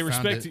bought. Hey, You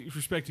found it.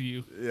 respect to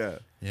you. Yeah.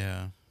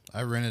 Yeah,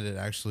 I rented it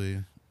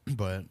actually,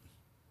 but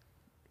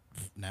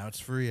now it's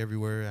free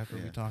everywhere after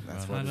we talk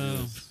That's about what it. I it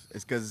know. is.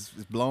 It's because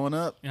it's blowing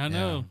up. I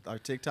know. Our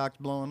TikTok's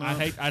blowing up.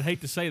 I'd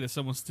hate to say that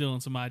someone's stealing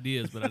some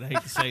ideas, but I'd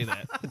hate to say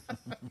that.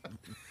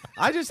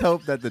 I just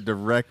hope that the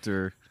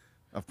director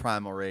of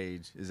Primal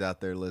Rage is out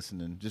there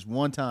listening. Just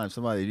one time,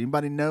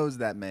 anybody knows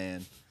that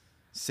man,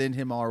 send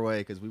him our way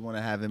because we want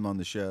to have him on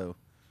the show.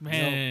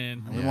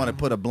 Man. We want to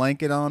put a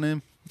blanket on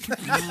him.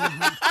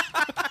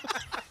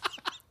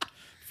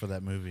 For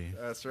that movie,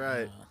 That's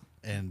right.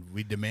 and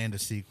we demand a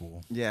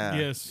sequel. Yeah.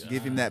 Yes.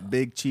 Give him that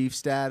big chief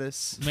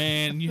status.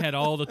 Man, you had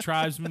all the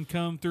tribesmen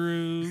come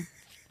through,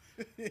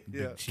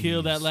 Yeah.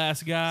 kill that Jeez.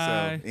 last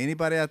guy. So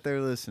anybody out there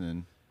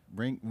listening,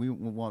 we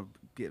want to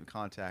get in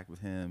contact with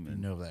him, You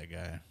and know that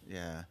guy.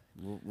 yeah,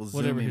 we'll zoom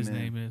Whatever him his in.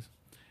 name is.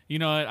 You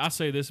know, I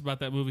say this about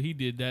that movie. He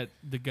did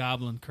the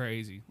Goblin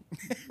crazy.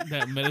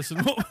 That medicine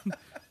woman.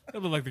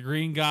 That looked like the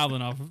Green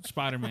Goblin off of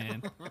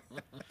Spider-Man.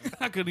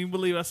 I couldn't even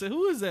believe it. I said,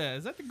 who is that?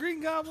 Is that the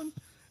Green Goblin?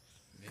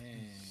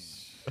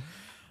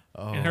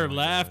 Oh, And her my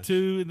laugh, gosh.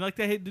 too. And like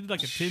they did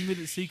like a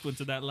 10-minute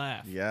sequence of that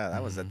laugh. Yeah,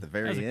 that was at the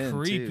very That was end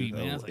creepy, too.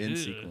 man. The I was like, end "Ugh."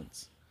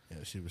 sequence. Yeah,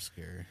 she was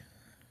scary.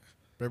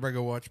 But everybody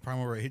go watch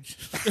Primal Rage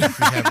if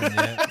you haven't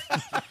yet.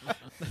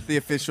 The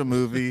official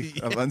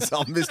movie of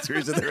Unsolved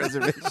Mysteries of the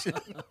Reservation.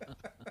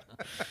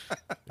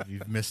 If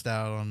you've missed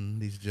out on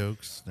these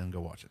jokes, then go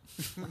watch it.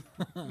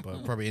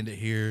 But probably end it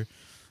here.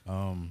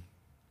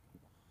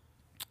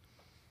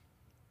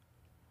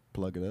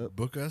 Plug it up.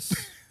 Book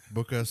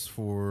us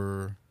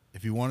for,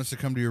 if you want us to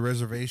come to your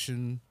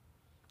reservation,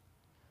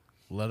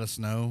 let us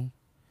know.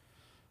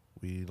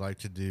 We like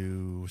to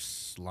do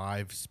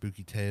live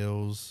spooky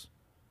tales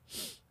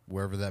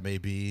wherever that may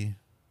be.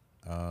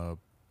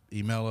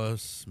 Email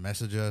us,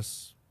 message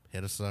us,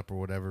 hit us up or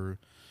whatever.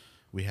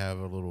 We have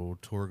a little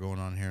tour going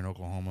on here in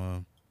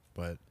Oklahoma,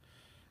 but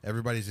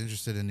everybody's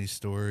interested in these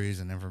stories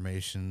and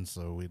information,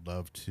 so we'd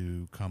love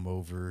to come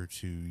over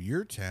to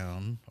your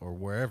town or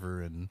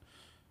wherever and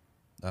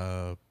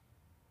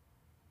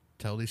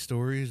tell these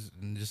stories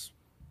and just,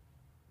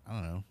 I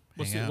don't know,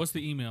 hang out. What's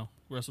the email?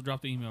 Russell,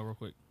 drop the email real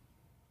quick.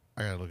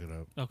 I gotta look it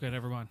up. Okay,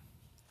 never mind.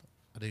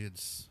 I think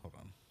it's, hold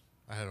on,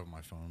 I had it on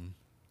my phone.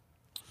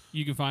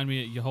 You can find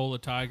me at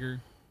Yahola Tiger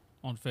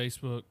on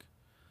Facebook.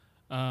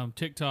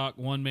 TikTok,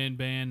 One Man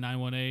Band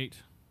 918.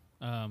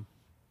 And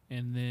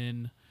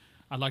then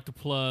I'd like to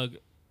plug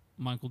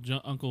my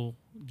Uncle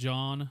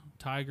John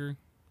Tiger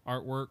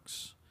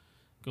Artworks.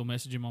 Go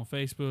message him on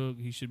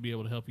Facebook. He should be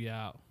able to help you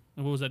out.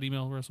 And what was that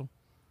email, Russell?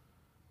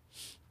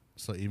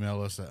 So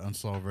email us at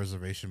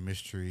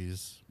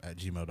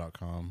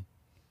unsolvedreservationmysteries@gmail.com.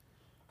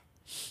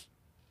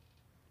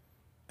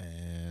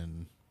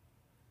 And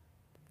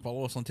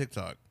follow us on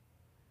TikTok.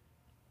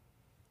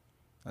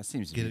 That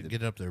seems to Get be it,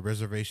 get it up there.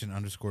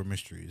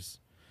 Reservation_mysteries.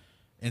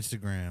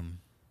 Instagram,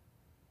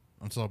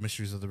 Unsolved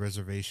Mysteries of the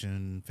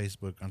Reservation.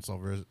 Facebook,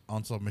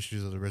 Unsolved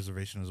Mysteries of the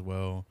Reservation as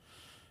well.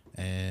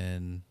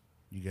 And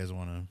you guys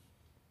want to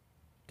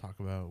talk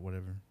about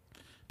whatever?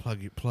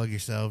 Plug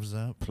yourselves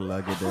up.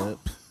 Plug it up.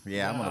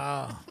 Yeah, I'm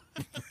gonna.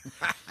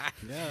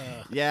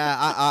 Yeah.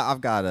 Yeah,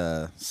 I've got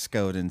a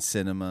Skoden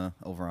Cinema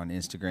over on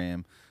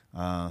Instagram.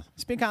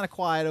 It's been kind of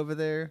quiet over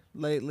there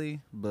lately,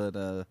 but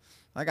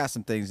I got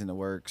some things in the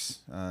works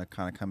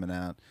kind of coming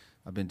out.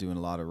 I've been doing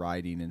a lot of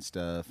writing and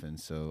stuff, and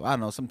so I don't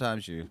know.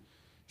 Sometimes you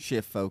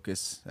shift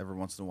focus every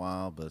once in a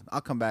while, but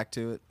I'll come back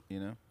to it.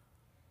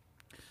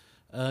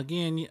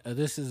 Again,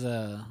 this is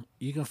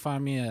you can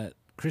find me at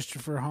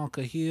Christopher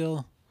Honka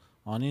Hill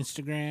on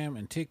Instagram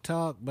and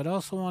TikTok, but I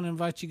also want to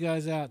invite you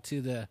guys out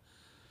to the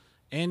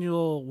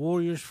annual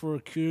Warriors for a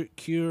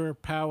Cure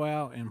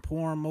powwow in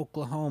Porham,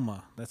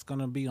 Oklahoma. That's going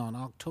to be on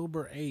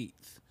October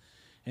 8th.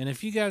 And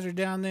if you guys are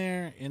down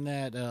there in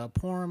that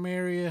Porham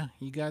area,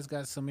 you guys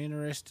got some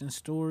interesting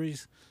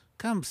stories,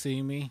 come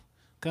see me.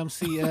 Come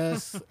see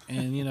us.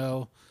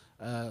 And,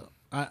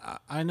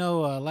 I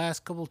know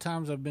last couple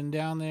times I've been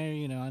down there,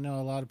 I know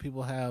a lot of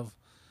people have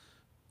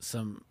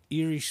some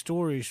eerie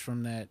stories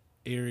from that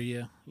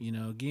area.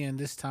 Again,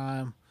 this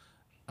time,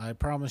 I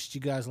promised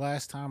you guys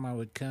last time I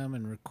would come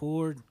and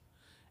record.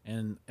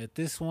 And at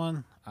this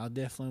one, I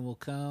definitely will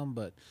come.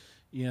 But,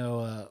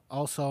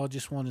 also I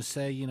just want to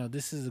say,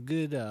 this is a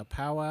good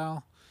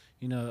powwow.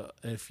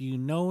 If you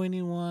know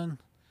anyone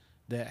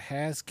that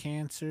has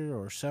cancer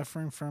or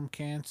suffering from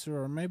cancer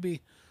or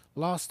maybe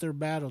lost their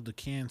battle to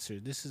cancer,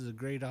 this is a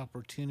great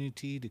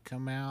opportunity to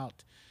come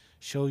out,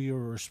 show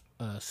your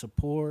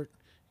support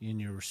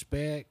and your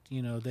respect.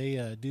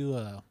 They do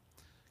a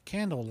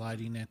candle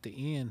lighting at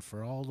the end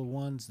for all the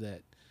ones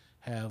that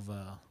have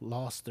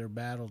lost their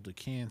battle to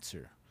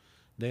cancer.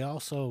 They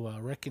also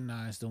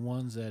recognize the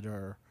ones that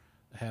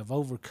have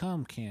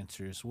overcome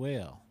cancer as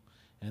well.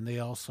 And they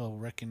also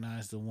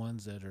recognize the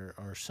ones that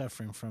are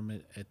suffering from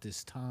it at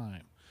this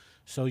time.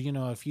 So,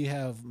 if you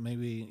have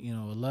maybe, a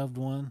loved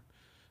one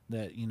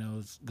that,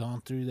 has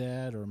gone through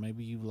that, or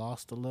maybe you've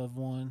lost a loved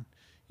one,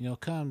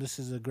 come. This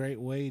is a great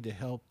way to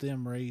help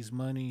them raise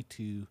money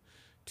to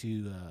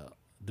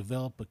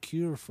develop a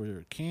cure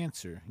for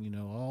cancer.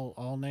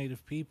 All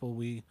Native people,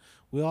 we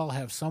all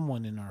have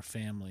someone in our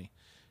family.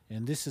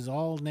 And this is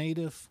all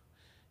Native,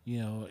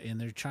 and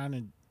they're trying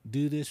to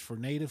do this for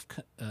Native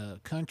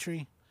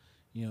country,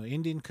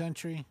 Indian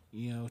country,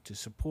 to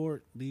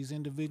support these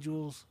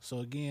individuals. So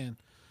again,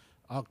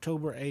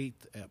 October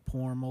 8th at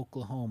Porham,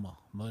 Oklahoma.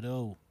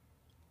 Muddo.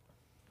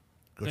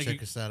 Go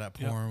check us out at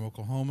Porham,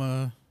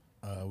 Oklahoma.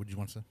 What do you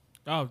want to say?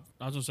 Oh,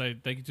 I was going to say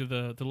thank you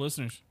to the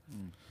listeners.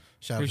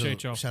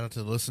 Appreciate y'all. Shout out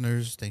to the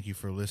listeners. Thank you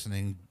for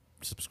listening,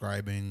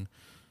 subscribing,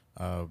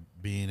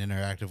 being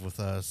interactive with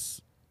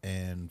us,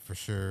 and for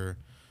sure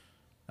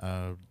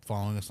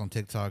following us on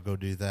TikTok. Go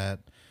do that.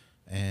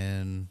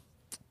 And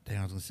dang,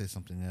 I was going to say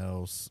something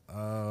else.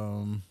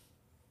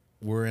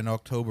 We're in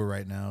October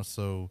right now,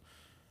 so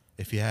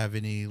if you have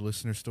any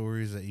listener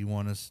stories that you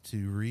want us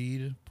to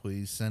read,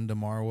 please send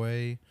them our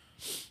way.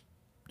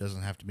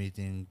 Doesn't have to be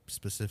anything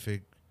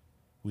specific.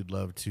 We'd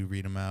love to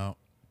read them out.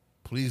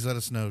 Please let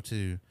us know,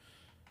 too,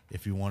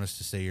 if you want us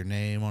to say your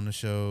name on the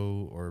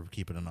show or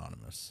keep it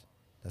anonymous.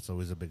 That's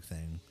always a big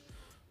thing.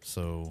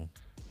 So,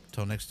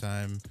 until next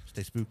time,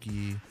 stay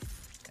spooky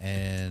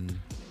and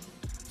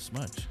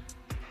smudge.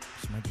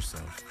 Smudge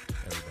yourself,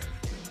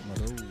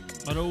 everybody.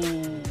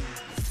 Hello.